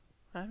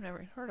 I've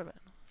never heard of it.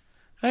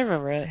 I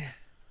remember it.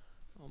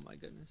 Oh my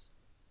goodness.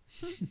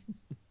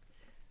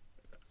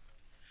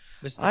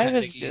 This is the kind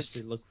that you used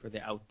to look for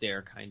the out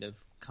there kind of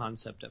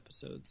concept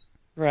episodes.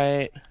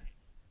 Right.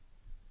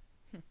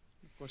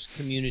 Of course,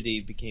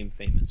 Community became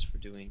famous for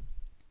doing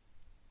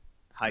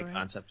high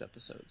concept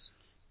episodes.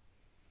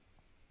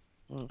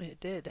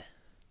 It did.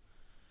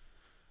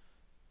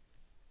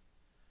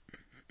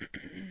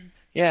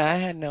 Yeah, I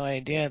had no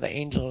idea the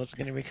Angel was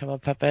going to become a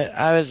puppet.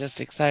 I was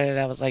just excited.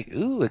 I was like,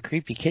 ooh, a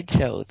creepy kid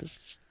show.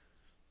 This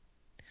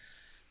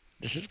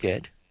is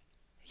good.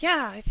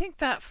 Yeah, I think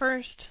that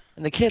first...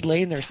 And the kid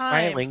laying there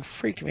smiling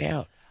freaked me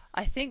out.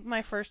 I think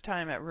my first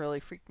time it really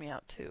freaked me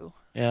out too.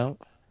 Yeah.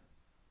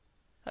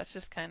 That's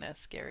just kind of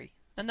scary.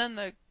 And then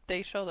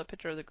they show the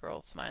picture of the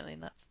girl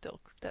smiling. That's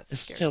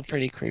It's scary still too.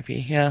 pretty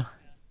creepy, yeah.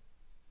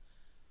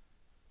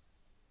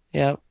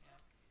 Yep.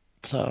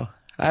 So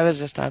I was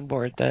just on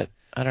board that,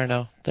 I don't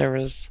know, there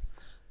was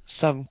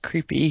some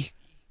creepy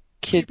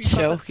kid Creepy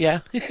show. puppets. Yeah.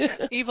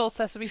 Evil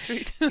Sesame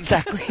Street.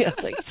 Exactly. I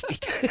was like,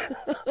 sweet.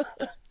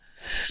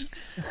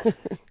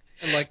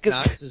 And like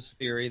Knox's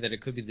theory that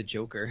it could be the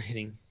Joker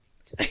hitting.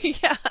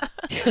 Yeah.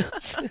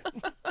 Yes.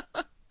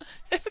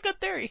 It's a good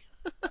theory.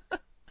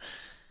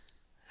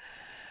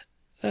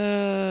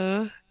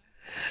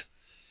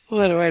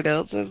 What do I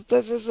know?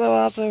 This is so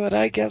awesome, and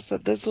I guessed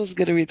that this was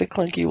going to be the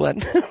clunky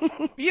one.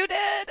 You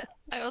did.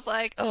 I was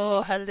like,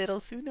 oh, how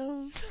little Sue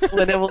knows.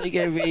 When Emily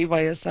gave me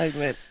my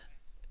assignment,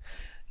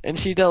 and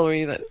she told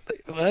me that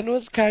one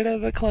was kind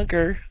of a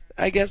clunker.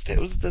 I guessed it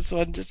was this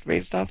one just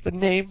based off the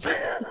name.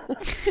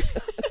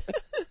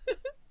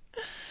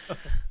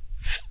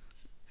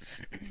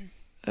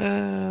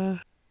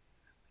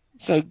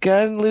 So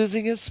Gunn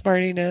losing his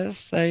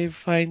smartiness, I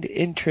find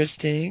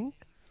interesting.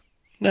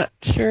 Not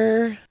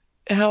sure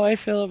how I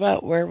feel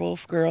about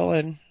Werewolf Girl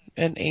and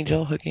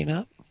Angel hooking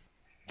up.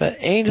 But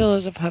Angel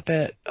is a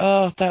puppet.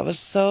 Oh, that was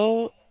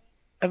so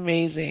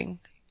amazing.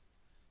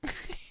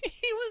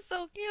 He was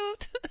so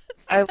cute.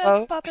 I Best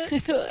love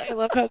puppet. I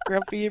love how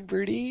grumpy and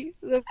broody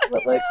the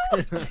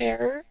his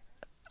hair.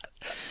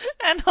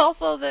 And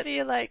also that he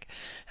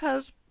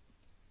has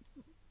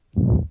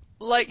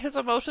his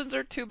emotions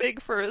are too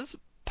big for his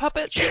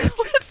puppet. So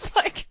it's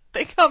like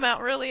they come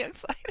out really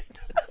excited.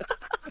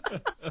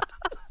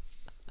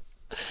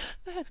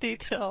 That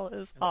detail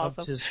is Loved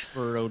awesome. his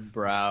furrowed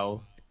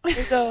brow.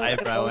 His So,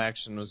 eyebrow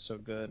action was so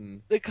good.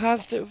 And the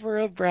constant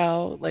furrowed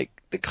brow, like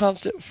the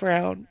constant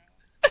frown.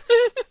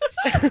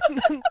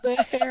 The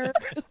hair.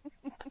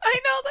 I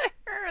know the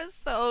hair is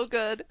so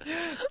good.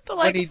 The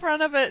When he-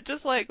 front of it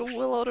just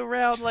willowed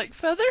around like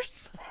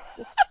feathers.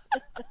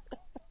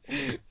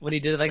 when he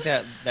did like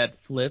that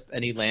flip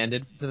and he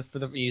landed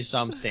you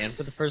saw him stand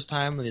for the first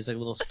time with his like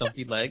little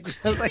stumpy legs.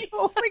 I was like,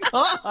 oh my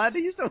god,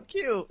 he's so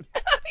cute. I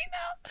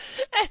know.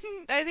 And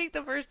I think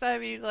the first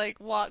time he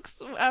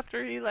walks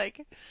after he is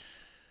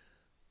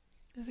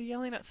he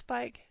yelling at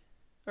Spike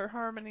or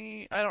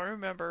Harmony? I don't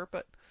remember,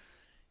 but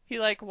he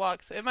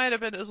walks. It might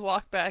have been his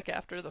walk back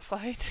after the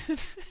fight.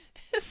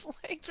 His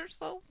legs are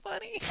so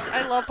funny.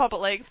 I love puppet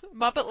legs.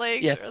 Muppet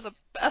legs Yes. are the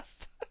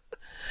best.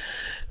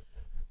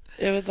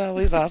 It was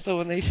always awesome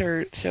when they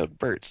showed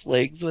Bert's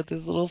legs with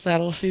his little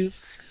saddle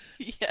shoes.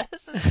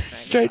 Yes.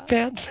 Striped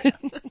pants.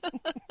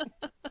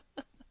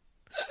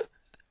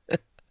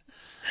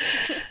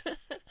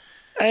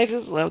 I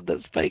just love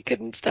that Spike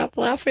couldn't stop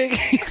laughing.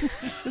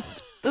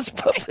 This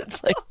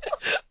puppet's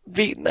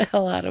beating the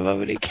hell out of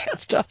him and he can't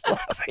stop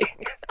laughing.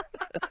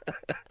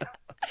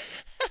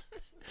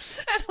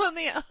 And when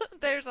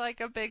there's a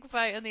big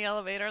fight in the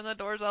elevator and the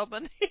door's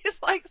open, he's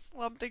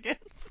slumped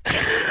against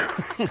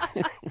it.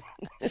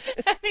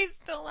 And he's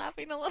still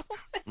laughing a little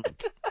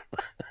bit.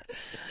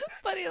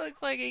 But he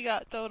looks like he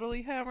got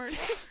totally hammered.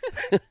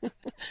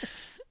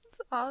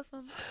 It's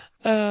awesome.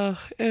 Oh,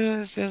 it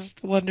was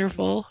just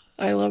wonderful.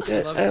 I loved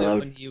it. I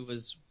loved it when he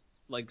was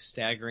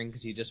staggering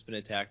because he'd just been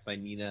attacked by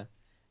Nina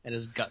and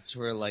his guts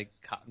were like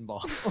cotton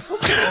balls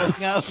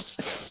falling out.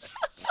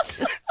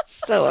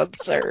 So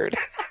absurd.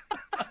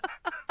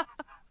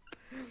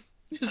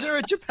 Is there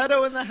a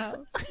Geppetto in the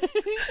house?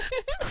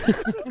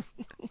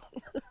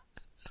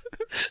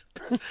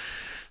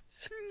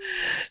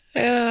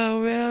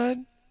 Oh,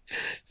 man.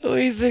 Oh,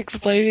 he's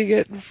explaining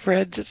it and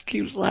Fred just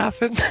keeps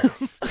laughing. Your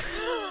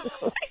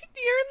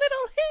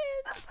little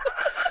hands.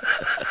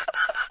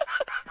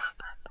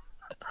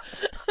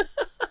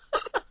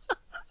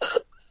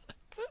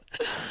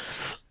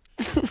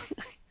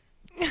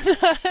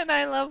 And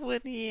I love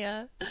when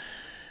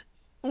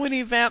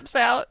he vamps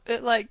out,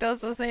 it does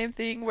the same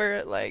thing where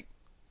it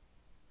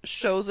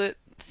shows it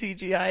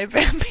CGI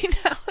vamping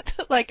out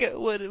like it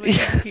would when he's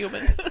a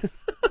human.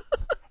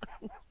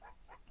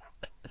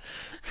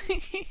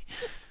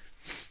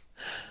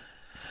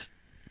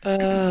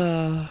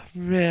 Oh,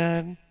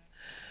 man.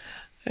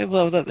 I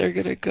love that they're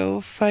gonna go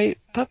fight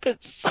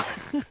puppets.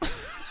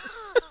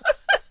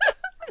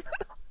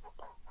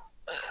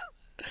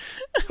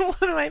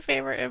 One of my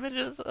favorite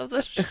images of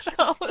the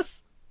show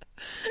is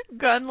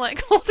Gunn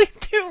holding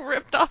two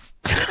ripped off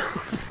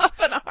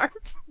puppet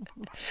arms.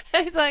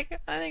 And he's like,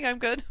 I think I'm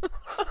good.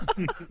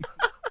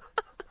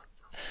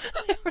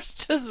 There was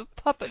just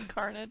puppet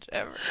carnage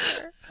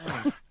everywhere.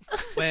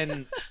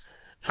 When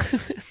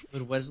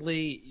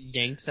Wesley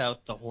yanks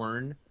out the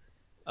horn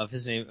of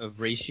his name of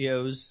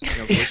Ratio's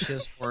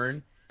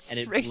horn and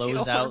it Ratio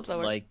blows horn out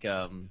blowers.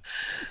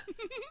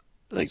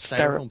 Like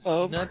styrofoam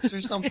styrofoam. nuts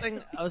or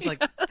something. I was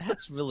like,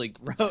 that's really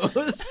gross.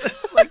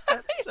 It's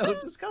that's so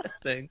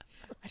disgusting.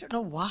 I don't know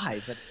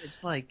why, but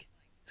it's I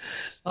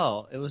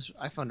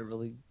found it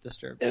really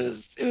disturbing.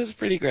 It was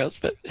pretty gross,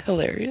 but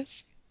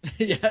hilarious.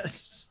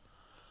 Yes.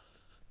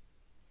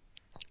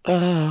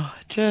 Oh,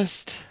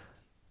 just.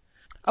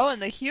 Oh,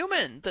 and the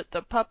human that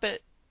the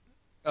puppet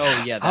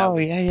Oh yeah,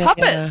 yeah,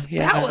 puppets.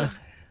 yeah. That was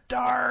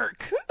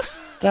dark.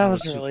 That It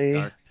was super really.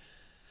 dark.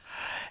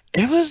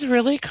 It was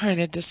really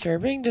kind of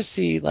disturbing to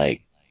see,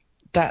 like,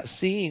 that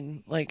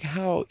scene, like,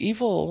 how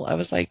evil. I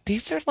was like,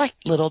 these are like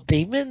little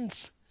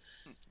demons.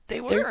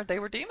 They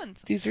were demons.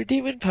 These are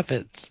demon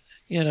puppets,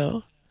 you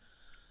know?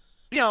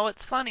 You know,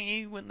 it's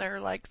funny when they're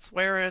like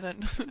swearing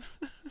and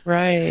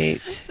Right.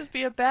 just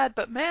being bad,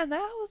 but man,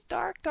 that was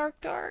dark.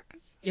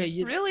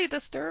 Yeah, Really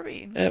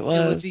disturbing. It it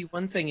would was. be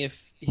one thing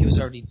if he was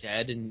already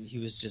dead and he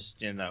was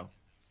just,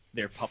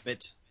 their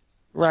puppet.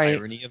 The Right.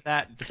 irony of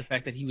that, but the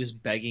fact that he was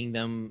begging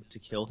them to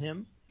kill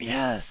him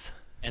Yes.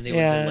 and they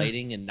Yeah. were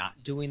delaying and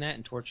not doing that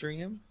and torturing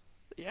him,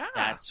 Yeah.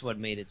 that's what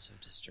made it so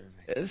disturbing.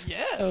 It's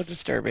Yes. so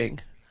disturbing.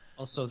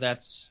 Also,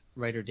 that's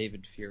writer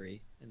David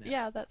Fury. In that.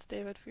 Yeah, that's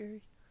David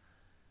Fury.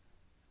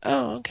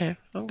 Oh, okay.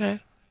 Okay.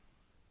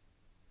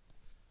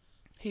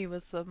 He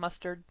was the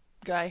mustard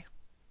guy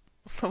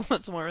from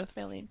What's More with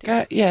Maylene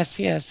too.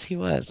 Yes, he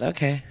was.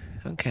 Okay.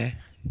 Okay.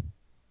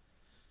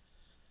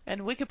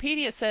 And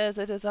Wikipedia says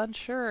it is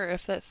unsure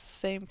if that's the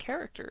same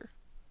character.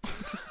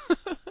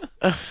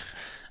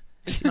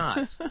 It's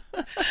not.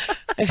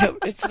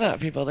 It's not,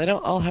 people. They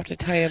don't all have to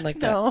tie in like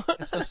that. No.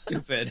 It's so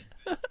stupid.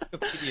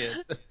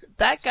 Wikipedia.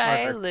 That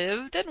guy Smarter.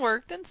 lived and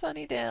worked in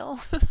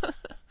Sunnydale.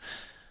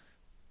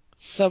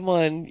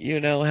 Someone,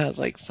 has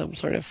like some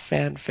sort of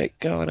fanfic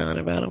going on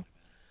about him.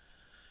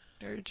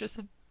 Or just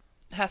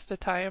has to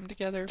tie them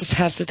together. Just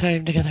has to tie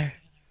them together.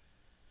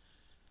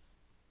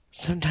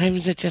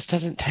 Sometimes it just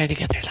doesn't tie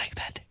together like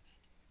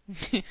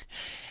that.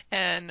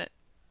 And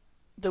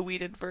the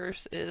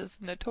Whedonverse is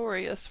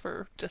notorious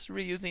for just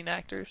reusing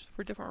actors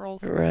for different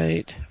roles.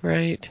 Right,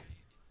 right.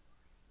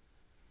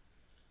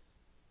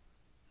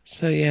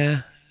 So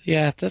yeah,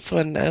 this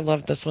one, I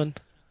love this one.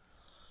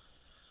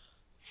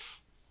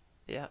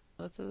 Yeah,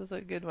 this is a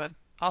good one.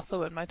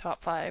 Also in my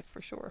top 5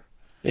 for sure.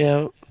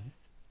 Yeah.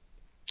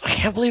 I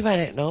can't believe I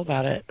didn't know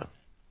about it.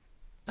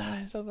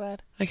 I'm so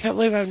glad. I can't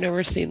believe I've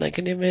never seen like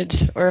an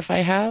image, or if I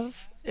have,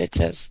 it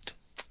just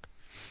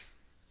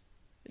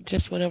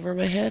went over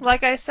my head.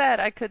 Like I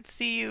said, I could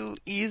see you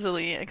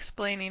easily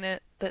explaining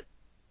it that,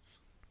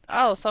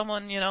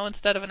 someone,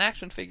 instead of an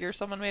action figure,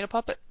 someone made a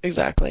puppet.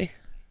 Exactly.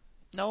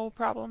 No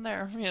problem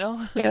there,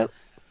 Yep.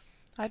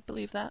 I'd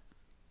believe that.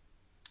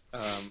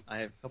 I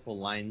have a couple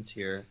lines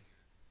here.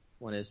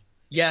 One is,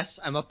 yes,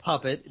 I'm a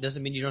puppet. It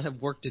doesn't mean you don't have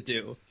work to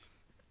do.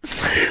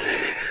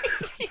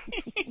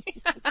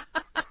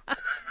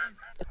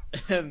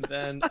 And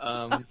then,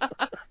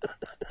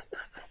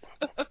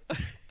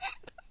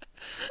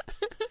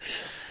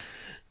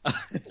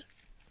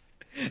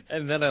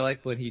 and then I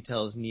like when he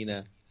tells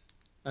Nina,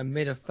 I'm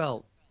made of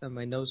felt and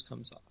my nose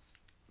comes off.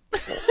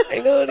 I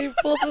know, and he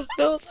pulls his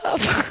nose up.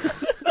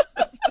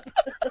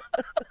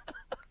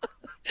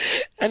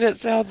 And it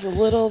sounds a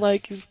little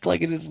like he's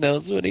plugging his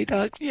nose when he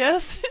talks.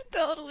 Yes, it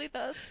totally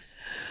does.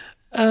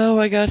 Oh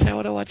my gosh, I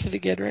want to watch it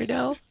again right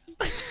now.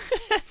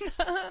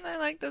 And I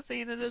like the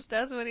scene at his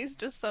desk when he's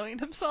just sewing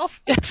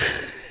himself Yes.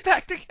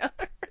 back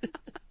together.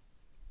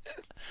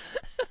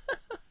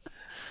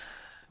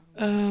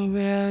 Oh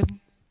man.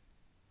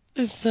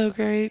 It's so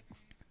great.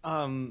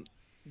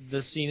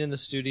 The scene in the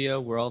studio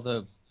where all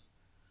the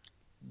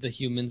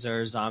humans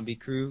are zombie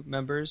crew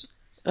members.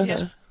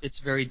 Uh-huh. It's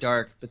very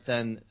dark, but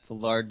then the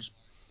large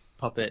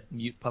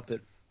mute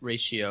puppet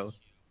ratio,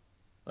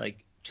 like,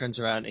 turns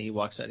around and he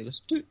walks out and he goes,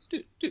 doot,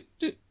 doot, doot,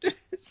 doot.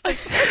 It's like,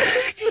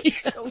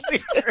 it's so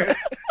weird.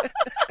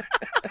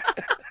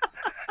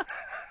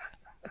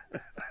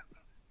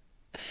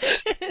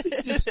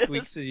 It just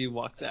squeaks as he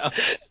walks out.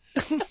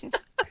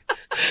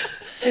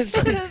 It's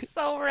It is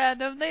so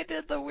random. They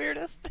did the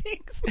weirdest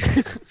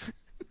things.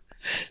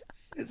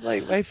 It's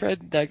like my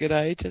friend Doug and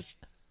I just,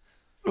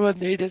 when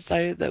they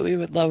decided that we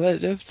would love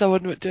it if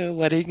someone went to a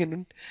wedding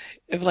and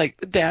if like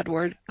the dad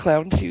wore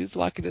clown shoes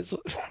walking his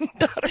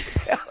daughter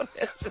down,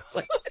 it's just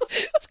like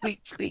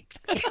squeak, squeak,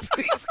 squeak,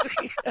 squeak,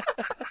 squeak.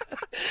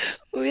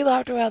 We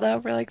laughed about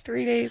that for like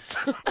 3 days.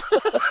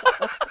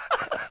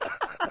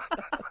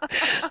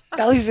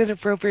 All these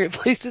inappropriate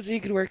places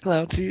you can wear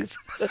clown shoes.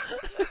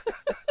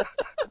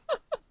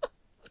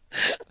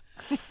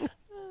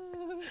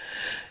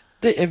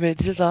 The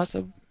image is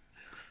awesome.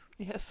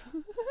 Yes.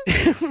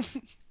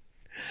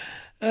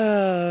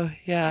 Oh,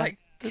 yeah. Like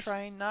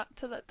trying not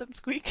to let them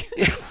squeak.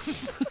 Yeah.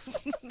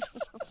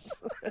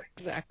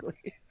 Exactly.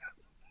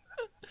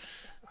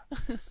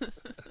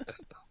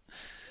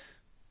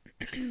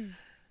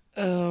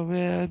 Oh,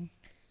 man.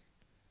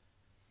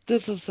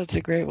 This was such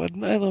a great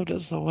one. I loved it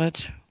so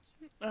much.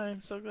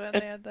 I'm so glad they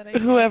had that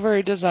idea.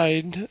 Whoever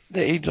designed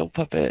the angel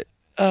puppet,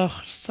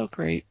 oh, so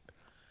great.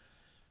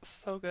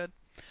 So good.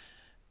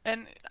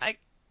 And I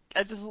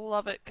just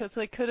love it because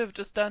they could have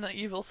just done an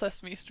evil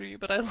Sesame Street,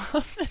 but I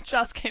love that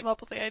Joss came up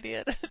with the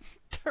idea to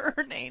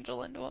turn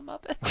Angel into a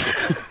Muppet.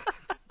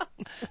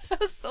 That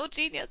was so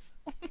genius.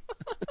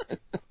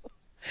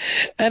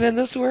 And in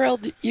this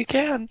world, you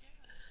can.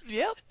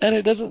 Yep. And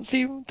it doesn't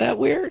seem that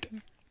weird.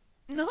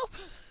 Nope.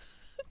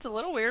 It's a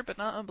little weird, but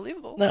not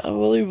unbelievable. Not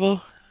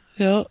unbelievable.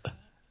 Yeah.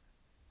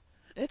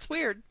 It's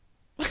weird.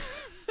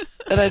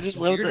 And I just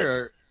loved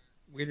it.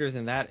 Weirder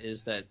than that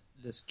is that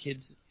this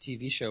kid's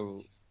TV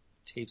show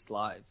tapes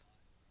live.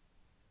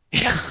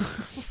 Yeah.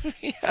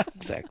 Yeah,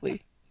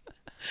 exactly.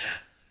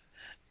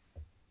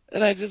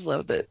 And I just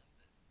love that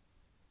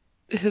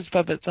his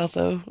puppet's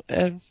also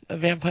a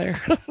vampire.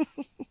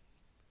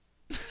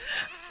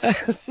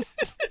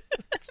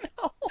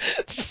 No.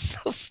 It's just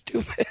so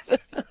stupid.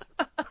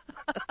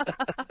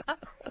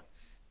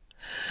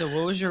 So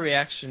what was your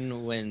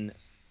reaction when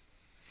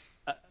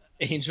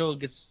Angel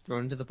gets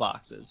thrown into the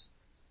boxes,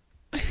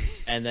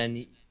 and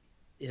then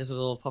his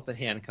little puppet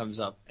hand comes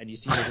up, and you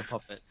see he's a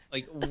puppet?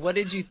 Like, what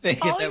did you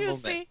think at All that you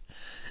moment? see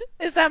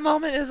is that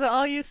moment. Is it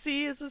all you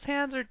see is his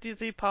hands, or does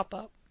he pop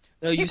up?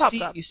 No, He you pops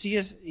see up.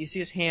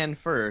 his hand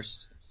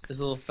first, his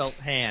little felt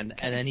hand,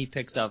 Okay. and then he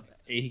gets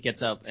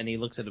up, and he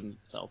looks at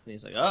himself, and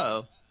he's like,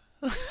 "Uh-oh."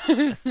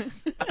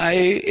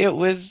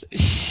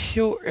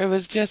 It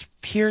was just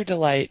pure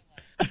delight.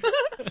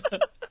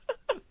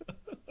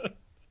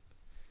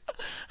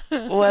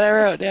 What I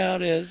wrote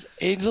down is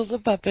Angel's a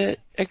puppet,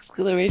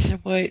 exclamation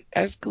point,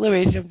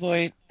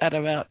 at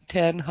about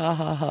 10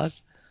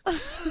 ha-ha-has.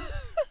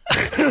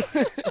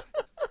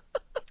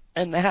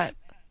 And that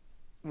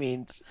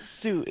means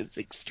Sue is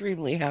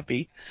extremely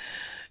happy.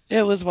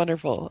 It was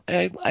wonderful.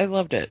 I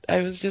loved it. I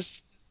was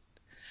just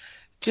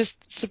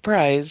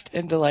surprised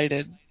and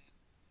delighted.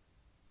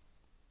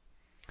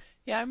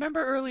 Yeah, I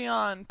remember early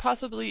on,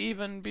 probably,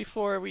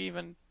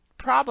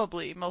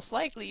 most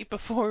likely,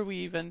 before we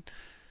even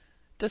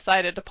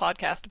decided to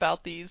podcast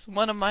about these,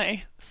 one of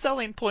my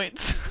selling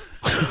points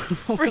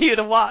for you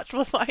to watch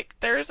was like,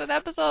 there's an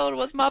episode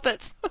with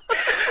Muppets.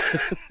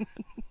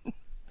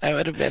 I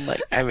would have been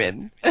like, I'm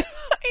in. I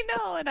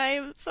know, and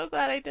I'm so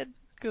glad I did,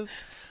 because,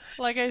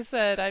 like I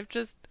said,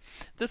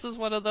 this is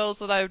one of those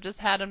that I've just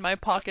had in my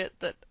pocket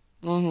that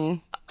Mm-hmm.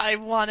 I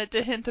wanted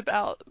to hint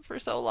about for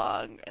so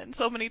long and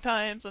so many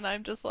times, and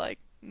I'm just like,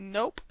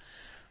 nope.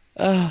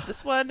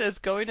 This one is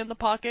going in the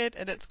pocket,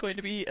 and it's going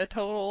to be a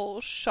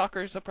total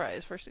shocker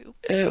surprise for Sue.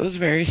 It was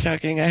very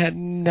shocking. I had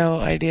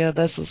no idea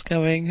this was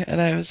coming, and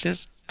I was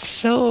just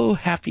so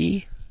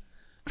happy.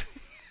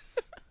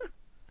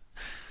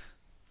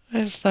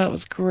 I just thought it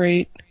was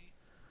great.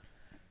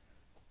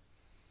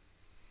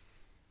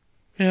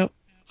 Yep.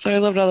 So I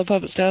loved all the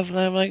puppet stuff, and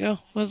I'm like, oh,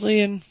 Wesley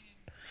and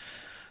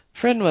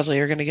friend Wesley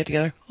are going to get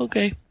together.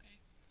 Okay.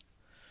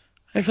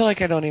 I feel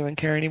like I don't even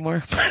care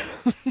anymore.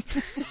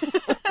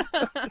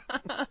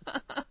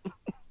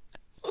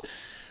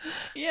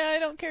 Yeah, I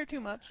don't care too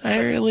much. I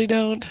really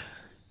don't.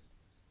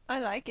 I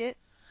like it.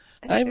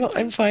 I think they're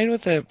I'm cute. fine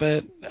with it,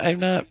 but I'm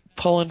not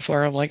pulling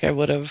for them like I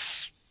would have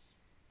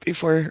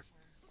before,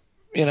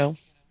 you know.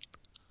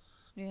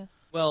 Yeah.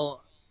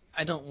 Well,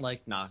 I don't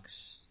like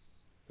Knox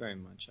very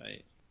much.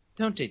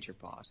 Don't date your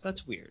boss.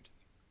 That's weird.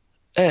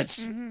 It's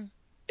Mm-hmm.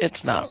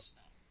 it's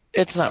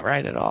not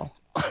right at all.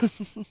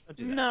 Don't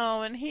do that.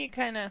 No, and he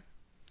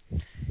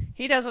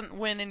doesn't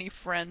win any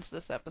friends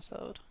this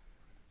episode.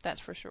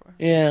 That's for sure.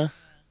 Yeah.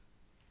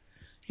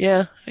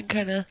 Yeah, I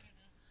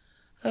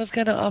was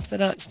kind of off the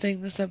Knox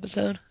thing this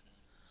episode.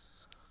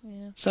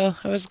 Yeah. So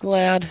I was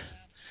glad.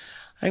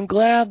 I'm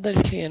glad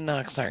that she and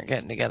Knox aren't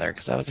getting together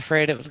because I was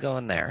afraid it was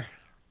going there.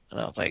 And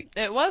I was like,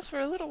 It was for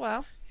a little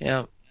while.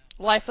 yeah,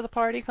 Life of the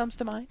party comes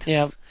to mind.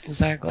 yeah,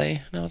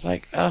 exactly. And I was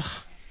like, ugh,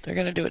 they're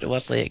going to do it to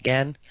Wesley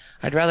again.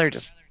 I'd rather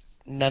just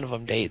none of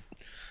them date.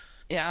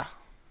 Yeah.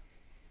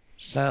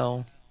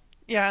 So,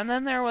 Yeah, and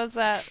then there was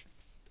that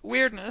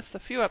weirdness a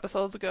few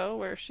episodes ago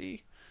where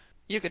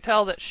you could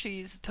tell that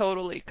she's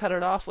totally cut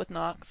it off with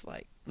Knox.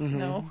 Like,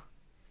 no.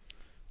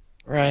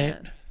 right.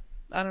 And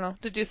I don't know.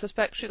 Did you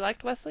suspect she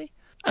liked Wesley?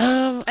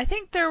 Um, I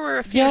think there were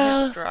a few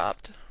yeah. hints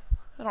dropped.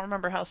 I don't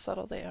remember how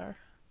subtle they are.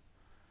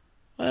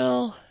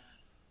 Well,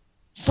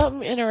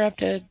 something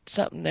interrupted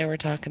something they were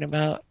talking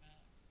about.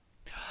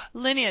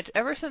 Lineage.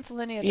 Ever since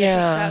Lineage,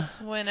 Yeah. I think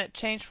that's when it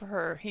changed for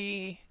her.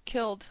 He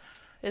killed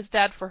his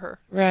dad for her.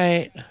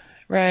 Right.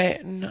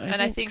 And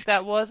I think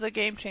that was a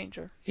game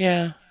changer.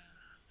 Yeah.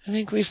 I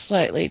think we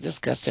slightly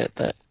discussed it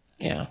that,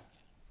 yeah.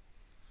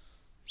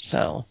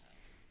 So,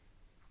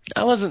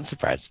 I wasn't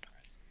surprised.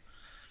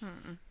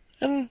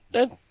 And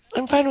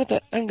I'm fine with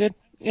it. I'm good.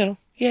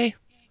 Yay.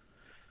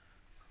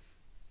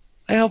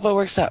 I hope it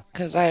works out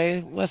because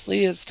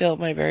Wesley is still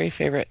my very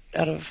favorite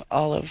out of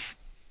all of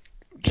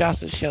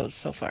Joss's shows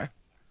so far.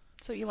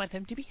 So you want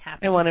him to be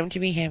happy. I want him to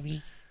be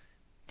happy.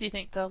 Do you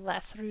think they'll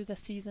last through the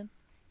season?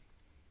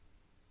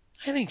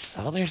 I think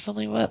so. There's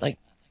only,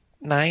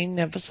 9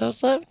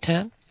 episodes left?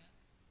 10?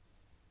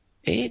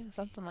 8? Yeah,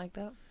 something like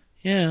that.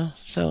 Yeah,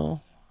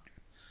 so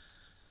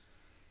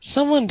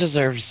someone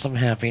deserves some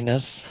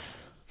happiness.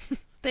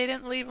 They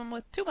didn't leave him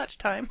with too much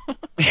time.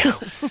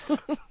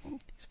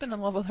 He's been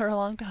in love with her a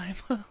long time.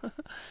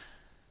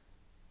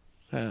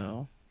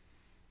 So,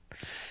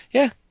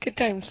 yeah, good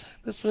times.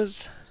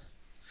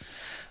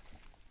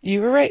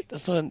 You were right.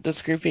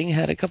 This grouping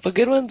had a couple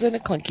good ones and a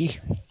clunky.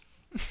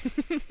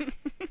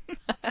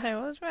 I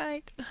was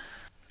right.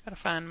 Gotta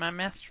find my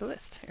master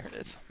list. Here it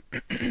is.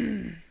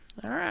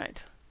 All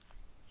right.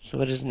 So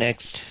what is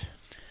next?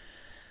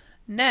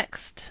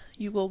 Next,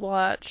 you will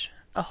watch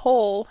A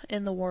Hole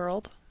in the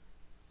World,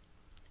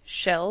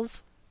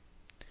 Shells,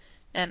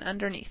 and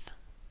Underneath.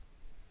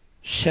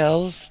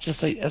 Shells,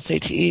 just like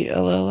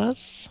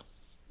SHELLS.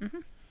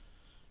 Mhm.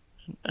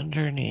 And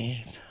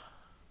Underneath.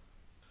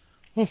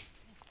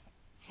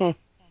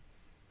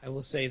 I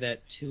will say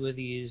that 2 of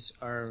these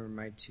are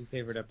my 2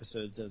 favorite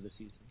episodes of the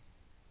season.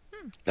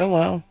 Oh,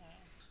 wow.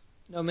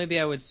 No, maybe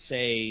I would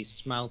say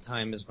Smile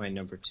Time is my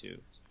number 2.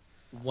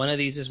 One of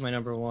these is my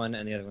number 1,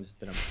 and the other one's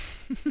the number.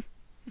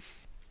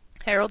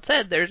 Harold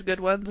said there's good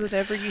ones at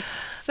every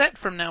set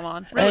from now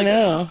on. Really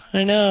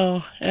I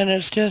know. And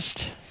it's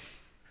just,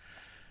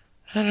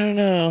 I don't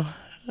know.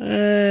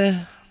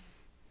 I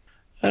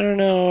don't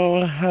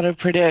know how to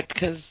predict,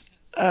 because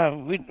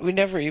we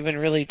never even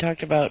really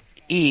talked about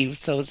Eve,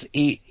 so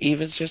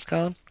Eve is just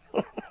gone?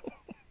 good.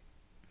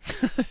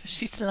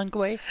 She slunk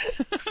away.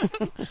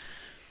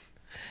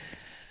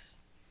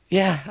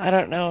 Yeah, I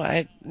don't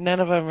know. None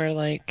of them are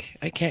like,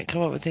 I can't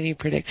come up with any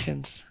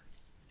predictions.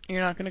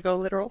 You're not going to go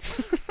literal?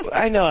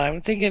 I know,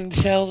 I'm thinking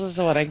Shells is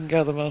the one I can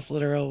go the most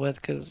literal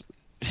with, because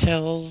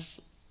shells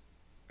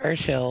are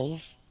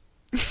shells.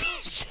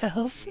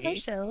 Shells are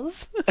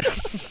shells.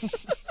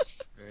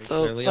 Very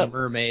So clearly a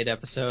mermaid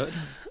episode.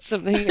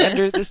 Something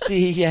under the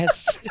sea,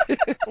 yes.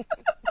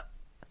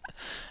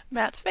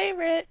 Matt's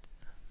favorite.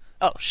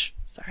 Oh,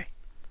 sorry.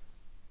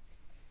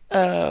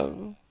 A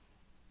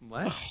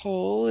What?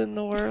 hole in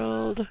the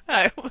world.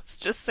 I was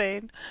just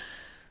saying,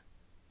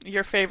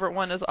 your favorite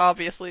one is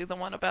obviously the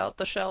one about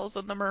the shells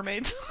and the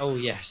mermaids. Oh,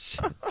 yes.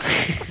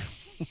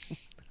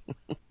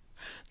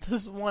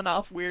 This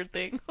one-off weird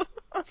thing.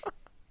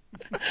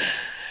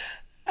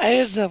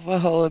 I just hope a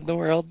hole in the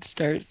world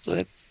starts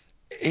with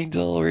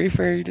Angel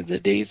referring to the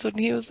days when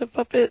he was a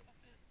puppet.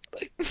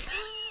 Because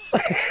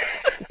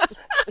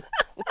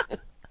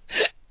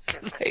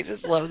I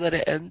just love that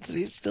it ends and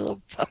he's still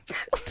a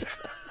puppet.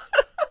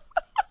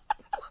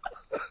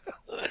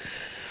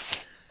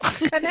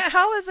 And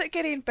how is it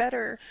getting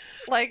better?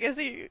 Like, is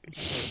he...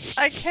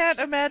 I can't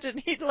imagine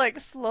he'd, like,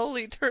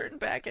 slowly turn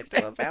back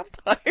into a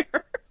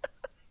vampire.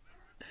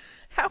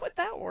 How would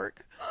that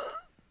work?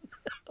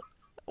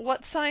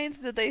 What signs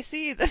did they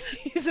see that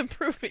he's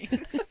improving?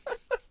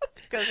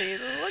 Because he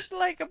looked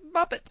like a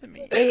Muppet to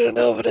me. I don't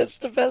know, but it's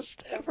the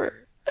best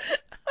ever.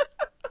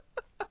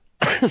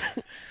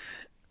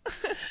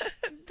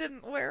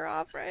 Didn't wear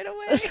off right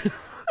away.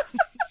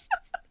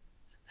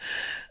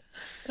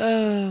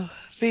 Oh,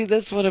 see,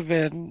 this would have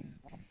been...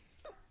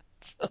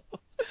 So...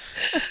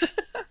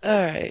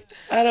 Alright,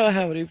 I don't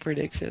have any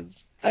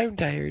predictions. I'm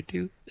tired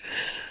too.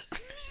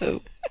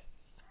 So,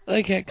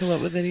 I can't come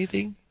up with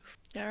anything.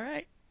 All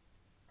right.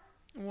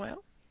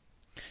 Well,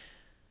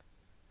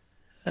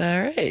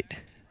 Alright.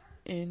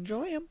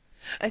 enjoy him.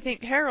 I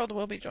think Harold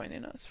will be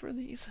joining us for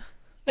these.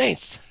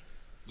 Nice.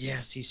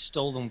 Yes, he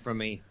stole them from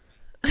me.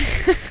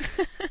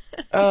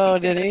 Oh,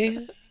 did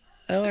he?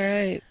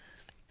 Alright.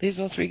 These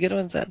must be good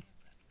ones then.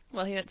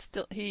 Well,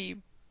 he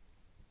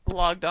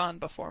logged on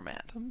before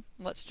Matt.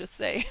 Let's just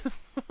say.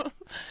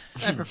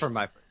 I prefer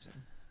my person.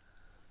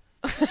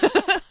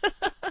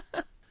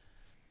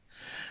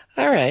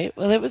 Alright,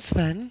 well, it was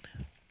fun.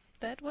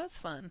 That was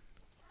fun.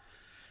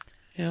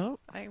 Yeah.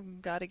 I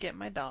gotta get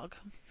my dog.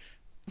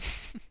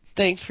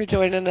 Thanks for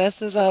joining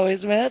us as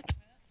always, Matt.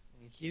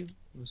 Thank you.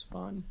 It was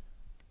fun.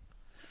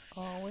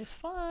 Always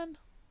fun.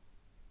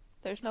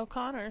 There's no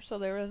Connor, so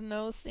there was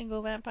no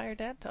single vampire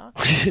dad talk.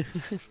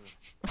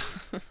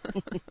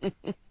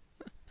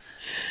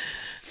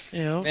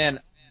 Yeah. Man,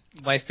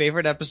 my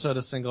favorite episode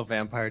of Single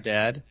Vampire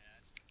Dad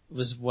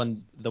was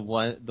the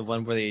one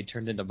where they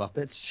turned into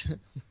Muppets.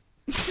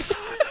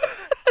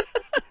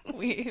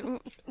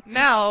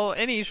 Now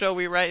any show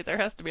we write, there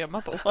has to be a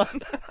Muppet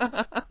one.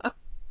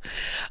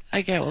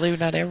 I can't believe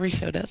not every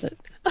show does it.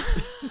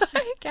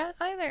 I can't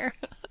either.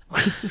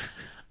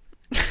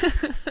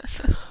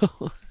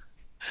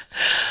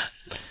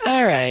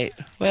 All right.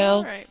 Well,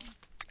 All right.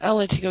 I'll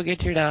let you go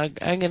get your dog.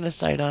 I'm going to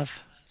sign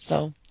off.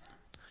 So,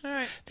 All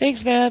right.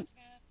 thanks, Matt.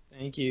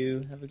 Thank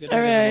you. Have a good All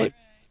night, everyone. right.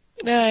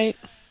 Good night.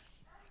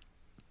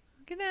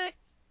 Good night.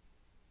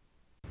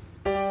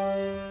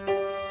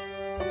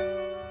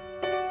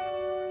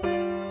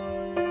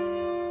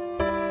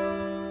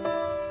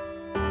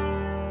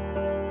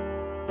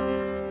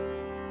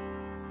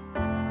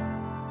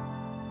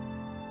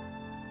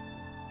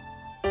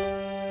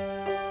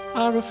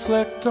 I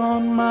reflect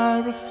on my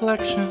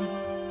reflection,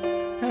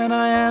 and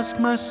I ask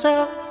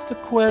myself the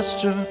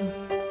question,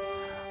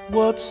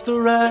 what's the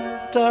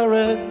right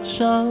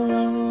direction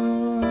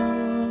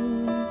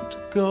to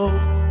go?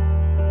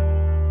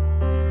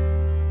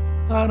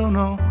 I don't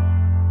know.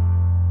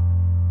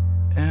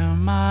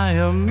 Am I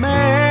a man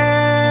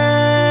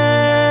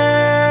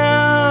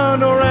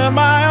or am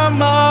I a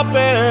Muppet?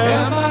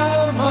 Am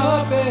I a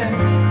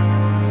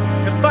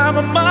Muppet? If I'm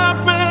a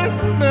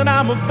Muppet, then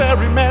I'm a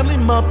very manly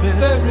Muppet.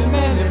 Very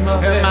manly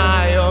Muppet. Am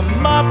I a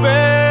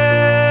Muppet?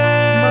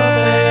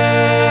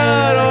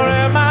 Or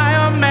am I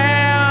a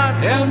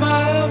man? Am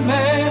I a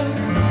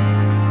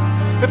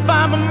man? If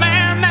I'm a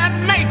man, that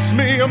makes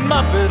me a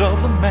Muppet Muppet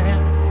of a man.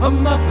 A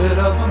Muppet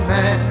of a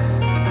man.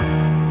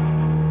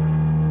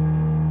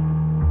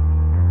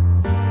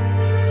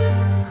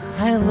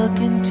 I look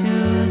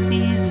into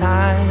these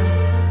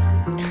eyes,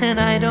 and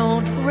I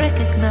don't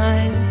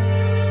recognize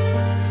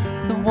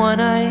the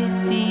one I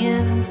see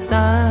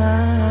inside.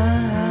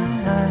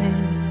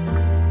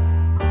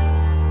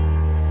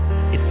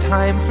 It's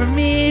time for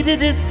me to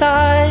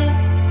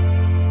decide.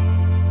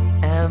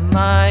 Am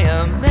I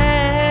a man,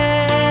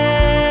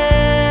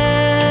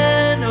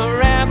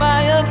 or am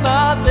I a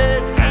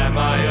Muppet? Am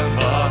I a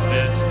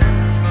Muppet?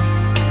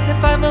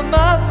 If I'm a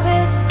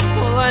Muppet,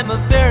 well, I'm a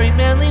very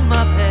manly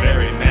Muppet.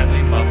 Very manly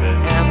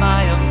Muppet. Am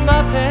I a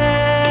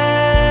Muppet?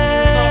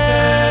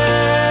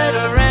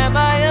 Or am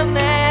I a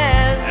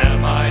man?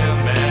 Am I a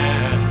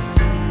man?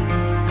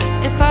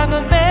 If I'm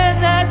a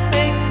man, that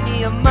makes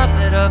me a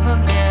Muppet of a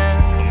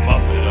man. A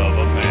Muppet of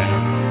a man.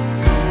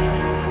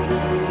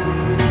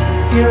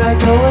 Here I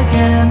go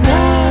again,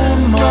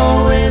 I'm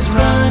always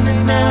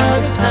running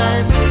out of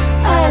time.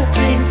 I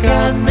think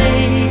I've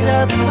made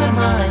up my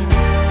mind.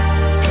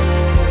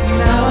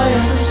 Now I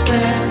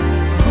understand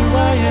who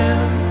I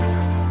am.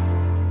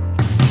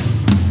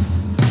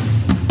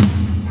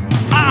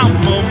 I'm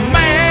a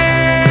man.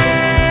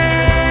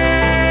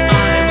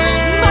 I'm a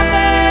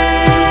Muppet.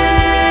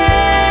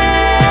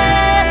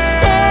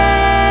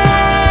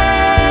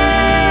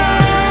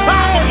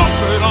 I'm a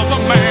Muppet of a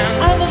man.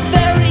 I'm a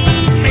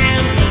very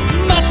manly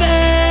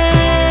Muppet.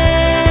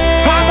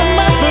 I'm a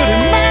Muppet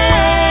of man.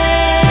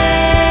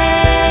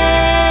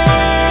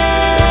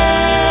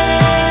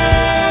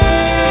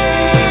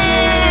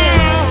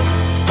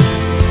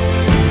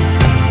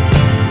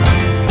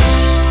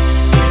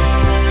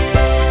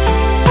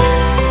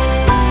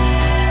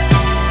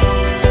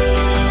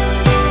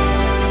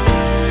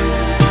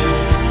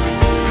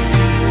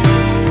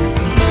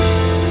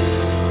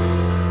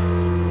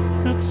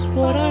 That's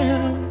what I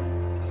am.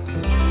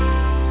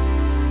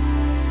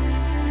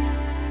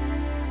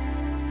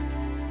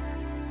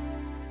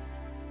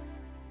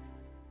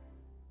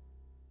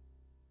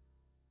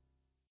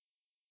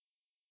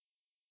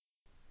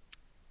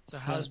 So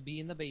how's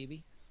being the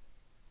baby?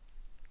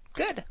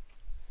 Good.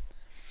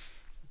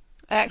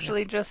 I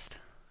actually just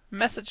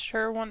messaged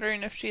her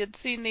wondering if she had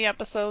seen the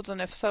episodes, and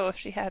if so, if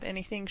she had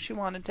anything she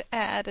wanted to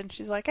add, and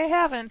she's like, I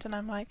haven't, and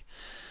I'm like,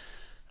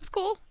 that's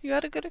cool, you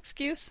had a good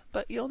excuse,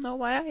 but you'll know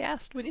why I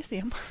asked when you see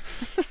him.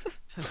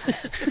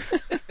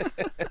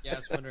 Yeah, I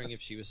was wondering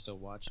if she was still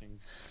watching.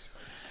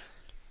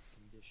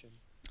 Condition.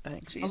 I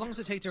think she's... How long does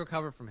it take to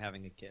recover from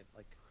having a kid?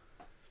 Like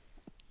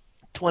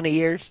 20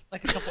 years. a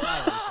couple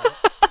hours, right?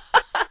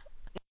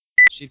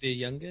 Is she the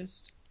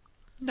youngest?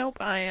 Nope,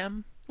 I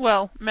am.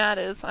 Well, Matt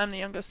is. I'm the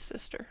youngest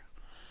sister.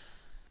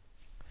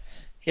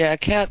 Yeah,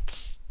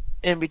 Kat's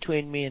in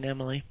between me and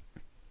Emily.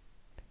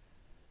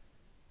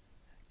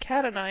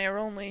 Kat and I are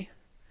only,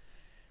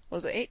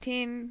 was it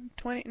 18,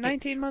 20,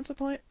 19 months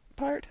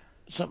apart?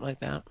 Something like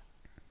that.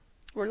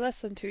 We're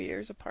less than 2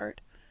 years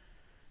apart.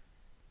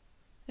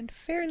 And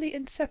fairly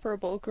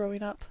inseparable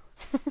growing up.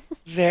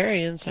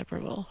 Very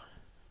inseparable.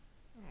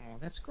 Oh,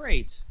 that's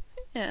great.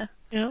 Yeah.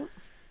 Yeah.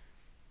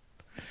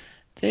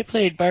 They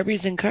played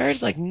Barbies and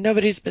cars like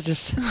nobody's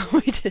business. We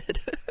did.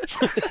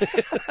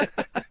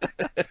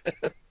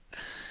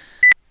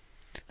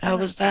 How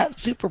was that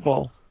Super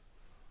Bowl?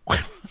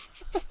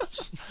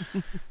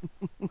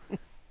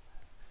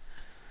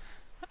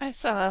 I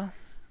saw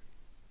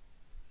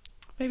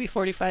maybe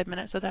 45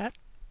 minutes of that.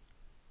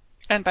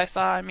 And by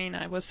saw, I mean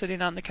I was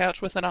sitting on the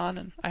couch with it on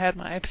and I had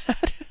my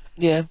iPad.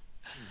 Yeah.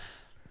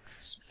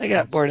 I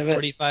got bored of it.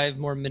 45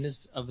 more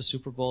minutes of a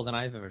Super Bowl than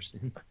I've ever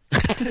seen.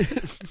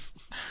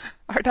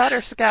 Our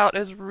daughter Scout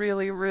is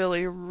really,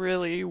 really,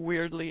 really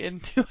weirdly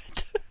into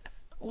it.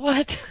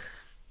 What?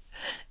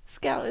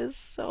 Scout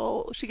is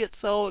she gets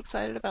so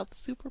excited about the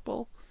Super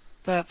Bowl.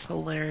 That's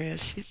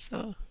hilarious.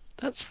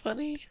 That's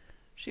funny.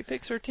 She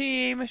picks her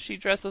team, she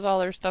dresses all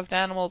her stuffed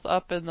animals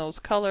up in those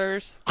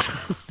colors.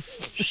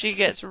 She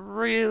gets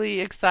really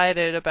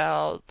excited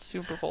about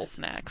Super Bowl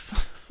snacks.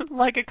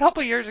 Like a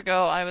couple years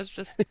ago, I was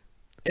just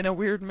in a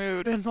weird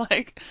mood and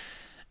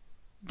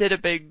did a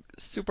big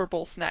Super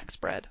Bowl snack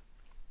spread.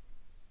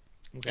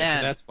 Okay,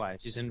 so that's why.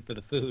 She's in for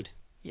the food.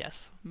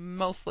 Yes,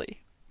 mostly.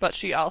 But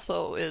she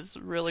also is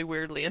really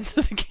weirdly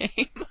into the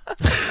game.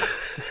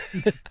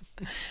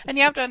 And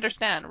you have to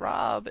understand,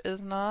 Rob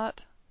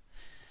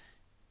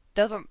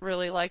doesn't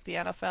really like the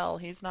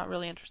NFL. He's not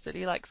really interested.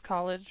 He likes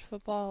college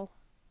football.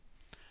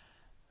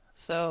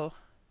 So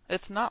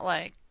it's not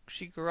like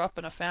she grew up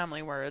in a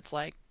family where it's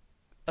like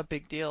a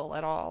big deal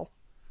at all.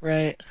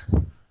 Right.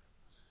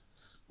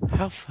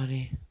 How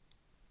funny.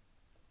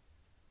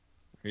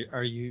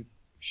 Are you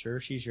sure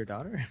she's your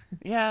daughter?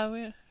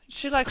 Yeah,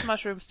 she likes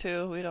mushrooms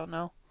too. We don't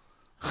know.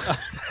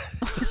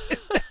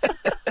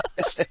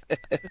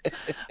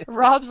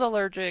 Rob's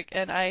allergic,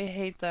 and I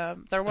hate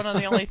them. They're one of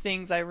the only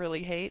things I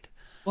really hate.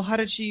 Well, how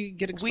did she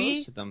get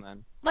exposed to them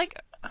then?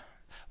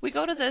 We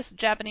go to this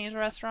Japanese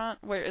restaurant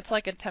where it's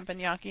like a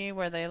teppanyaki,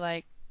 where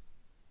they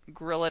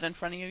grill it in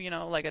front of you,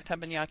 like a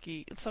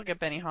teppanyaki. It's like a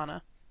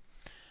Benihana.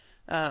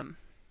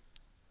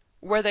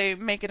 where they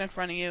make it in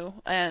front of you,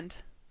 and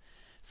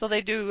so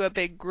they do a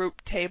big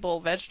group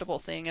table vegetable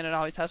thing, and it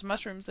always has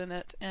mushrooms in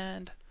it.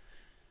 And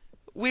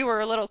we were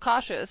a little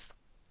cautious,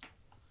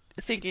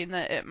 thinking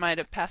that it might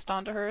have passed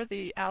on to her,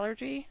 the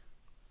allergy.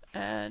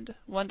 And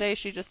one day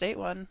she just ate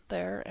one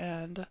there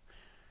and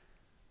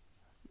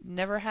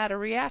never had a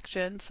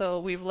reaction, so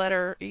we've let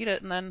her eat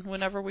it, and then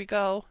whenever we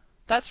go,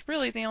 that's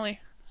really the only,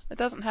 it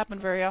doesn't happen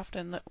very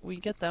often that we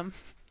get them.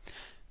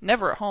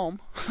 Never at home.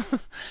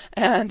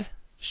 And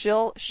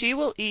she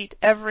will eat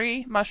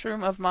every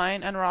mushroom of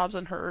mine and Rob's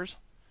and hers.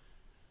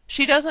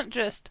 She doesn't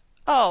just,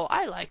 oh,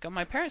 I like them,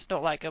 my parents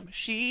don't like them.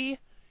 She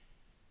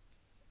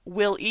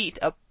will eat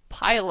a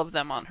pile of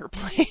them on her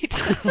plate.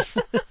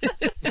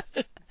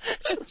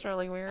 It's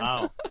really weird.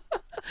 Wow.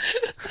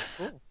 That's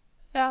cool.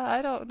 Yeah,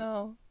 I don't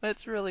know.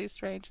 It's really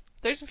strange.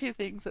 There's a few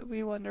things that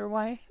we wonder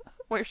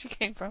where she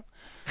came from.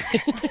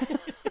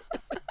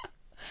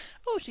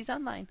 Oh, she's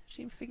online.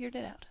 She figured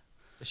it out.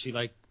 Does she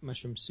like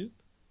mushroom soup?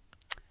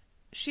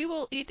 She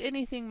will eat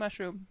anything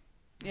mushroom.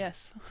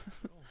 Yes.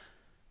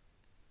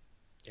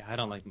 Yeah, I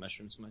don't like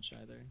mushrooms much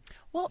either.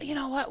 Well, you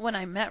know what? When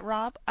I met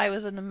Rob, I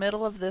was in the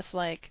middle of this,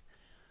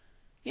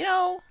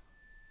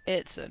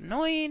 it's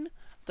annoying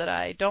that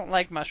I don't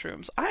like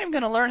mushrooms. I'm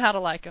going to learn how to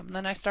like them.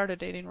 Then I started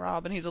dating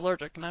Rob, and he's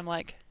allergic, and I'm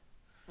like,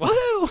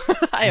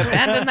 woohoo! I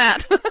abandoned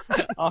that.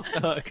 Off the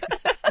hook.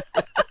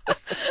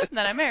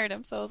 Then I married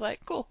him, so I was like,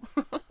 cool.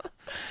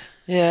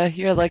 Yeah,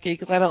 you're lucky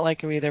because I don't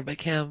like him either, but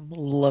Cam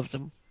loves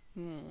him.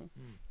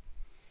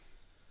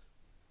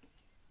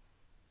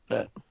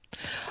 But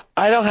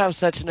I don't have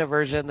such an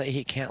aversion that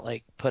he can't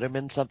put him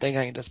in something.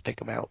 I can just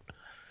pick him out.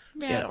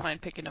 Yeah, I don't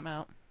mind picking him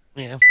out.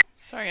 Yeah.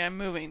 Sorry, I'm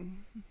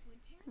moving.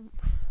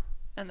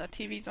 And the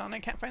TV's on. I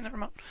can't find the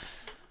remote.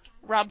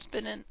 I've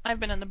been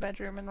in the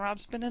bedroom, and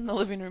Rob's been in the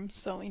living room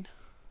sewing.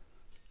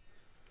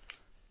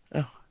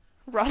 Oh.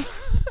 Rob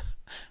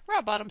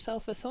bought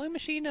himself a sewing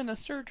machine and a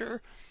serger.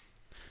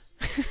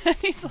 And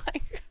he's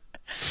like,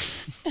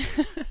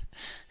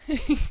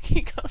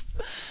 he goes,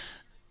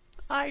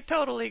 I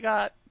totally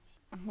got,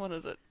 what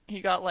is it?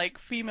 He got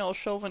female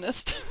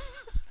chauvinist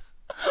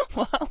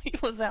while he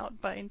was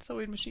out buying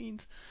sewing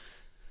machines.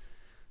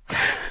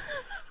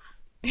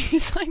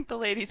 He's like, the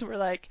ladies were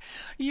like,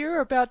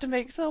 you're about to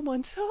make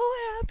someone so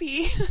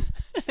happy.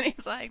 And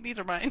he's like, these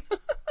are mine.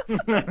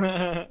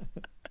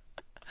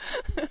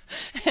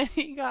 And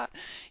he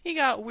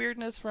got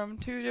weirdness from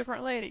two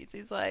different ladies.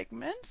 He's like,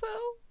 men sew?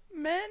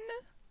 Men?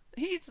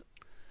 I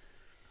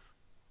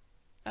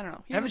don't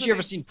know. Haven't you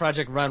ever seen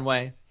Project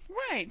Runway?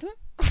 Right.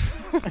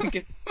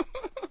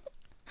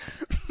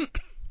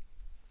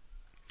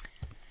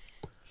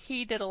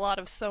 He did a lot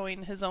of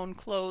sewing his own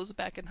clothes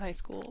back in high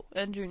school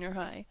and junior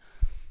high.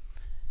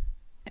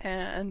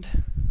 And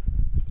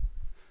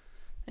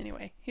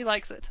anyway, he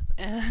likes it.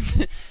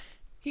 And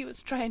he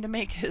was trying to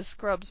make his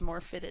scrubs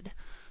more fitted.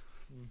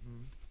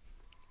 Mm-hmm.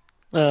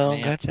 Oh,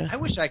 Man, gotcha. I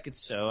wish I could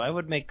sew. I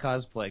would make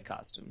cosplay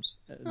costumes.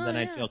 Then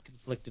I'd yeah. feel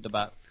conflicted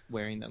about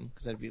wearing them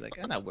because I'd be like,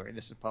 I'm not wearing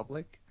this in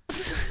public.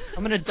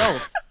 I'm an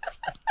adult.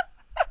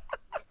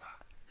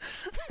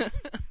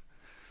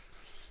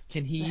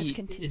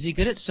 Is he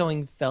good at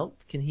sewing felt?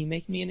 Can he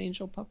make me an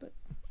angel puppet?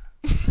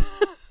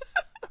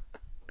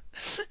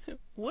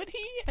 Would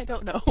he? I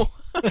don't know.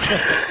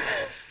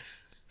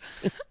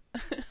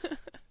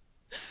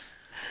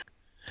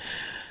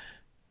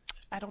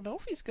 I don't know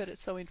if he's good at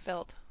sewing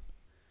felt.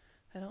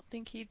 I don't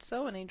think he'd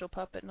sew an angel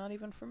puppet, not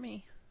even for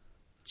me.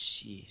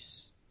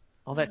 Jeez.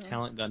 All that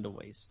talent gone to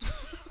waste.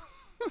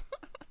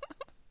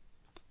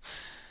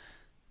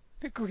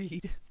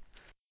 Agreed.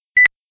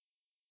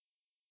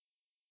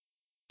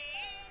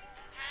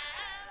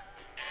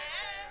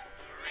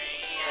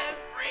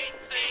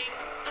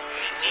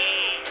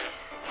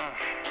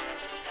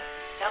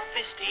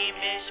 Self-esteem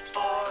is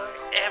for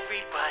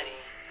everybody.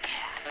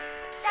 Yeah.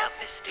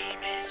 Self-esteem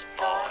is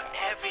for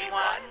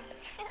everyone.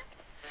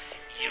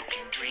 You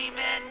can dream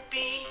and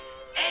be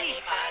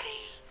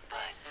anybody, but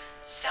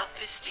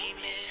self-esteem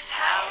is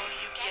how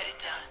you get it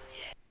done.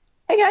 Yeah.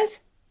 Hey guys.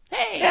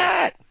 Hey.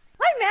 Cat.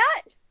 Hi,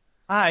 Matt.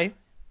 Hi.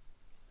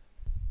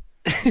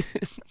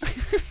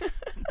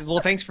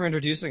 Well, thanks for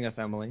introducing us,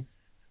 Emily.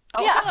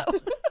 Oh, Yeah. hello.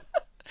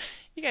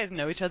 You guys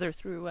know each other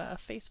through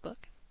Facebook,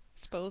 I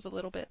suppose, a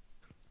little bit.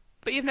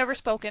 But you've never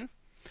spoken.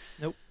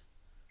 Nope.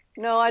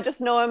 No, I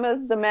just know him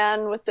as the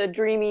man with the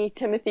dreamy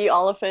Timothy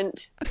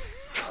Oliphant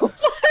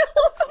profile.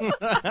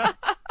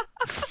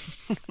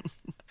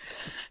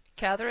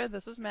 Catherine,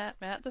 this is Matt.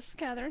 Matt, this is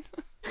Catherine.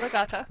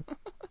 Regatta.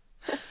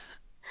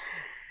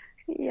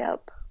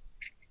 Yep.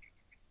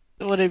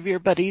 One of your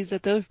buddies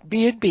at the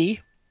B&B.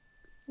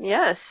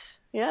 Yes.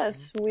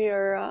 We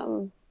are,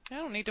 I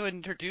don't need to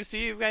introduce you.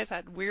 You guys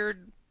had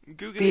weird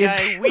googly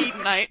eye weed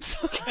nights.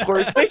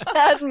 We've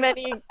had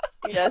many,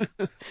 yes,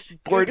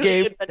 board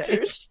game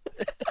adventures.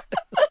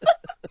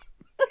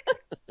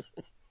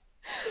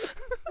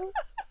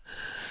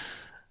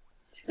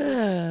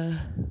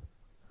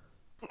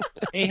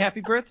 Hey,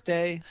 happy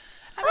birthday.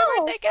 Happy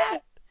birthday,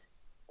 Cat.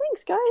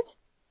 Thanks, guys.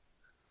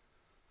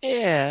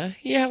 Yeah,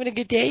 you having a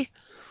good day?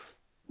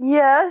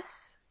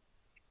 Yes.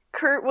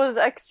 Kurt was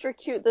extra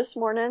cute this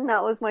morning.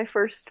 That was my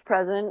first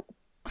present.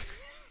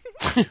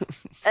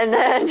 And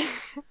then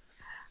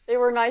they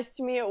were nice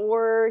to me at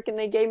work, and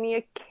they gave me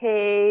a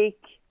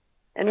cake.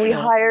 And we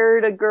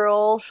hired a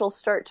girl. She'll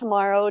start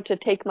tomorrow to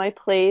take my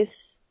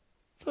place.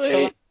 Sweet.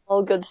 So that's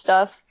all good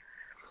stuff.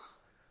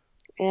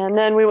 And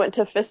then we went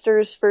to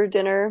Pfister's for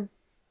dinner.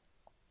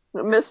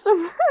 Missed some.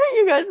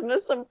 You guys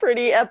missed some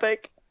pretty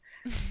epic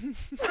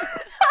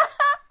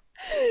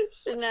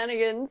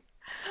shenanigans.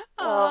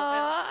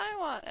 I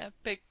want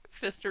epic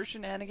Pfister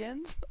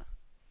shenanigans.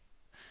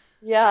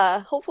 Yeah,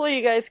 hopefully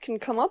you guys can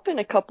come up in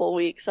a couple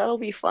weeks. That'll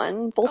be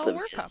fun. Both of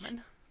we're yous.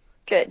 coming.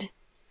 Good.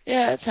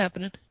 Yeah, it's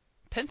happening.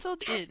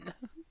 Penciled in.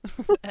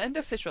 And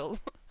official.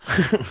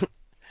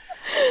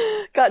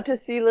 Got to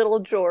see little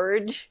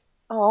George.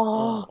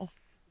 Oh,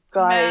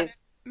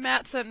 guys.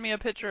 Matt sent me a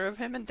picture of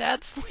him and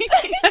Dad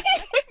sleeping next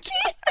to each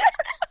other.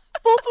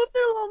 Both with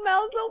their little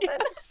mouths open.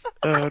 Yes.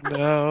 Oh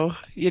no.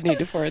 You need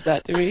to forward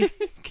that to me.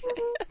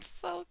 It's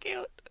so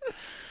cute.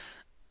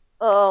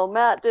 Oh,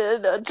 Matt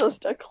did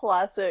just a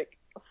classic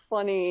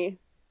funny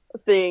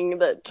thing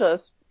that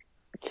just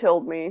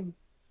killed me.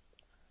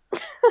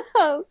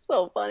 That was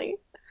so funny.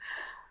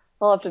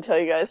 I'll have to tell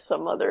you guys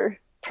some other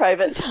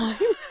private time.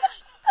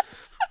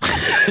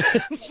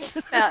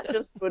 Matt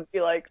just would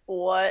be like,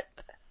 what?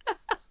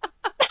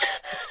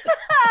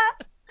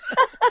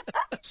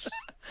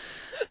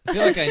 I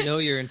feel like I know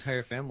your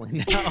entire family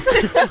now.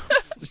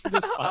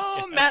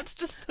 Oh, Matt's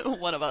just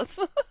one of us.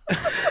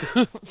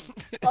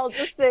 I'll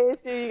just say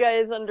so you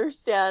guys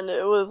understand,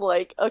 it was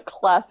like a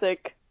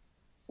classic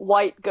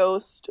white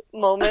ghost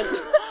moment.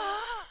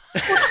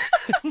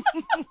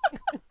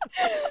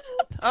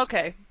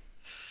 Okay.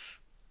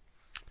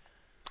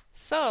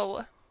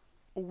 So,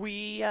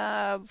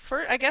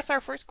 I guess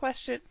our first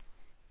question,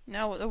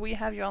 now that we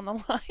have you on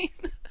the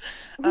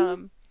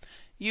line,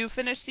 you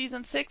finished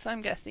season 6,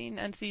 I'm guessing,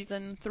 and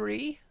season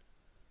 3?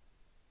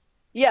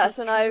 Yes,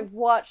 and I've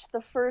watched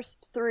the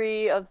first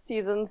 3 of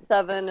season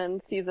 7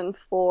 and season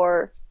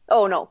 4.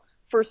 Oh no,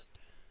 first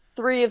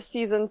 3 of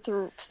season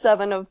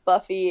 7 of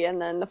Buffy, and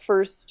then the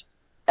first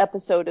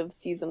episode of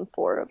season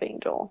 4 of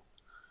Angel.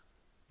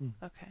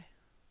 Okay.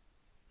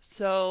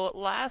 So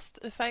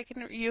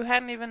you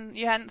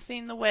hadn't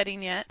seen The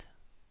Wedding yet.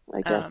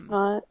 I guess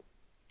not.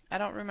 I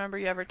don't remember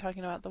you ever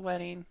talking about The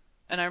Wedding,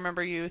 and I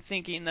remember you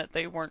thinking that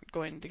they weren't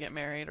going to get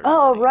married.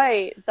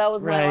 Right. That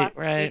was my last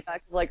Right.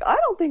 feedback. Was like, I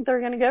don't think they're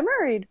gonna get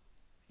married.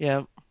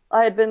 Yeah.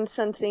 I had been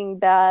sensing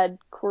bad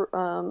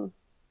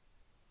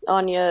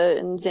Anya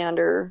and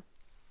Xander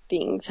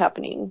things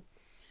happening.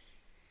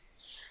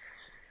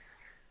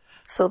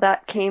 So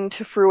that came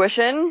to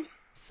fruition.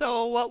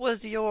 So what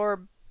was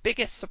your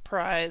biggest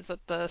surprise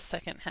at the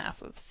second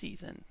half of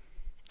season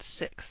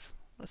 6?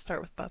 Let's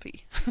start with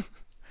Buffy.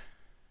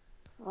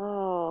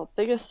 Oh,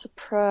 biggest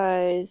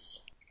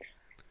surprise.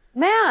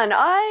 Man,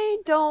 I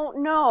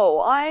don't know.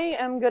 I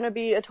am going to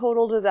be a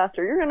total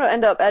disaster. You're going to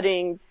end up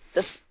editing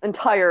this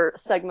entire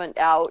segment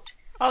out.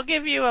 I'll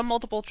give you a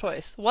multiple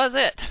choice. Was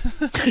it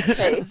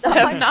Okay,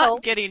 them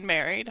not getting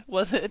married?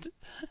 Was it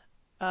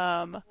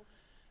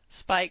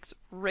Spike's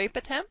rape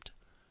attempt?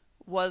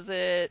 Was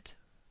it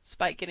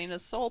Spike getting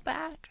his soul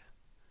back?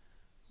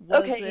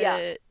 Was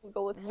it we'll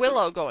go with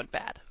Willow going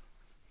bad?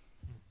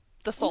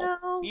 The soul.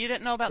 No. You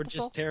didn't know about Or the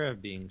soul? just Tara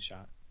being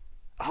shot.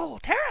 Oh,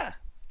 Tara!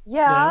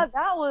 Yeah,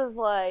 that was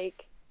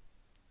like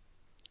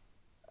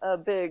a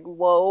big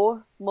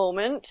whoa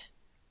moment.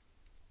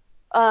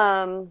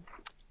 The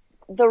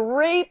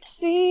rape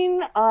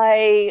scene,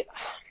 I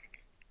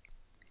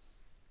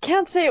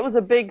can't say it was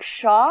a big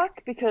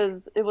shock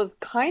because it was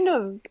kind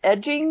of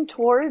edging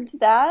towards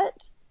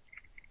that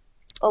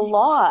a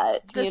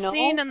lot, The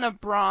scene in the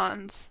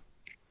bronze.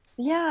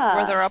 Yeah.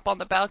 Where they're up on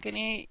the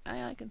balcony.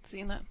 I can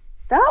see that.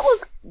 That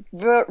was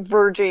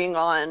verging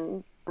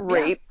on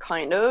rape,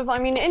 kind of. I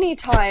mean, any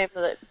time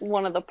that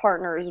one of the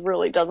partners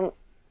really doesn't,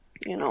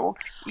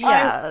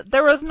 Yeah,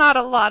 there was not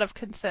a lot of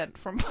consent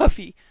from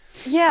Buffy.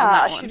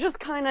 Yeah, she just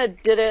kind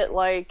of did it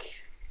like,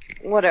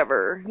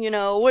 whatever,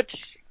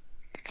 which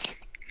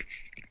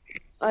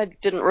I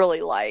didn't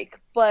really like.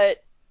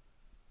 But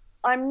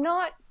I'm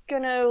not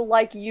gonna,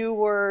 like you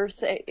were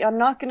saying, I'm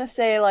not gonna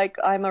say like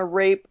I'm a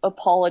rape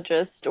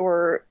apologist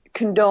or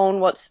condone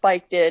what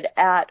Spike did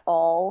at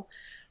all.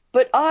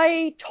 But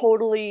I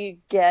totally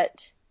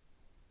get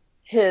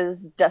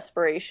his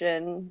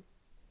desperation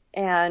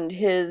and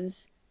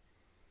his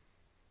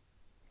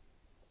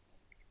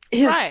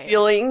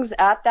feelings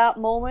at that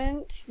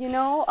moment,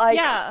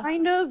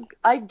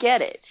 I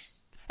get it.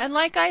 And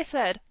like I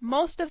said,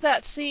 most of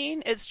that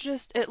scene,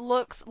 it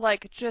looks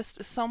like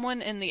just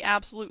someone in the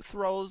absolute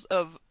throes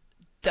of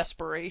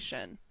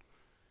desperation.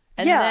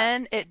 And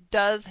then it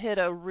does hit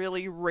a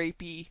really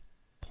rapey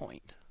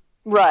point.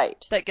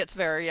 Right. That gets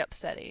very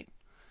upsetting.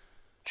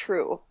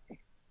 True.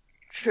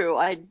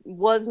 I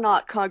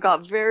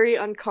got very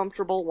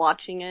uncomfortable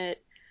watching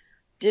it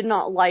did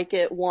not like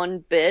it one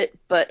bit,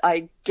 but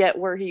I get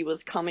where he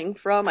was coming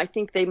from. I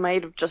think they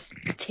might have just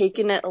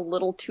taken it a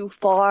little too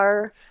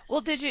far.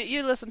 Well, did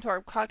you listen to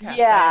our podcast,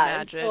 Yeah, I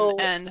imagine, so-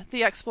 and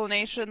the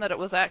explanation that it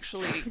was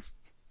actually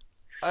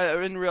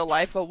in real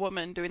life a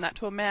woman doing that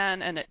to a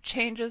man, and it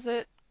changes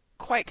it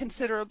quite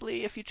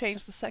considerably if you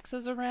change the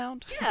sexes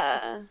around.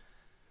 Yeah.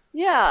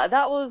 Yeah,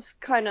 that was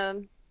kind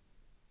of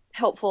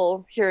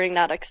helpful hearing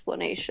that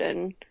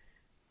explanation.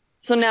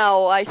 So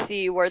now I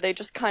see where they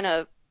just kind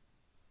of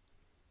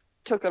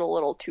took it a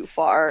little too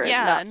far, Yeah,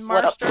 and that's and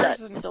what Marsters upset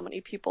and- so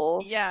many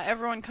people. Yeah,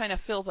 everyone kind of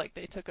feels like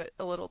they took it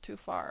a little too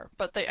far,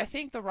 but I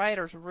think the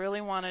writers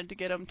really wanted to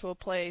get him to a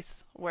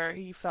place where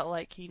he felt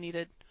like he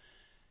needed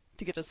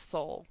to get his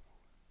soul.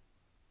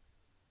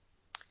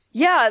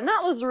 Yeah, and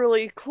that was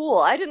really cool.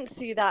 I didn't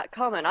see that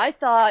coming. I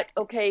thought,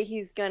 okay,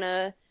 he's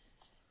gonna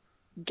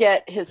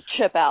get his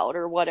chip out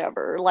or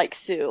whatever, like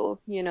Sue,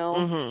 you know?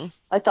 Mm-hmm.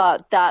 I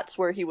thought that's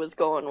where he was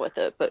going with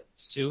it, but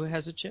Sue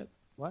has a chip?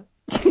 What?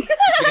 She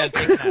got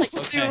taken out. like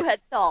Okay. Sue had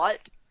thought.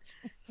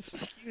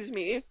 Excuse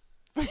me.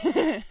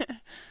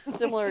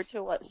 Similar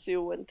to what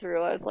Sue went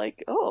through. I was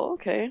like, oh,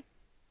 okay.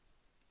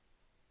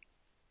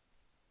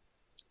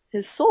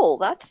 His soul,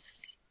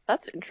 that's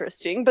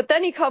interesting. But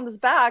then he comes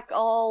back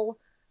all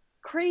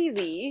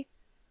crazy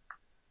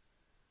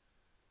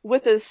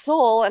with his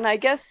soul, and I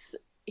guess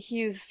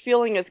he's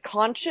feeling his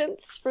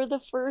conscience for the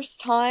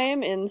first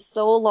time in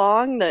so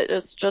long that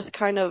it's just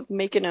kind of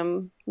making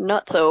him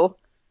nutso.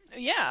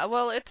 Yeah,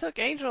 well, it took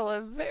Angel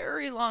a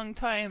very long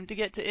time to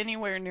get to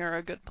anywhere near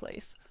a good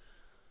place.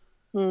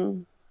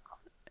 Hmm.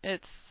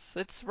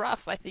 It's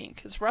rough, I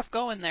think. It's rough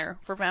going there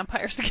for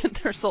vampires to get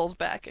their souls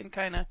back and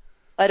kind of.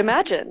 I'd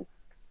imagine.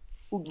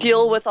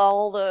 Deal with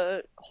all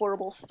the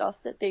horrible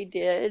stuff that they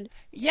did.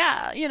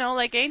 Yeah, you know,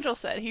 like Angel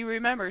said, he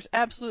remembers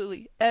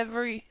absolutely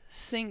every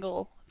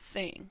single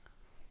thing,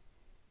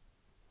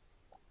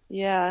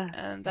 Yeah.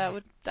 and that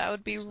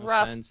would be Makes no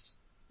rough. sense.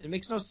 It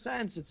makes no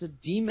sense. It's a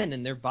demon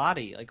in their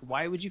body. Like,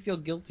 why would you feel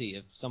guilty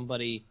if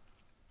somebody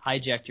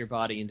hijacked your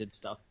body and did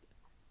stuff,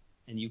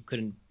 and you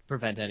couldn't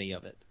prevent any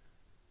of it?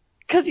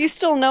 Because you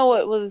still know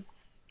it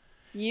was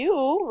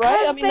you, right?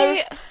 'Cause I mean,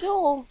 there's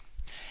still...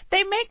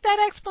 They make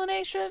that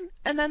explanation,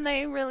 and then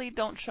they really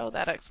don't show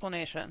that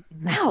explanation.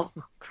 No,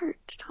 Kurt,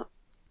 stop.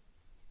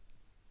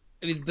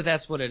 I mean, but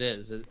that's what it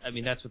is. I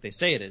mean, that's what they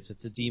say it is.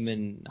 It's a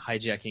demon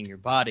hijacking your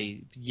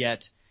body,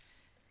 yet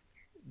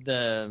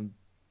then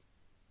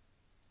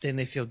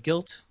they feel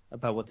guilt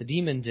about what the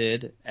demon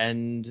did,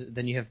 and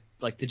then you have,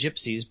 like, the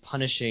gypsies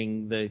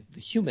punishing the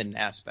human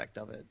aspect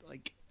of it.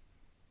 Like,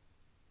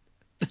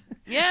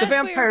 Yeah, the it's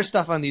vampire weird.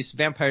 stuff on these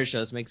vampire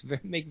shows make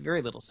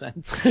very little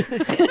sense.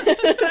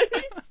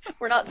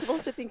 We're not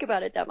supposed to think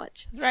about it that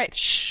much. Right.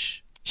 Shh.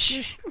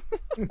 Shh.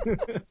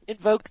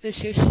 Invoke the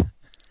shush.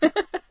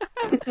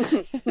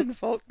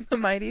 Invoke the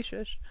mighty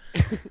shush.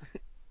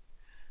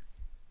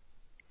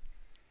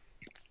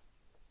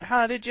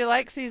 How did you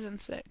like season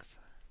 6?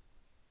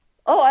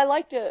 Oh, I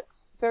liked it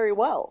very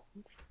well.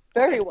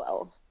 Very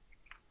well.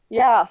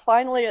 Yeah,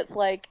 finally it's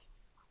like,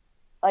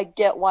 I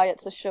get why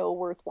it's a show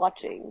worth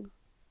watching.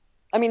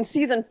 I mean,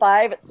 season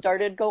 5, it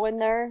started going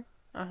there,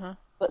 Uh-huh.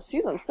 but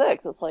season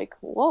 6, it's like,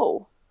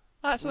 whoa.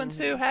 That's when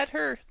Sue had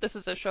her "This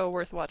is a show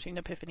worth watching"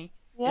 epiphany.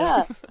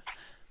 Yeah.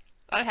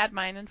 I had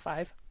mine in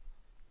 5.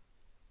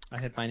 I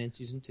had mine in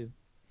season 2.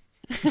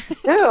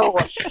 Ew.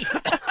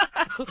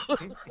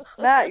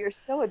 Matt, you're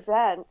so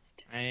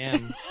advanced. I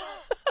am.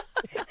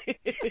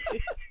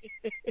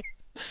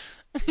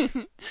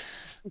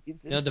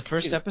 No, the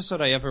first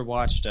episode I ever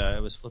watched, I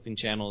was flipping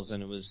channels,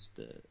 and it was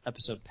the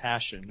episode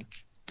Passion,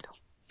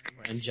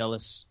 where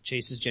Angelus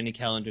chases Jenny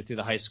Calendar through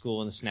the high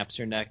school and snaps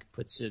her neck,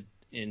 puts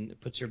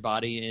her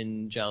body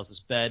in Giles'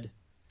 bed,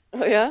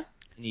 Oh, yeah?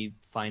 and he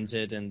finds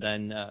it, and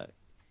then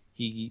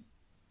he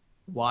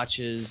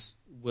watches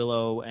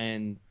Willow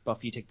and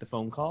Buffy take the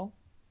phone call,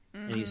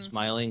 and he's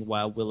smiling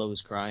while Willow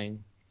is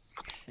crying.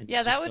 And Yeah,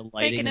 it's that just would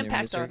delighting make an in their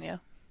impact misery. on you.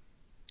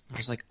 I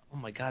was like, oh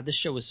my god, this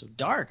show was so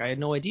dark. I had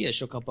no idea a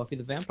show called Buffy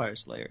the Vampire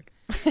Slayer.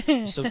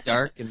 It was so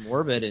dark and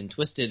morbid and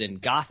twisted and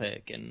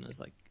gothic, and I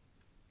was like,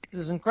 this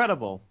is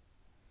incredible.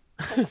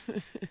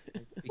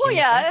 Well,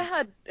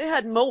 yeah, it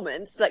had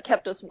moments that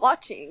kept us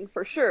watching,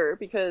 for sure,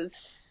 because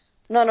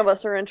none of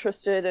us are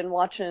interested in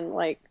watching,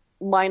 like,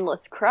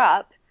 mindless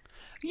crap.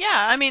 Yeah,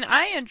 I mean,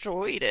 I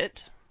enjoyed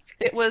it.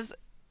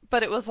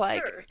 But it was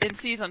like in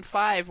season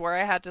 5 where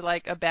I had to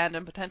like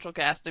abandon Potential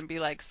Cast and be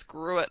like,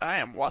 screw it, I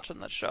am watching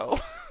the show.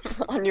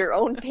 On your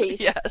own pace.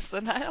 Yes,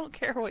 and I don't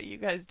care what you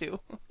guys do.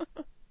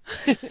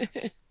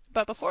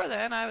 But before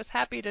then, I was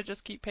happy to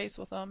just keep pace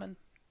with them and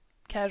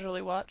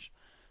casually watch.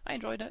 I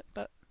enjoyed it,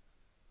 but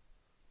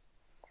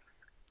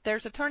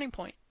there's a turning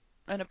point,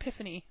 an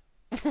epiphany.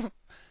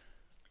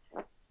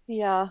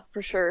 Yeah,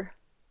 for sure.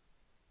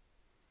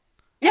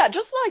 Yeah,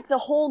 just like the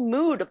whole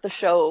mood of the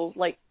show,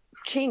 like,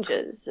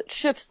 changes. It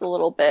shifts a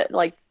little bit,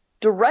 like,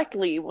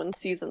 directly when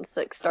season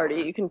 6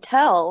 started. You can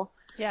tell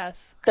Yes.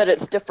 that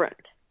it's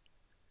different.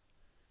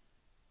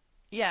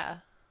 Yeah.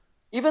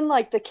 Even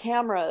like the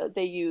camera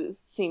they use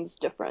seems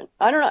different.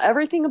 I don't know,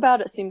 everything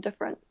about it seemed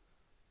different.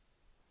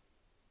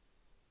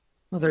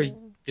 Well,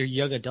 they're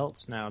young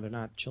adults now. They're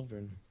not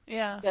children.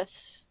 Yeah.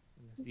 Yes.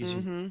 These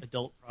are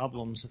adult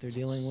problems that they're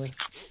dealing with.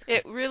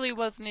 It really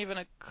wasn't even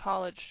a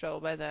college show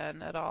by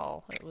then at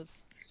all. It was.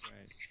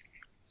 Right.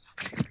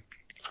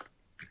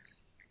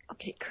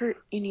 Okay, Kurt,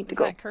 you need to Is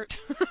go. that Kurt?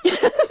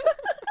 Yes.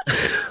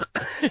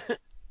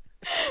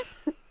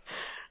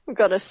 We've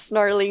got a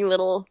snarly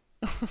little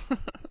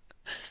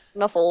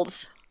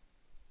Snuffles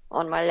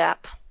on my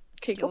lap.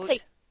 Okay, go play.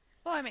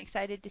 Oh, I'm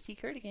excited to see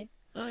Kurt again.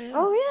 Oh yeah.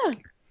 Oh yeah.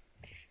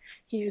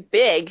 He's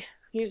big.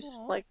 He's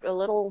like a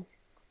little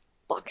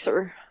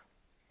boxer.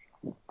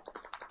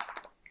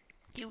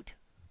 Cute.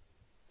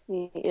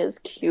 He is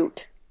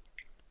cute.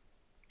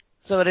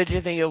 So what did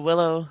you think of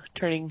Willow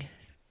turning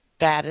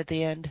bad at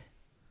the end?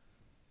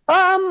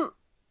 I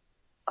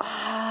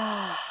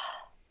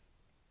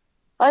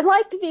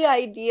liked the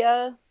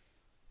idea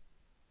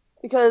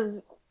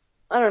because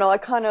I don't know, I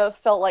kind of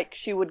felt like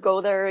she would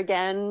go there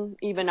again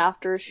even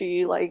after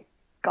she like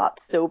got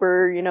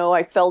sober, you know,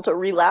 I felt a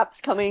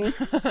relapse coming.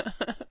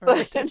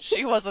 But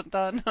she wasn't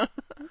done.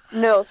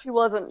 No, she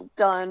wasn't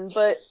done,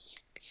 but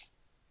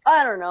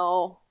I don't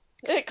know.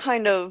 It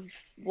kind of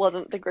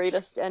wasn't the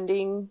greatest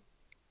ending,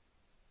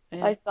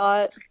 I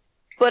thought.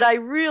 But I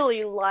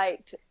really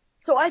liked...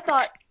 So I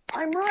thought,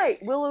 I'm right,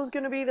 Willow's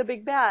gonna be the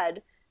big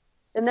bad.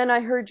 And then I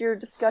heard your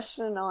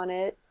discussion on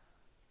it,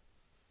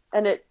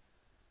 and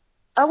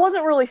I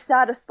wasn't really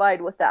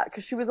satisfied with that,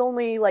 because she was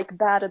only, like,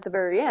 bad at the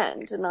very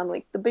end. And I'm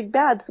like, the big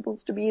bad's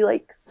supposed to be,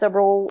 like,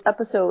 several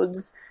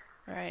episodes.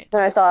 Right.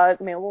 And I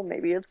thought, man, well,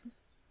 maybe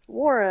it's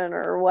Warren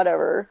or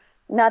whatever.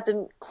 And that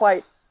didn't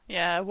quite...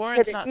 Yeah,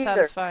 Warren's not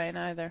satisfying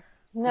either.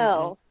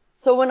 No.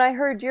 So when I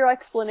heard your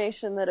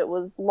explanation that it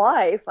was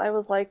life, I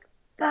was like,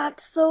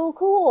 that's so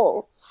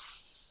cool.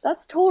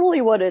 That's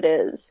totally what it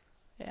is.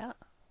 Yeah.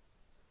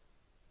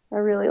 I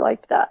really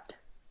liked that.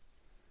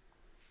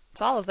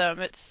 It's all of them.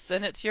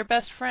 It's your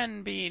best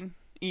friend being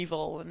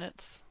evil, and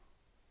it's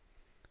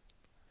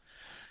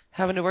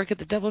having to work at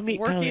the Double Meat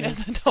Palace. Working at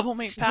the Double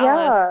Meat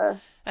Palace. Yeah.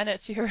 And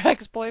it's your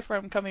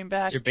ex-boyfriend coming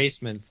back. It's your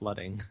basement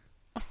flooding.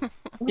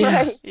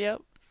 Right.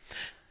 Yep.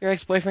 Your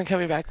ex-boyfriend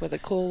coming back with a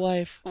cool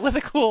wife. With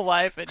a cool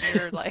wife, and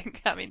you're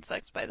like having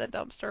sex by the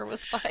dumpster with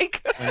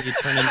Spike. And you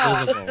turn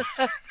invisible.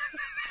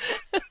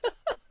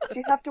 Do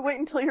you have to wait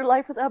until your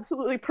life was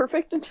absolutely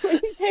perfect until you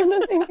became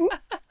the same?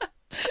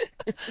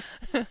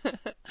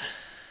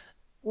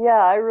 Yeah,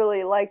 I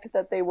really liked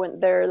that they went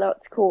there.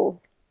 That's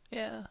cool.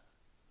 Yeah.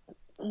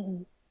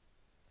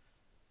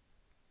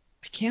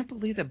 I can't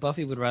believe that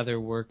Buffy would rather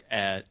work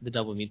at the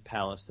Double Meat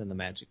Palace than the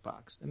Magic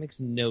Box. That makes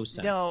no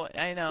sense. No,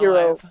 I know.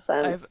 Zero I've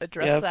sense.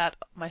 addressed that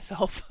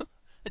myself.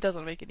 It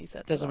doesn't make any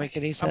sense. Doesn't make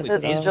any sense.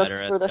 It's just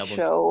for the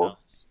show.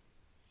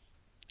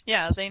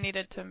 Yeah, they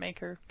needed to make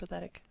her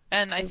pathetic.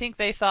 And I think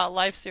they thought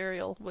Life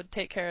Cereal would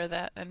take care of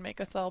that and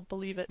make us all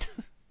believe it.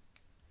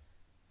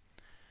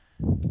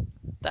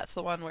 That's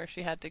the one where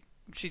she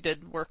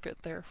did work it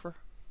there for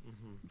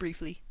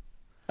briefly.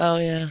 Oh,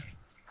 yeah.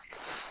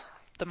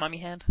 The mummy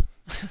hand.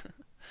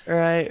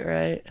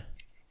 Right.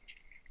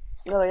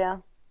 Oh, yeah.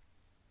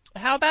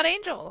 How about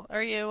Angel?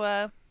 Are you,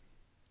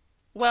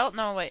 well,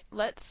 no, wait,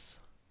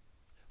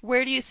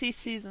 where do you see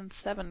season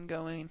 7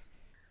 going?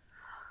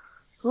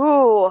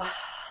 Ooh.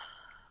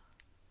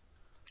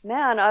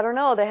 Man, I don't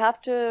know. They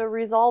have to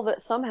resolve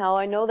it somehow.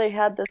 I know they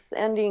had this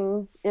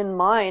ending in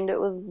mind. It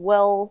was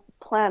well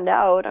planned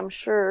out, I'm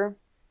sure.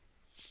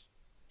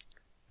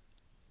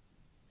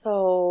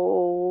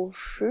 So,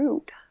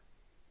 shoot.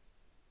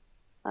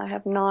 I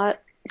have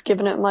not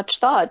given it much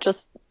thought.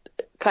 Just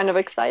kind of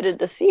excited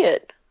to see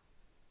it.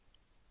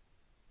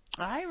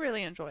 I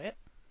really enjoy it.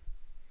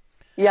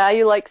 Yeah,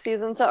 you like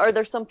season 7? Are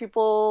there some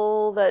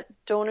people that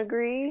don't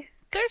agree?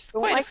 There's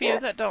quite a few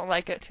that don't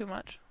like it too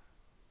much.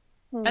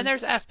 And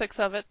there's aspects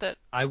of it that...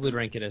 I would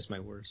rank it as my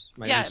worst.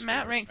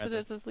 Matt ranks it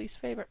as his least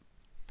favorite.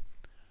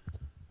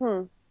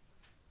 But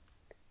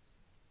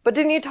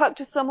didn't you talk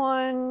to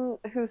someone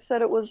who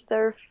said it was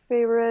their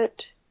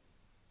favorite?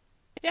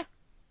 Yeah.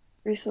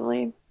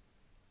 Recently?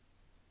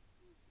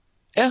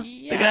 Yeah.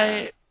 The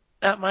guy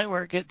at my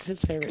work, it's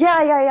his favorite.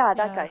 Yeah,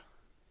 that guy.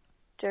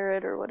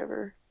 Jared or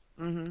whatever.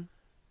 Mm-hmm.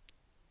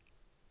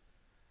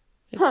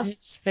 It's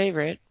his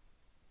favorite.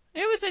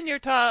 It was in your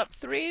top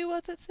 3,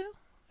 was it, Sue?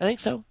 I think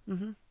so.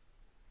 Mm-hmm.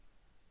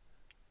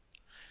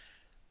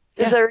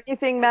 Is there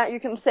anything, Matt,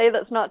 you can say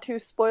that's not too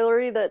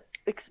spoilery that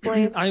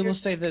explains? I will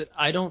say that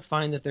I don't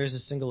find that there's a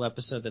single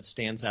episode that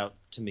stands out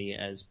to me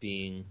as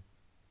being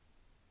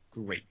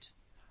great.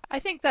 I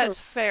think that's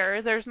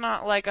fair. There's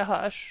not like a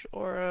Hush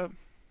or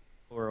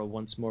a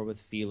Once More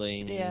with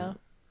Feeling. Yeah.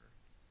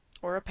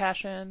 Or a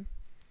Passion.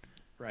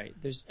 Right.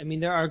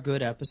 There are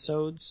good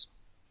episodes,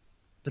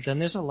 but then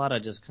there's a lot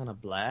of just kind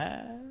of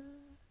blah.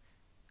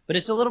 But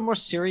it's a little more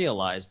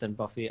serialized than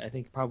Buffy, I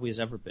think, probably has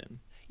ever been.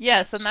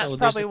 Yes, and that's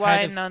probably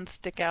why none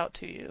stick out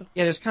to you.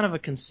 Yeah, there's kind of a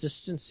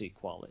consistency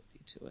quality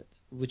to it,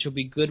 which will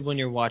be good when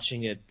you're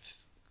watching it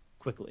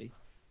quickly.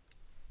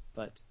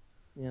 But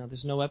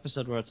there's no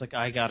episode where it's like,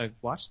 I gotta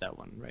watch that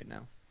one right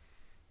now.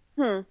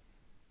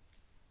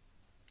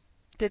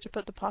 Did you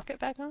put the pocket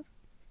back on?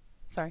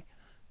 Sorry.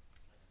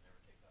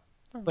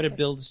 Oh, But okay. it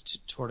builds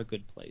toward a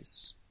good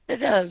place. It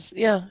does,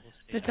 yeah. We'll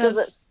see. It Does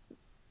does.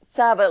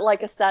 it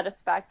like a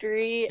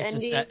satisfactory ending?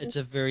 It's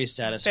a very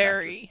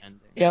satisfactory Very.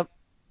 ending. Yep,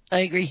 I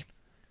agree.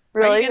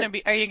 Really?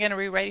 Are you gonna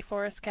be ready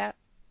for us, Kat?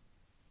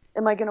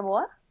 Am I gonna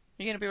what?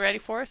 Are you gonna be ready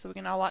for us so we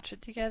can all watch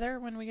it together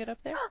when we get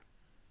up there?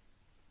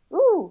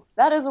 Ooh,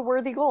 that is a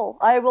worthy goal.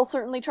 I will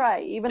certainly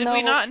try, even Did though...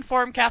 we not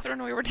inform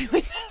Catherine we were doing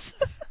this?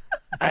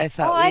 I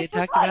thought I we had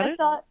talked forgot. about I it.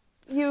 thought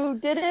you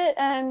did it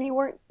and you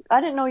weren't...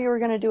 I didn't know you were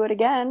gonna do it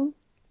again.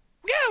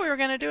 Yeah, we were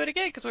gonna do it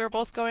again because we were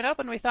both going up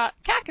and we thought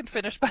Kat can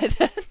finish by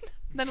then.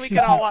 Then we could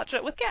all watch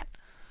it with Kat.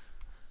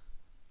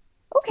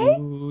 Okay.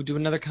 Ooh, do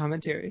another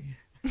commentary.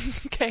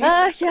 Okay.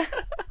 Yeah.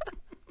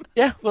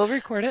 Yeah, we'll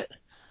record it.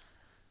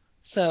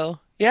 So,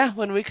 yeah,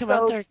 when we come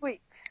out So there, 2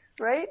 weeks,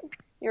 right?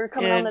 You're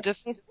coming on And the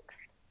just-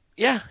 26th?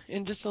 yeah,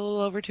 in just a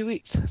little over 2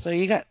 weeks. So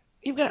you've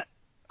got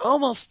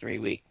almost 3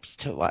 weeks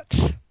to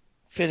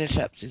finish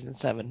up season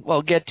 7.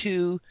 Well, get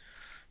to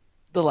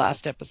the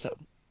last episode.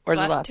 Or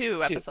the last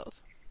two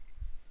episodes.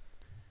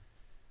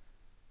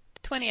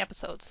 20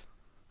 episodes.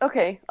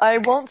 Okay, I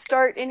won't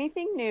start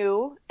anything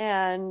new,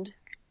 and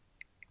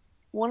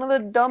one of the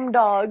dumb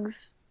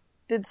dogs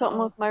did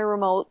something Oh. with my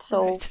remote,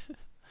 so Right.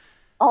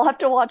 I'll have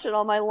to watch it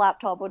on my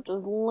laptop, which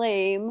is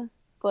lame,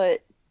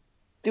 but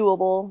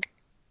doable.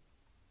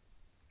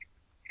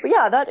 But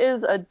yeah, that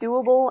is a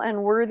doable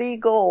and worthy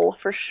goal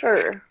for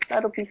sure.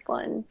 That'll be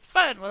fun.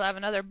 Fun. We'll have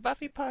another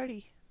Buffy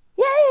party.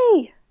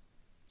 Yay!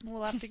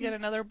 We'll have to get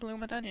another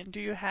bloomin' onion. Do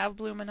you have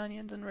bloomin'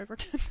 onions in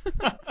Riverton?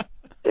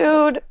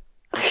 Dude.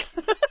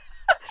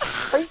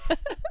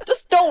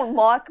 Just don't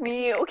mock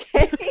me,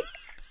 okay?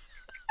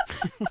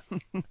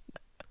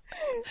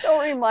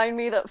 Don't remind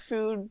me that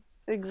food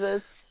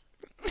exists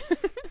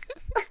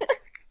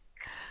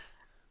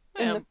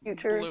in Yeah, the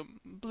future.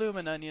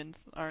 bloomin' onions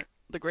aren't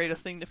the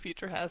greatest thing the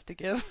future has to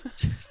give.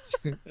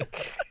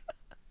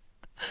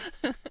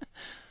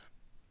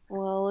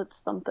 Well, it's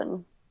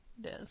something.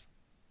 It is.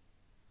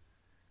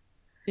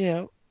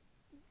 Yeah.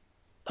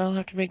 I'll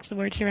have to make some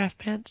more giraffe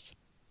pants.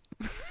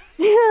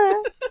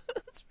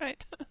 That's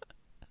right.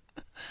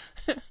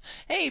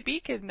 Hey, B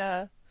can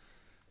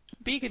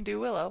do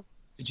Willow.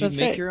 Did you That's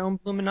make right. your own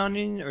bloomin'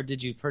 onion, or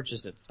did you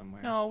purchase it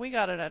somewhere? No, we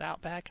got it at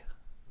Outback.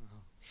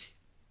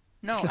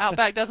 No,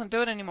 Outback doesn't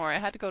do it anymore. I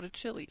had to go to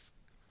Chili's.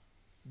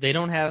 They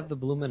don't have the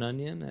bloomin'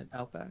 onion at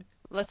Outback?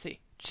 Let's see.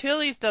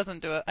 Chili's doesn't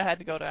do it. I had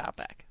to go to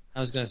Outback. I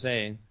was gonna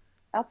say,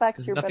 Outback's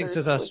because your nothing better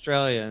says choice.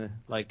 Australia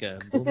like a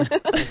bloomin'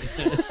 onion.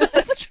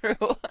 That's true.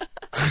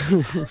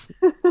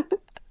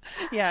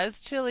 Yeah,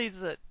 it's Chili's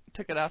that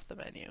took it off the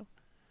menu.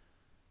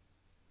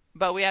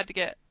 But we had to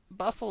get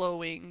buffalo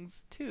wings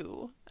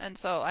too, and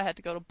so I had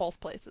to go to both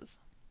places.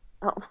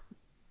 Oh.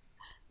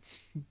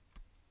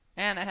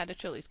 And I had a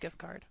Chili's gift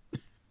card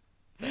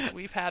that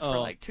we've had for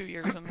Oh. like 2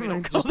 years and we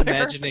don't go Just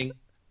there.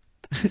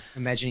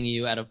 imagining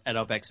you at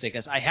Outback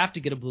Steakhouse. I have to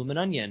get a bloomin'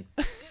 onion.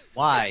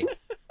 Why?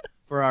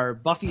 For our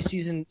Buffy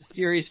season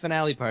series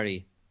finale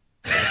party.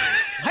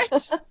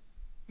 What?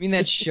 You mean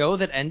that show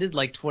that ended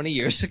like 20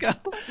 years ago?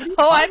 What are you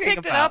I talking picked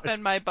about? it up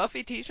in my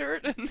Buffy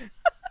t-shirt. And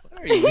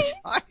What are you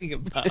talking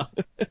about?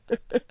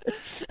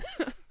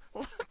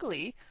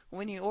 luckily,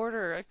 when you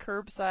order a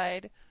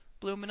curbside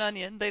bloomin'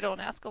 onion, they don't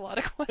ask a lot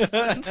of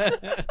questions.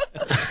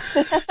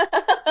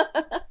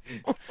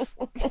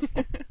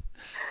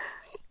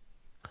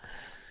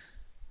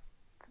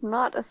 It's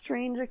not a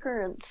strange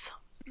occurrence.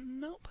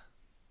 Nope.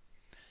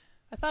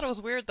 I thought it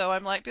was weird though.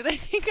 I'm like, do they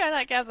think I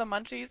like have the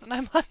munchies? And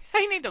I'm like,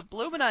 I need a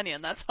bloomin'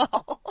 onion. That's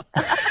all.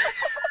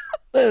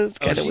 That was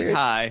Oh, kind of she's weird.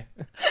 high.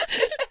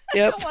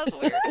 Yep. It was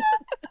weird.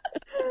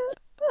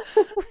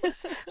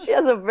 She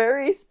has a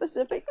very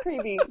specific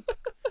craving.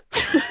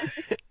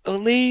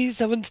 Only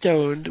someone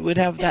stoned would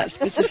have that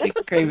specific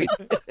craving.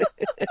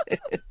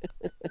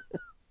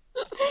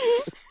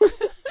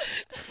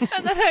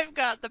 And then I've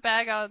got the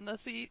bag on the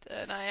seat,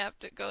 and I have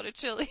to go to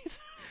Chili's.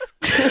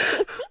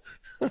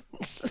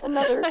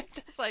 Another. I'm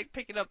just like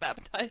picking up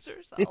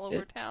appetizers all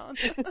over town.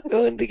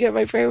 Going to get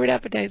my favorite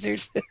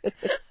appetizers.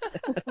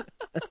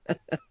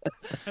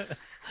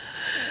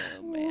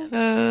 Oh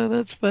man.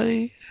 That's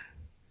funny.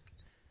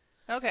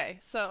 Okay,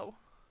 so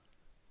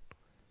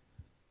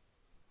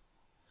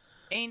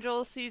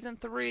Angel season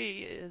 3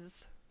 is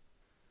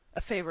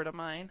a favorite of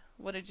mine.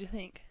 What did you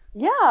think?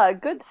 Yeah,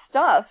 good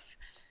stuff.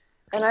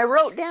 And I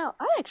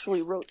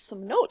actually wrote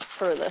some notes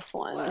for this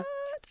one What?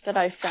 that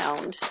I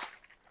found.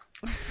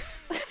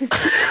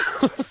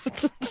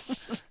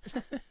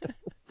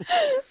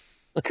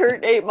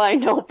 Kurt ate my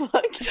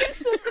notebook. See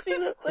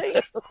this thing?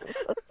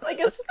 It's like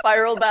a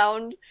spiral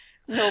bound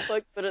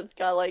notebook, but it's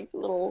got like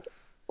little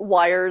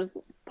wires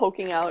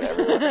poking out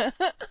everywhere.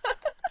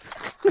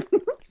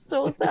 It's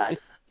so sad.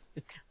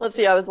 Let's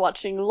see, I was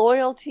watching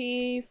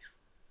Loyalty,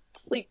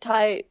 Sleep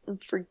Tight,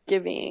 and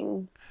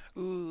Forgiving.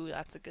 Ooh,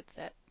 that's a good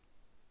set.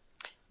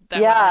 That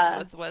Yeah.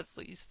 one ends with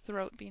Wesley's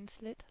throat being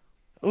slit.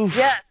 Oof.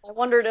 Yes, I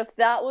wondered if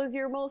that was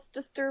your most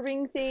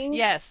disturbing thing.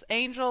 Yes,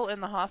 Angel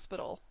in the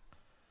hospital.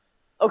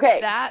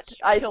 Okay, That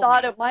I killed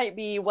thought me. it might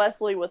be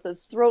Wesley with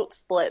his throat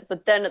split,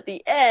 but then at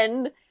the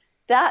end,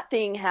 that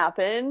thing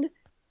happened,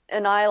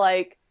 and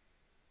I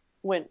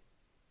went,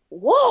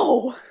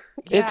 whoa!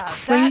 It's Yeah,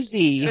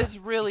 crazy. that is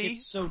really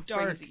It's so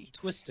dark, crazy.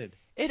 twisted.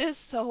 It is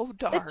so It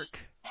dark. just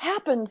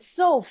happened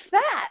so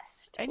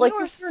fast. And Like, you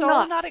are if you're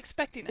so not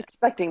expecting it.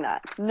 expecting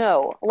that.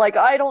 No. Like,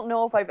 I don't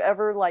know if I've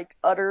ever,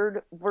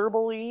 uttered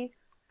verbally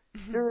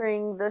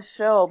during the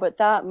show, but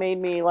that made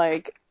me,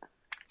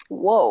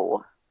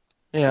 whoa.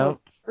 It Yeah.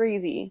 was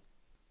crazy.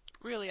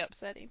 Really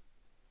upsetting.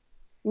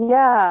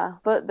 Yeah,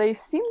 but they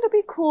seem to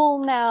be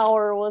cool now,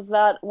 or was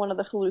that one of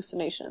the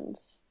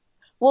hallucinations?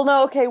 Well,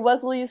 no, okay,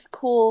 Wesley's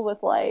cool with,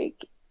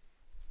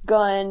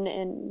 Gunn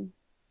and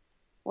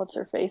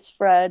what's-her-face,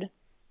 Fred.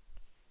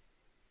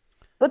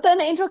 But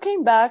then Angel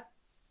came back.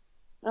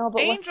 Oh,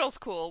 but Angel's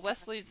cool.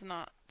 Wesley's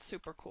not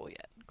super cool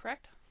yet,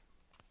 correct?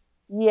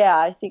 yeah,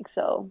 I think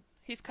so.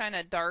 He's kind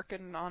of dark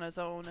and on his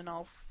own and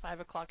all 5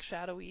 o'clock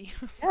shadowy.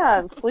 Yeah,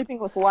 and sleeping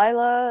with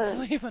Lila. And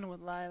Sleeping with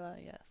Lila,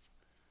 yes.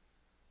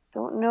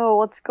 don't know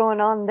what's going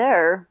on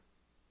there.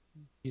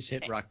 He's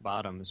hit rock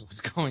bottom is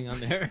what's going on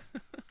there.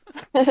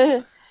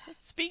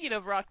 Speaking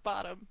of rock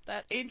bottom,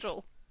 that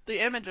Angel, the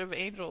image of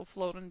Angel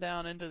floating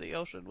down into the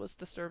ocean was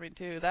disturbing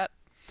too. That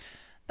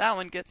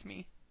one gets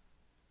me.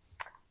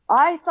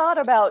 I thought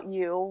about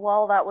you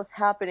while that was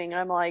happening, and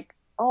I'm like,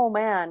 oh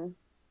man,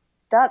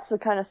 that's the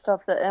kind of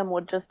stuff that M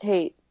would just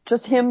hate.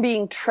 Just him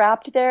being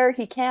trapped there,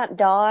 he can't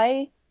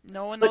die.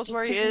 No one But knows just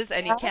where he being is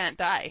and he trapped? can't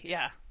die.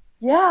 Yeah.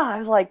 Yeah, I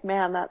was like,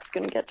 man, that's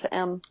gonna get to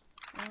M.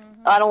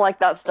 Mhm. I don't like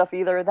that stuff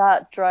either.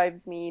 That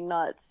drives me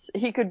nuts.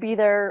 He could be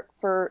there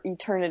for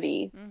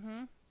eternity.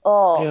 Mhm.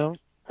 Oh, Yeah.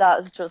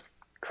 that's just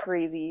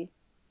crazy.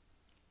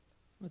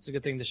 It's a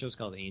good thing the show's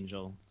called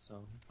Angel,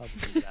 so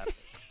probably that.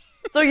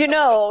 So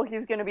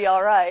he's gonna be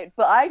alright.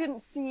 But I didn't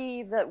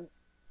see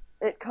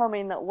it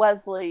coming that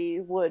Wesley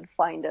would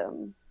find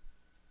him.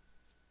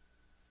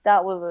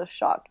 That was a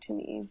shock to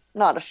me.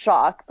 Not a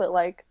shock, but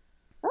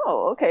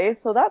oh, okay,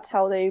 so that's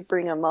how they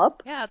bring him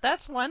up. Yeah,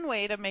 that's one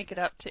way to make it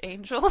up to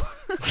Angel.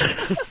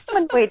 That's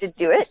one way to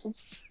do it.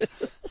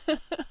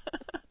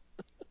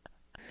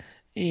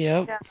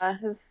 Yep. Yeah,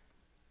 his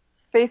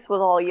face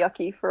was all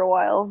yucky for a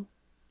while.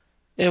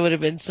 It would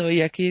have been so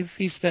yucky if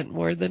he spent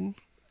more than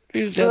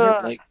he was down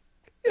there for Ugh.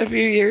 a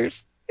few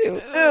years.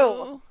 Ew.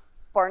 Ew.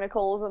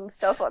 Barnacles and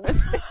stuff on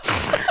his face.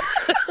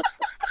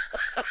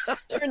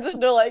 Turns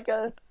into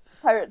a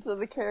Pirates of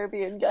the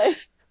Caribbean guy.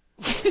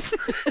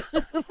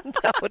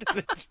 That would have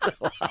been so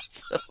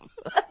awesome.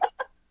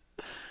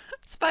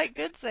 Spike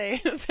did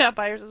say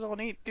vampires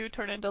only do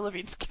turn into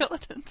living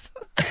skeletons.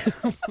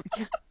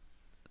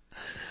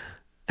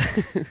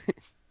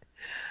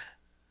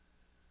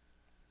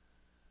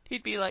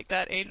 He'd be like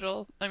that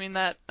angel. I mean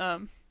that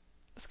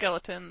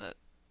skeleton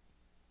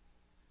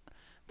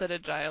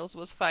that Giles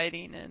was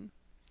fighting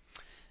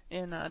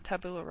in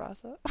Tabula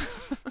Rasa.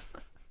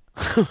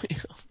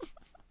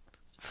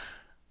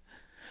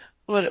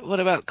 What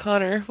about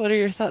Connor? What are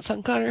your thoughts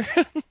on Connor?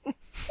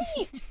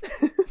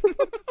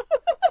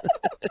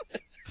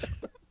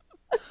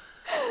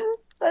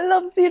 I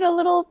love seeing a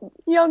little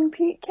young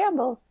Pete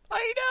Campbell.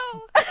 I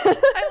know.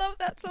 I love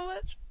that so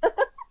much.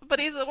 But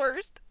he's the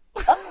worst.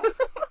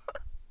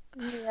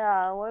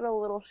 Yeah, what a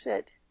little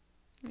shit.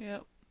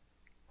 Yep.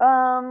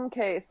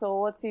 Okay, so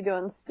what's he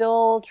doing?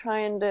 Still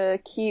trying to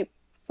keep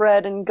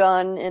Fred and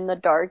Gunn in the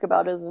dark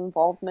about his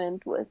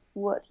involvement with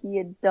what he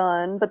had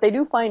done, but they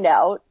do find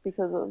out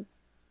because of...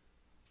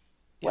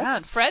 Yeah,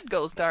 and Fred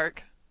goes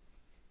dark.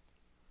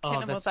 Oh,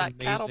 Hit him with that's that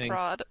cattle amazing.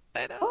 prod.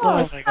 I know.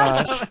 Oh my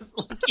gosh. I was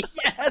like,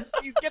 yes,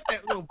 you get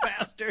that little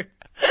bastard.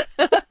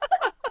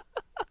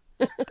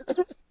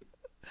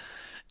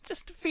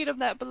 Just to feed him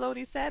that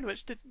bologna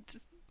sandwich to just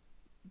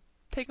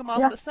take him off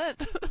Yeah. the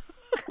scent.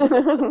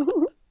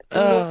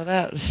 Oh,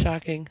 that was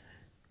shocking.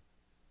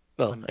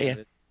 Well, yeah.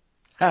 Unintended.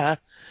 Haha.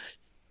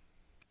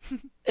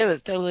 It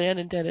was totally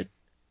unintended,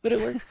 but it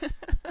worked.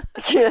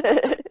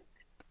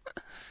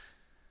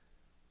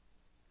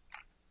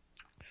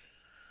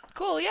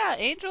 Cool, yeah,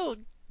 Angel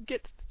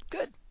gets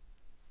good.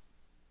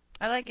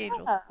 I like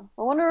Angel. Yeah,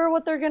 I wonder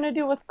what they're gonna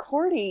do with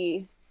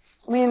Cordy.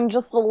 I mean,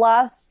 just the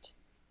last...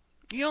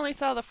 You only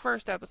saw the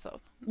first episode.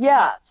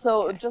 Yeah,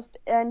 so Okay. it just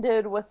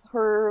ended with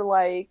her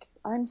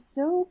I'm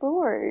so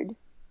bored.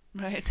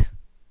 Right.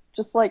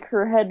 Just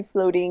her head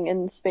floating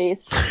in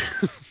space.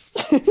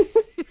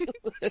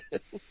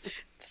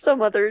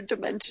 Some other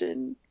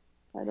dimension.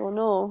 I don't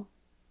know.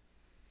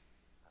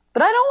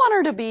 But I don't want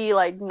her to be,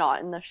 not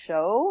in the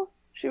show.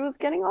 She was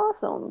getting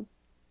awesome.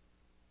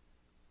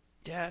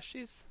 Yeah,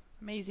 she's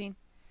amazing.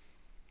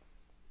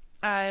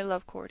 I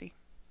love Cordy.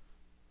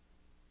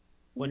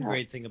 One Yeah.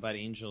 great thing about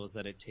Angel is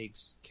that it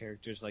takes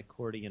characters like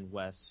Cordy and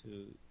Wes,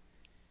 who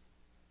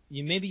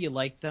maybe you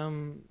like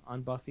them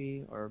on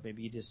Buffy, or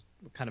maybe you just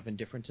were kind of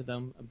indifferent to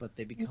them, but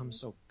they become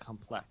so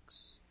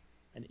complex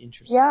and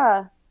interesting.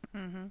 Yeah.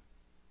 Mm-hmm.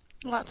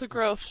 Lots of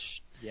growth.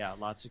 Yeah,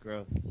 lots of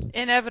growth.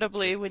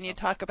 Inevitably, when you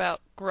talk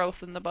about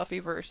growth in the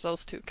Buffyverse,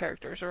 those two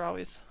characters are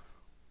always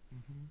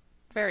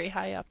very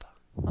high up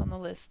on the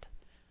list.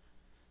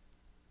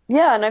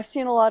 Yeah, and I've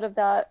seen a lot of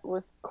that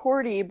with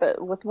Cordy,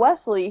 but with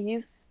Wesley,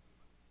 he's,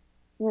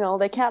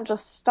 they can't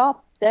just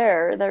stop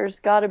there. There's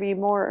got to be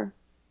more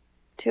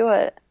to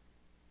it.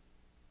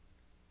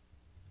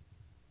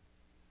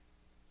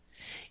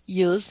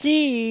 You'll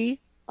see.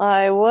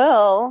 I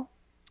will.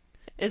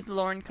 Is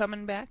Lorne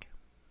coming back?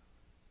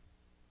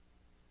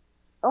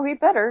 Oh, he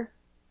better.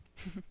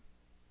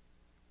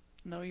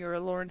 No, you're a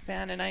Lorne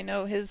fan, and I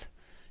know his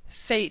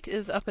fate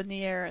is up in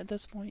the air at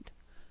this point.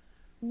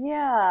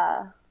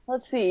 Yeah.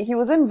 Let's see. He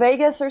was in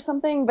Vegas or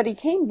something, but he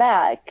came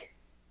back.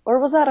 Or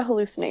was that a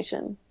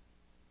hallucination?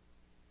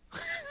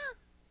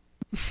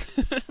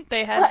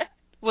 They had.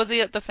 Was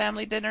he at the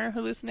family dinner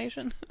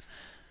hallucination? Is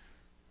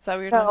that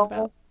what you're talking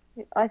about?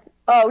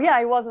 Oh, yeah,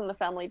 he was in the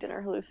family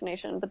dinner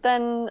hallucination, but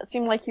then it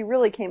seemed like he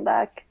really came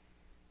back.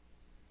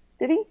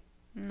 Did he?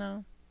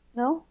 No.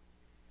 No?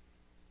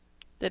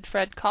 Did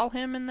Fred call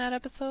him in that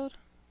episode?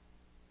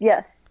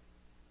 Yes.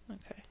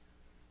 Okay.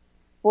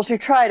 Well, she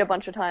tried a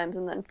bunch of times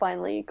and then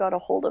finally got a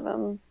hold of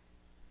him.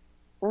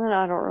 And then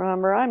I don't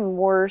remember. I'm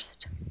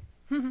worst.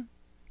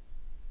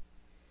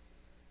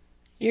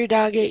 Your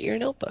dog ate your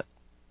notebook.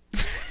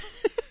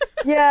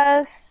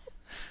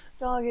 Yes.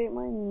 Dog ate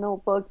my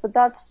notebook, but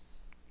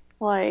that's,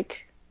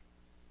 like,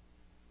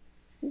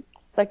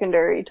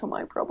 secondary to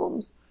my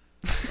problems.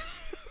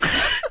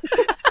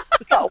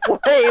 Got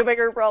way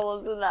bigger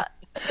problems than that.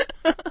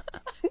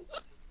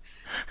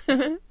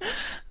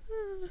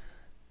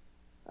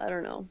 I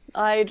don't know.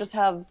 I just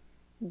have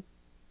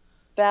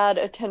bad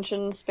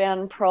attention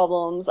span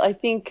problems. I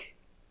think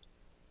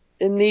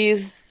in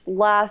these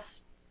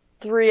last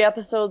 3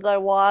 episodes I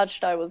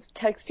watched, I was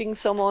texting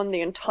someone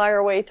the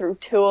entire way through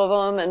 2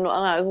 of them, and when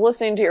I was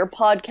listening to your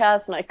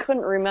podcast and I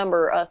couldn't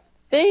remember a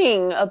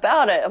thing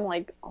about it, I'm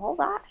like, all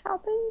that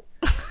happened?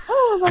 I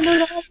don't remember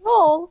that at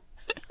all.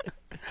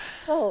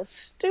 So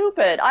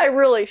stupid. I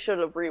really should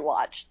have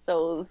rewatched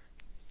those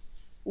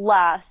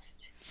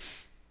last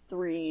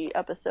 3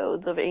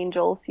 episodes of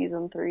Angel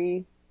season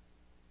 3.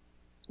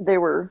 They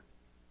were...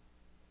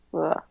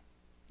 Ugh.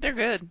 They're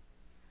good.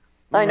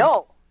 I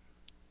know.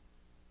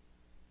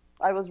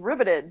 I was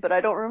riveted, but I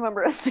don't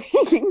remember a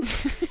thing.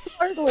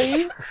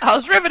 Hardly. I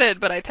was riveted,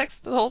 but I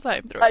texted the whole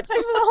time through. I texted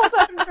the whole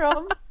time through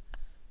them.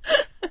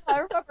 I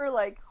remember,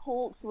 like,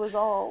 Holtz was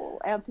all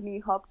Anthony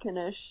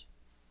Hopkins-ish.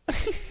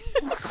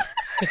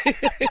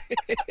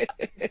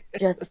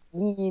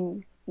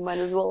 Justine. Might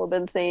as well have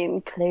been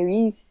saying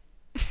Clarice.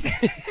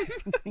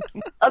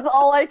 That's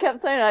all I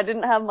kept saying. I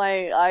didn't have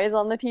my eyes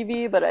on the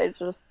TV, but I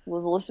just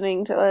was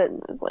listening to it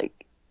and it was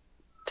like,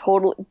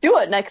 totally, do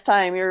it next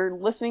time. You're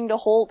listening to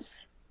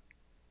Holtz.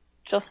 It's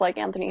just like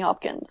Anthony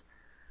Hopkins.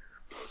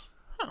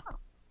 Huh.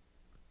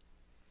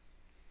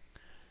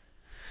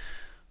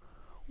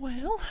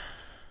 Well,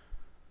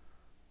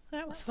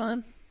 that was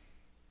fun.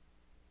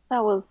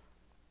 That was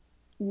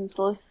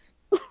useless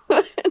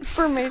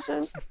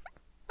information.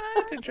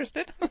 That's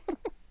interested.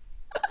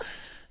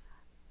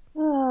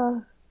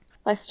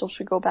 I still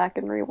should go back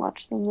and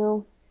rewatch them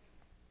though.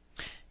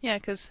 Yeah,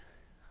 because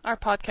our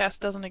podcast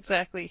doesn't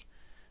exactly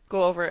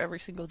go over every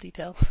single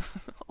detail.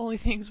 Only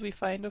things we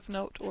find of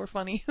note or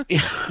funny. Yeah,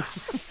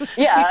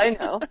 I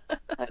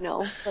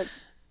know, but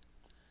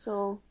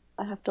still,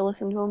 I have to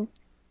listen to them.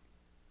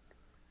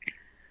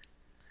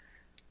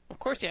 Of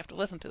course you have to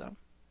listen to them.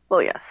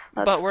 Well, yes.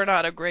 But we're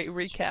not a great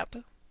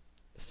recap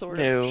sort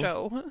of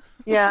show.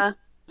 Yeah.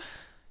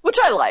 Which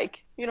I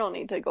like. You don't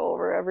need to go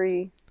over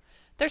every...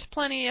 There's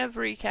plenty of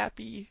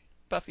recap-y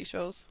Buffy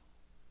shows.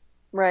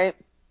 Right.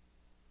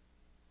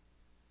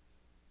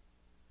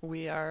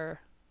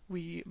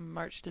 We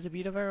march to the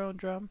beat of our own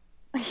drum.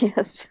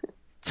 Yes.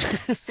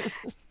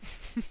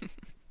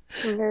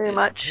 Very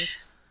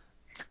much.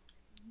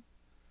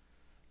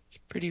 It's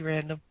pretty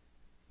random.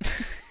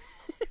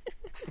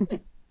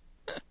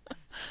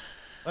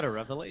 What a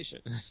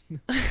revelation.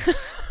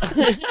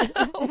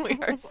 We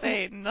are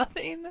saying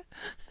nothing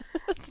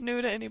that's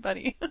new to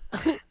anybody.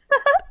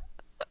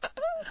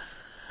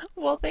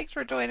 Well, thanks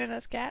for joining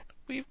us, Kat.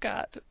 We've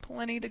got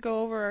plenty to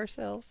go over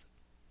ourselves.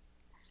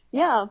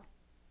 Yeah.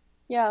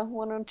 Yeah,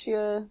 why don't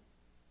you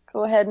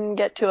go ahead and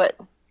get to it?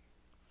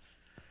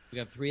 We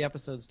got 3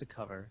 episodes to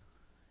cover.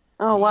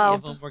 Oh, wow. Each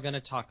of them we're going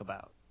to talk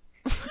about.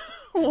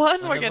 One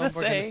Some we're of going them to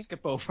we're going say. to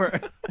skip over.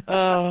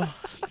 Oh,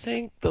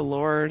 thank the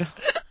Lord.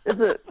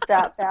 Is it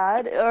that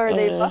bad? Or are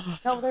they...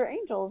 No, they're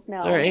angels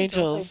now. They're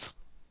angels.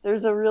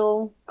 There's a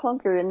real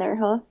clunker in there,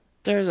 huh?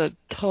 There's a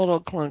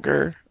total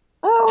clunker.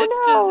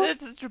 Oh,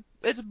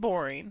 It's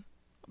boring.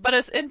 But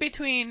it's in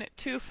between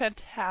 2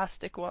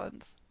 fantastic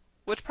ones,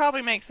 which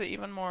probably makes it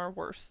even more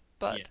worse.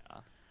 But yeah.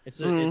 It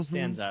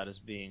stands out as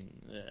being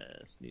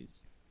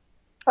snooze.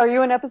 Are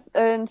you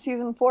in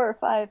season 4 or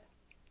 5?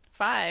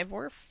 5.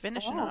 We're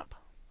finishing up.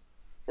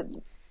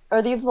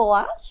 Are these the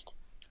last?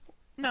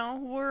 No,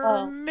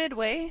 we're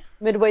midway.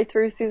 Midway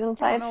through season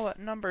 5? I don't know what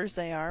numbers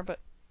they are, but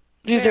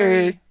these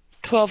are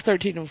 12,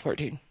 13, and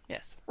 14.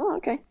 Yes. Oh,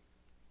 okay.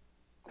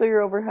 So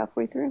you're over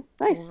halfway through.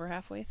 Nice. Over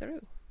halfway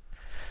through.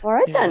 All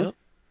right then.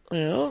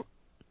 Yep.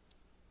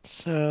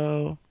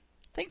 So.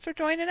 Thanks for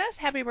joining us.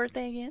 Happy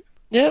birthday again.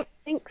 Yep.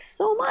 Thanks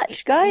so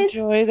much, guys.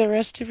 Enjoy the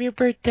rest of your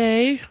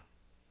birthday.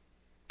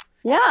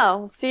 Yeah,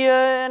 we'll see you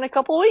in a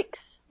couple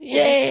weeks.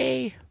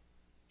 Yay!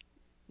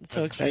 I'm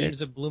so excited.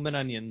 Dreams of bloomin'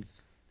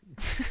 onions.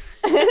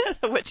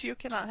 Which you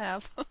cannot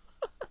have.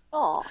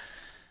 Aw.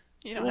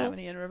 You don't have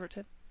any in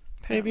Riverton.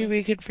 Maybe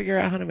we could figure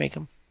out how to make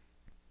them.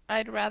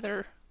 I'd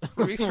rather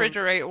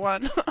refrigerate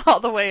one all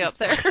the way up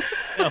there.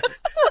 No.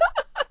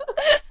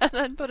 And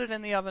then put it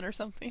in the oven or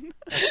something.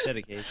 That's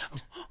dedication.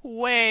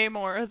 Way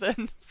more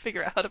than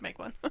figure out how to make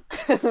one.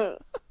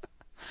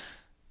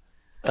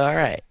 All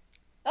right.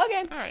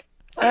 Okay. All right.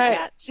 All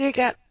right. See you,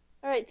 Kat.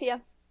 All right, see ya.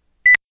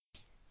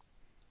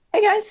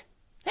 Hey, guys.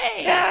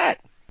 Hey. Kat.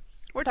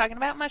 We're talking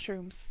about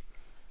mushrooms.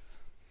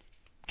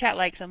 Cat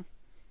likes them.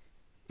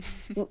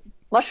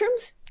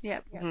 Mushrooms?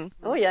 Yep. Mm-hmm.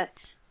 Oh,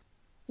 yes.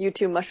 You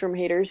two mushroom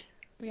haters.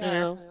 We I are.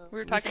 know. We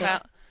were talking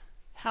about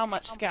how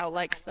much Scout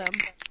likes them.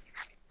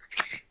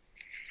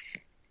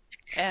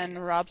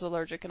 And Rob's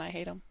allergic and I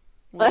hate him.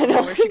 I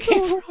know. Where she It's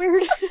came so from.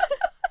 weird.